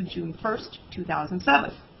report due June 1st,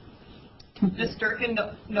 2007. Ms. Durkin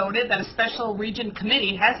noted that a special region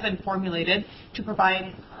committee has been formulated to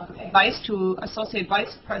provide advice to Associate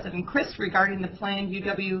Vice President Chris regarding the planned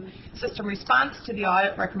UW system response to the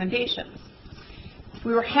audit recommendations.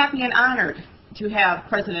 We were happy and honored to have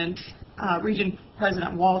Region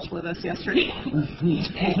President Walsh with us yesterday. He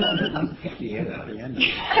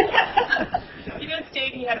did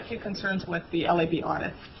state he had a few concerns with the LAB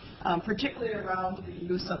audit, particularly around the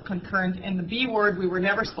use of concurrent and the B word we were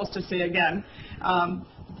never supposed to say again,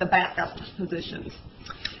 the backup positions.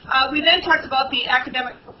 We then talked about the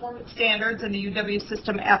academic performance standards and the UW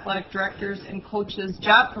system athletic directors and coaches'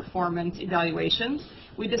 job performance evaluations.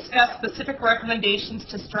 We discussed specific recommendations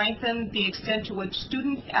to strengthen the extent to which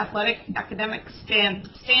student athletic academic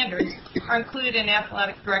standards are included in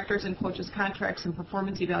athletic directors and coaches' contracts and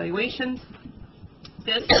performance evaluations.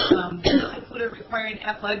 This included requiring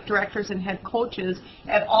athletic directors and head coaches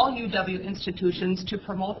at all UW institutions to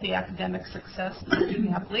promote the academic success of student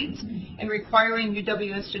athletes, and requiring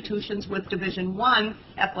UW institutions with Division I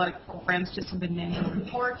athletic programs to submit an annual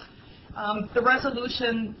report. The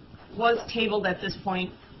resolution was tabled at this point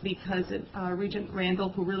because Regent Randall,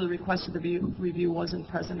 who really requested the review, wasn't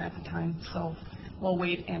present at the time, so we'll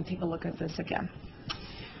wait and take a look at this again.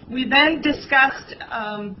 We then discussed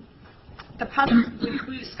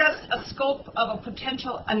we discussed a scope of a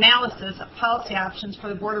potential analysis of policy options for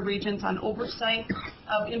the Board of Regents on oversight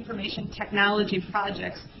of information technology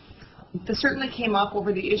projects. This certainly came up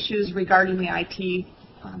over the issues regarding the IT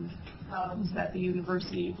problems that the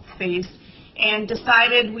university faced, and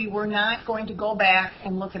decided we were not going to go back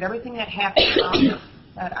and look at everything that happened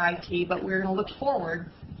at IT, but we're going to look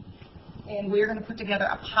forward, and we're going to put together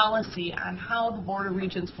a policy on how the Board of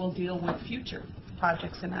Regents will deal with future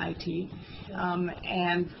projects in IT,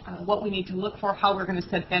 and what we need to look for, how we're going to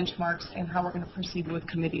set benchmarks, and how we're going to proceed with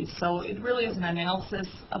committees. So it really is an analysis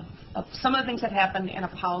of some of the things that happened and a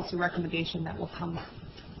policy recommendation that will come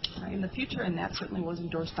in the future, and that certainly was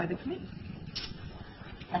endorsed by the committee.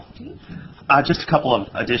 Back to you. Just a couple of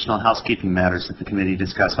additional housekeeping matters that the committee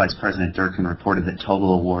discussed. Vice President Durkin reported that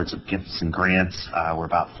total awards of gifts and grants were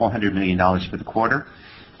about $400 million for the quarter,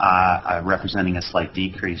 representing a slight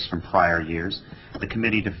decrease from prior years. The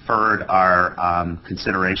committee deferred our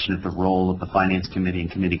consideration of the role of the Finance Committee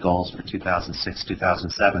and committee goals for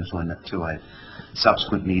 2006-2007 to a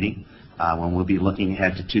subsequent meeting when we'll be looking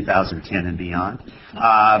ahead to 2010 and beyond.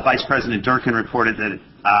 Vice President Durkin reported that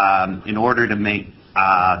in order to make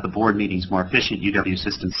the board meetings more efficient, UW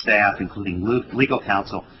system staff, including legal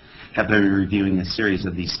counsel, have been reviewing a series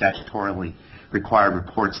of these statutorily required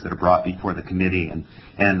reports that are brought before the committee and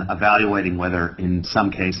evaluating whether in some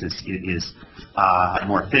cases it is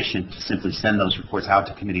more efficient to simply send those reports out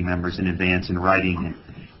to committee members in advance in writing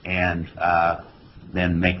and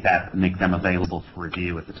then make them available for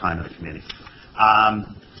review at the time of the committee.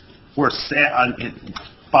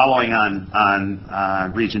 Following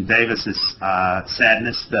on Regent Davis's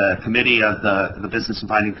sadness, the committee of the Business and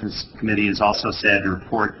Finance Committee is also sad to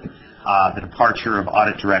report the departure of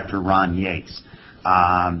Audit Director Ron Yates.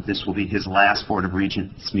 This will be his last Board of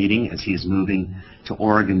Regents meeting as he is moving to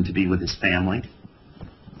Oregon to be with his family.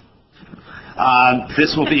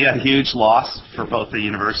 This will be a huge loss for both the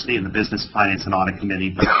university and the Business, Finance, and Audit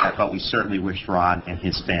Committee, but we certainly wish Ron and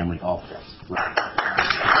his family all the best.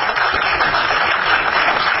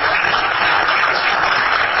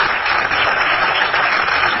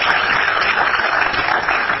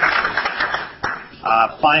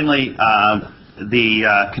 Finally, the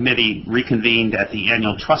committee reconvened at the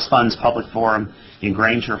annual Trust Funds Public Forum in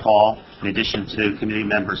Granger Hall. In addition to committee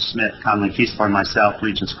members Smith, Conley, Kiesler, and myself,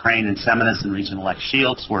 Regents Crane and Seminis and Regent-elect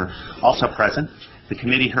Shields were also present. The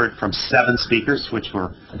committee heard from 7 speakers, which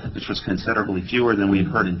was considerably fewer than we've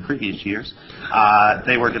heard in previous years.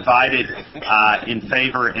 They were divided in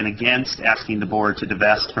favor and against asking the board to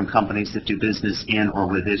divest from companies that do business in or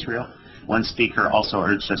with Israel. One speaker also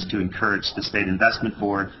urged us to encourage the State Investment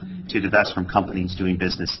Board to divest from companies doing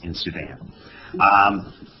business in Sudan.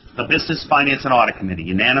 The Business, Finance, and Audit Committee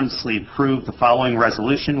unanimously approved the following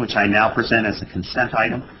resolution, which I now present as a consent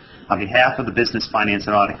item. On behalf of the Business, Finance,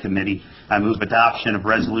 and Audit Committee, I move adoption of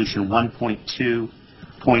Resolution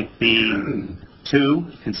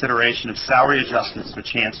 1.2.B2, consideration of salary adjustments for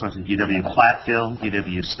chancellors at UW-Platteville,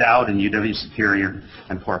 UW-Stout, and UW-Superior,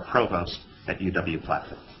 and for a provost at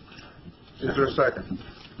UW-Platteville. Is there a second?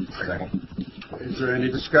 Second. Is there any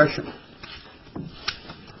discussion?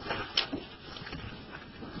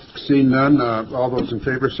 Seeing none, all those in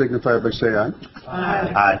favor signify by saying aye.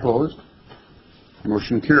 Aye. Aye. Opposed?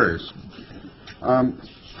 Motion carries.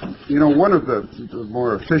 You know, one of the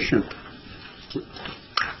more efficient,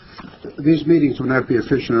 these meetings would not be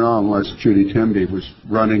efficient at all unless Judy Temby was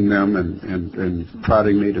running them and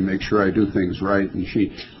prodding me to make sure I do things right. And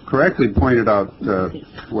she correctly pointed out,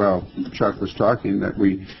 while Chuck was talking, that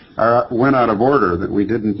we went out of order, that we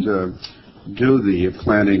didn't do the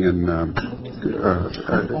planning and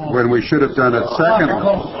when we should have done it second.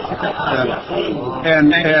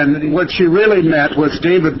 And what she really meant was,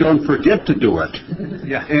 David, don't forget to do it.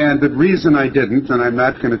 Yeah. And the reason I didn't, and I'm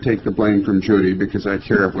not going to take the blame from Judy because I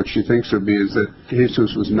care what she thinks of me, is that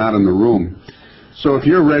Jesus was not in the room. So if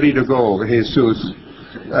you're ready to go, Jesus,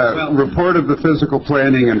 report of the Physical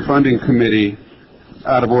Planning and Funding Committee,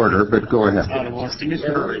 out of order, but go ahead. Out of order.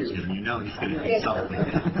 Mr. Hurry, you know he's going to do something.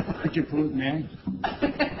 Thank you, man.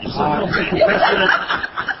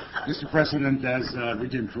 Mr. President, as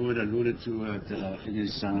Regent Pruitt alluded to in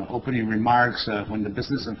his opening remarks, when the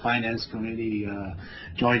Business and Finance Committee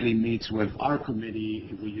jointly meets with our committee,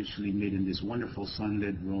 we usually meet in this wonderful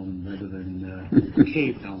sunlit room rather than the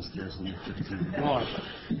cave downstairs on the 15th floor.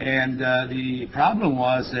 And the problem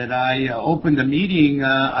was that I opened the meeting,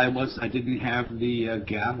 I didn't have the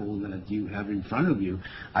gavel that you have in front of you.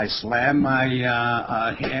 I slammed my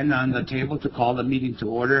hand on the table to call the meeting to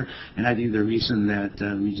order, and I think the reason that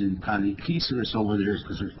Regent Connie Kieser is over there is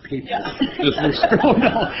because there's paper that was thrown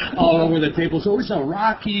all over the table. So it was a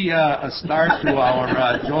rocky start to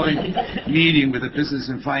our joint meeting with the Business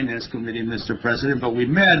and Finance Committee, Mr. President, but we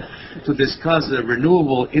met to discuss the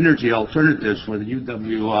renewable energy alternatives for the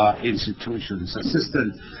UW institutions.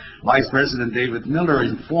 Assistant Vice President David Miller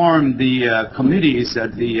informed the committees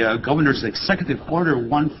that the Governor's Executive Order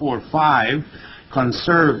 145,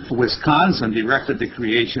 Conserve Wisconsin, directed the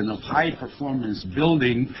creation of high-performance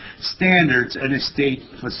building standards and a state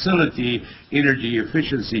facility energy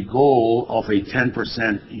efficiency goal of a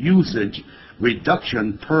 10% usage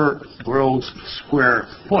reduction per gross square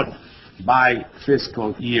foot by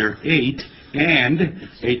fiscal year 8 and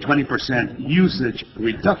a 20% usage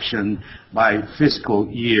reduction by fiscal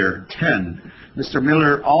year 10. Mr.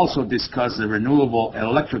 Miller also discussed the renewable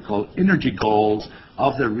electrical energy goals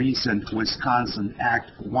of the recent Wisconsin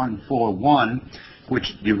Act 141,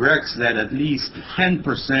 which directs that at least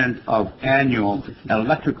 10% of annual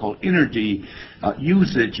electrical energy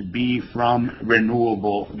usage be from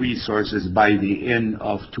renewable resources by the end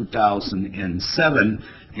of 2007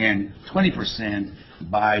 and 20%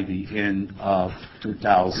 by the end of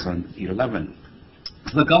 2011.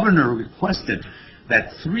 The governor requested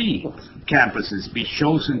that 3 campuses be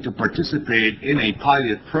chosen to participate in a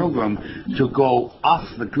pilot program to go off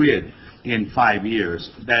the grid in 5 years,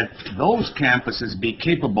 that those campuses be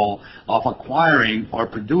capable of acquiring or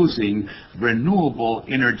producing renewable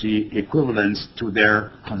energy equivalents to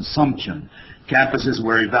their consumption. Campuses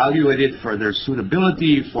were evaluated for their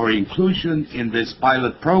suitability for inclusion in this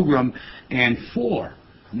pilot program, and 4,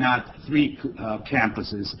 not 3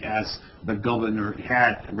 campuses as the governor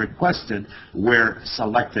had requested, were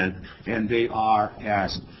selected, and they are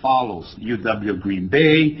as follows: UW Green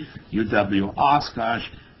Bay, UW Oshkosh,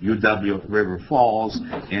 UW River Falls,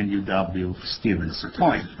 and UW Stevens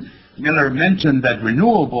Point. Miller mentioned that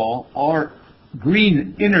renewable or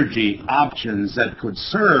green energy options that could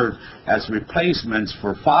serve as replacements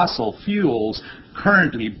for fossil fuels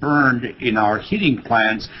currently burned in our heating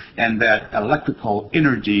plants, and that electrical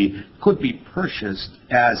energy could be purchased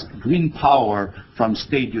as green power from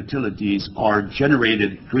state utilities or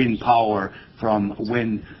generated green power from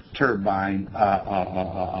wind turbine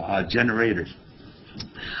generators.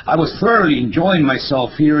 I was thoroughly enjoying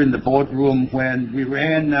myself here in the boardroom when we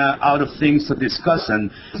ran out of things to discuss,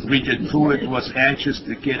 and Regent Pruitt was anxious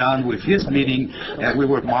to get on with his meeting, and we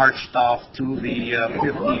were marched off to the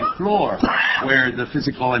 15th floor, where the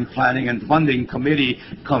Physical and Planning and Funding Committee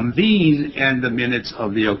convened, and the minutes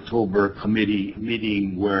of the October committee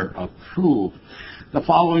meeting were approved. The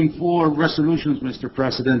following 4 resolutions, Mr.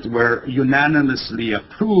 President, were unanimously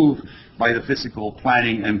approved by the Physical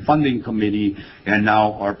Planning and Funding Committee and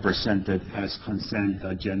now are presented as consent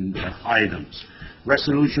agenda items.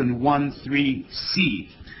 Resolution 13C,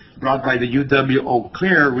 brought by the UW Eau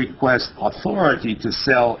Claire, requests authority to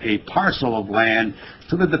sell a parcel of land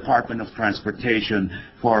to the Department of Transportation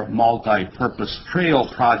for multi-purpose trail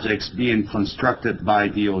projects being constructed by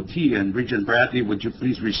DOT. And Regent Bradley, would you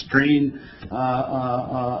please restrain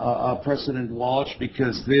President Walsh,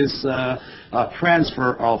 because this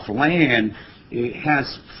transfer of land, it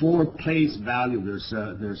has 4 place value. There's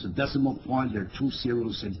a decimal point, there are 2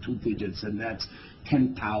 zeros and 2 digits, and that's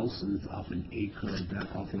 10,000 of an acre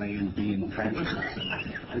of land being transferred.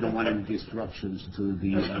 We don't want any disruptions to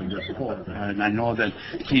the report. And I know that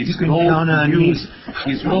he's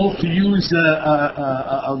loath to use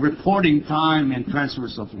a reporting time and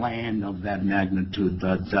transfers of land of that magnitude,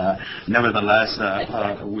 but nevertheless,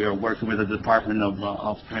 we are working with the Department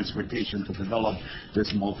of Transportation to develop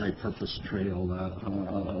this multi-purpose trail,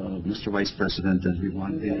 Mr. Vice President, and we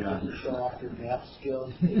want the...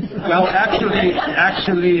 Well,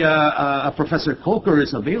 actually, Professor Coker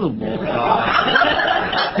is available.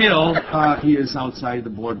 Still, he is outside the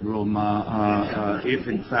boardroom if,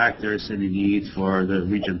 in fact, there is any need for the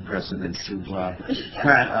Regent President to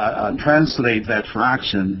translate that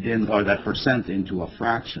fraction or that percent into a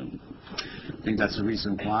fraction. I think that's the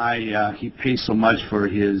reason why he pays so much for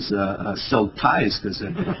his silk ties, because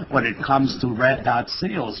when it comes to red dot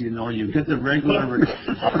sales, you know, you get the regular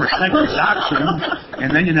percent reduction,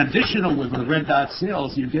 and then in addition with the red dot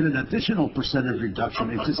sales, you get an additional percentage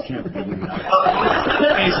reduction. It just can't be right. He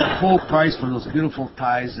pays the full price for those beautiful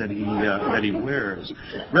ties that he wears.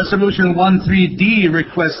 Resolution 13D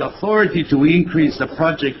requests authority to increase the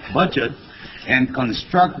project budget and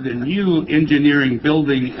construct the new engineering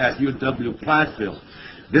building at UW-Platteville.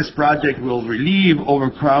 This project will relieve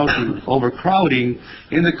overcrowding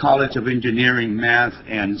in the College of Engineering, Math,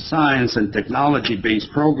 and Science and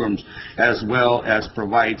Technology-based programs, as well as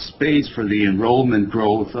provide space for the enrollment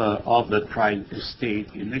growth of the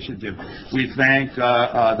Tri-State Initiative. We thank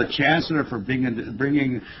the Chancellor for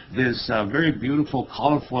bringing this very beautiful,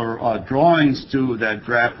 colorful drawings to that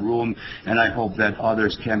draft room, and I hope that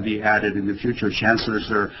others can be added in the future. Chancellors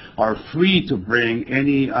are free to bring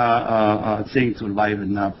any thing to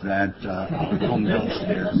liven up that room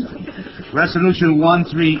downstairs. Resolution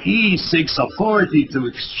 13E seeks authority to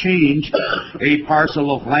exchange a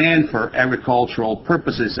parcel of land for agricultural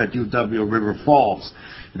purposes at UW River Falls.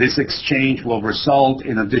 This exchange will result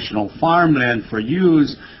in additional farmland for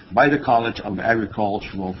use by the College of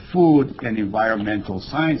Agricultural, Food, and Environmental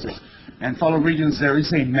Sciences. And fellow Regents, there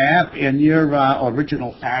is a map in your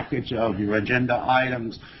original package of your agenda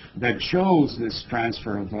items that shows this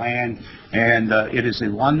transfer of land, and it is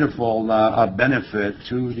a wonderful benefit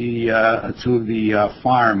to the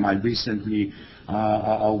farm. I recently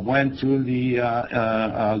went to the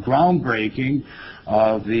groundbreaking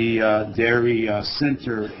of the dairy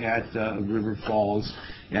center at River Falls,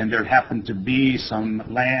 and there happened to be some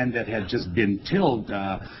land that had just been tilled.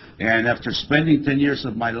 And after spending 10 years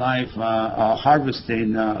of my life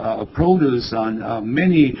harvesting produce on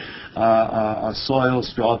many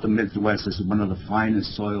soils throughout the Midwest, this is one of the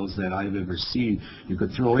finest soils that I've ever seen. You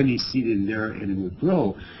could throw any seed in there and it would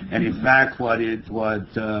grow. And in fact, what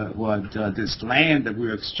this land that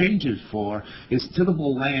we're exchanging for is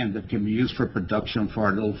tillable land that can be used for production for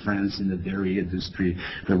our little friends in the dairy industry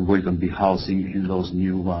that we're going to be housing in those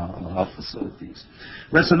new facilities.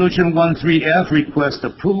 Resolution 13F requests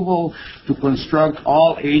approval to construct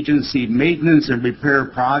all agency maintenance and repair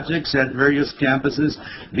projects at various campuses.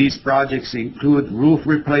 These projects include roof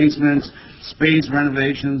replacements, space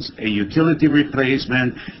renovations, a utility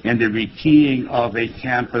replacement, and the rekeying of a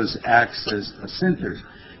campus access center.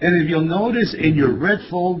 And if you'll notice in your red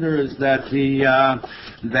folders that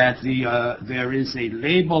there is a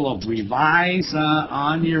label of revise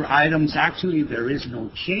on your items. Actually, there is no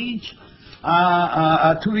change to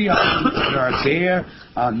the items that are there.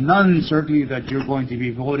 None, certainly, that you're going to be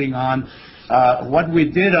voting on. What we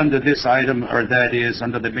did under this item, or that is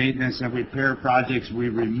under the maintenance and repair projects, we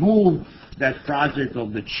removed that project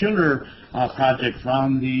of the chiller project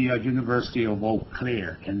from the University of Eau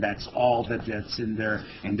Claire, and that's all that's in there,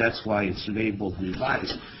 and that's why it's labeled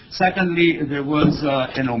revised. Secondly, there was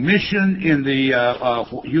an omission in the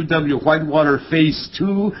UW Whitewater Phase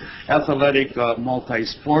 2 athletic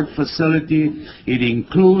multi-sport facility. It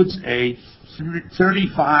includes a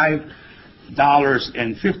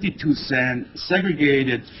 $35.52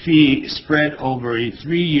 segregated fee spread over a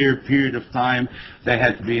 3-year period of time that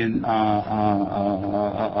had been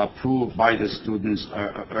approved by the students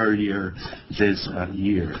earlier this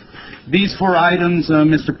year. These 4 items,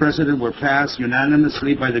 Mr. President, were passed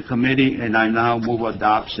unanimously by the committee, and I now move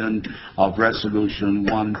adoption of Resolution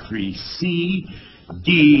 13C,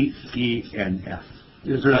 D, E, and F.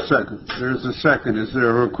 Is there a second? There is a second. Is there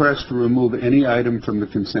a request to remove any item from the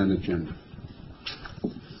consent agenda?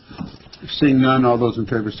 Seeing none, all those in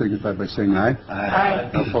favor signify by saying aye.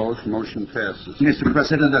 Aye. Opposed? Motion passes. Mr.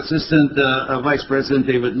 President, Assistant Vice President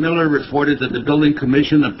David Miller reported that the Building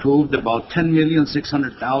Commission approved about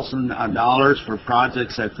 $10,600,000 for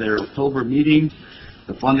projects at their October meeting.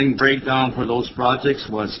 The funding breakdown for those projects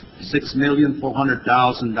was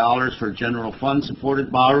 $6,400,000 for general fund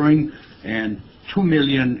supported borrowing and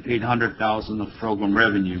 $2,800,000 of program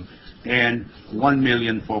revenue and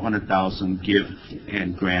 $1,400,000 gift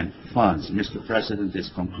and grant funds. Mr. President, this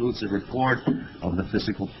concludes the report of the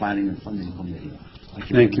Fiscal Planning and Funding Committee.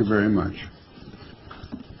 Thank you very much.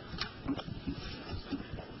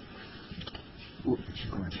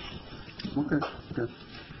 Okay.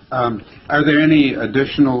 Are there any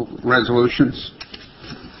additional resolutions?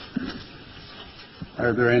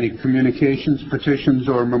 Are there any communications, petitions,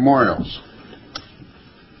 or memorials?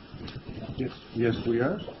 Yes, we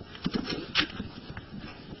are.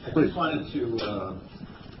 I just wanted to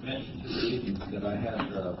mention to the Regents that I had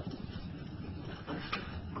the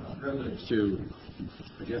privilege to,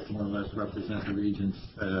 I guess, more or less represent the Regents.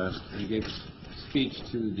 I gave a speech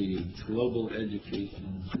to the Global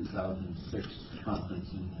Education 2006 conference,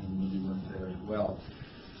 and we went there as well.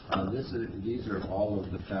 These are all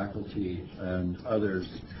of the faculty and others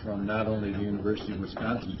from not only the University of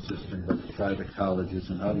Wisconsin system, but the private colleges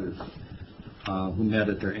and others who met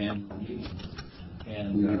at their annual meeting.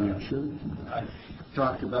 And I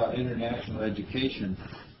talked about international education,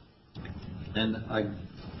 and I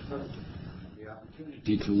took the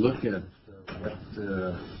opportunity to look at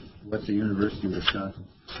what the University of Wisconsin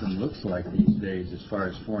system looks like these days as far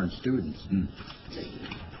as foreign students.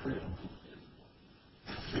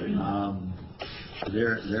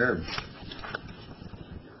 They're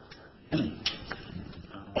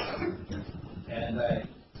and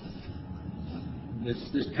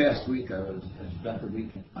this past week I spent the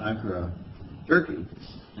week in Ankara, Turkey,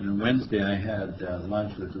 and on Wednesday I had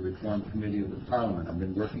lunch with the Reform Committee of the Parliament. I've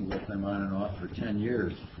been working with them on and off for 10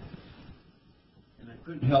 years. And I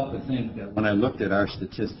couldn't help but think that when I looked at our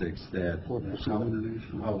statistics that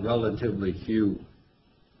how relatively few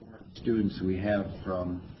students we have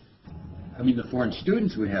from, the foreign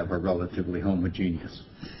students we have are relatively homogeneous.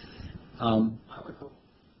 I would hope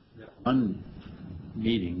that one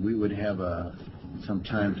meeting we would have some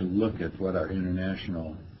time to look at what our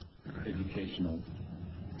international educational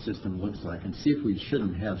system looks like and see if we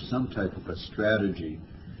shouldn't have some type of a strategy.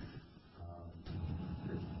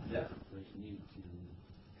 Definitely need to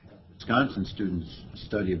have Wisconsin students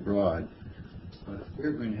study abroad. But if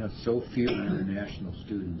we're going to have so few international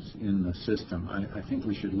students in the system, I think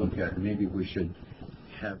we should look at maybe we should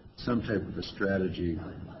have some type of a strategy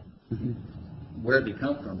where they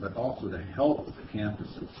come from, but also the health of the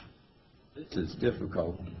campuses. This is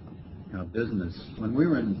difficult business. When we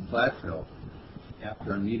were in Platteville,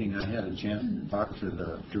 after our meeting, I had a chance to talk to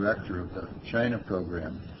the director of the China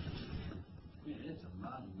program. It's a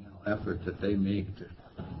monumental effort that they make to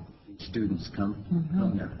students come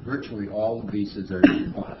there. Virtually all the visas are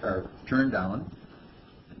turned down.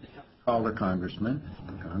 They have to call the congressman.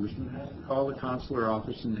 The congressman has to call the consular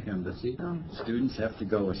office in the embassy. Students have to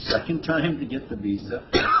go a second time to get the visa,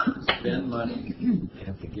 spend money. They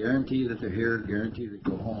have to guarantee that they're here, guarantee they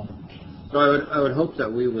go home. So I would hope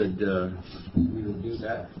that we would do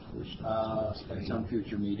that at some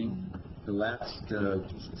future meeting. The last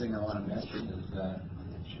thing I want to mention is that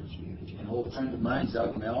an old friend of mine,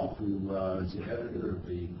 Doug Mell, who is the editor of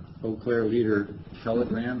the Eau Claire Leader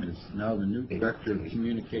Telegram, is now the new director of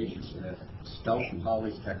communications at Stout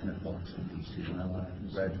Polytechnical. And I want to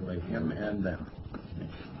congratulate him and them.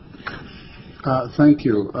 Thank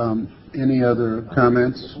you. Any other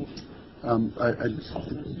comments? Tom,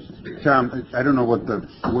 I don't know what the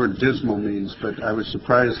word dismal means, but I was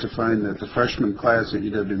surprised to find that the freshman class at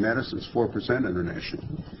UW-Madison is 4% international.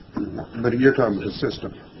 But you're talking about the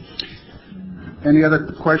system. Any other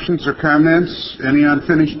questions or comments? Any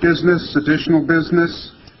unfinished business, additional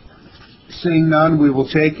business? Seeing none, we will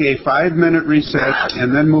take a 5-minute recess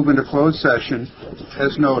and then move into closed session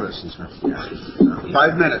as noticed.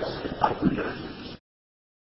 5 minutes.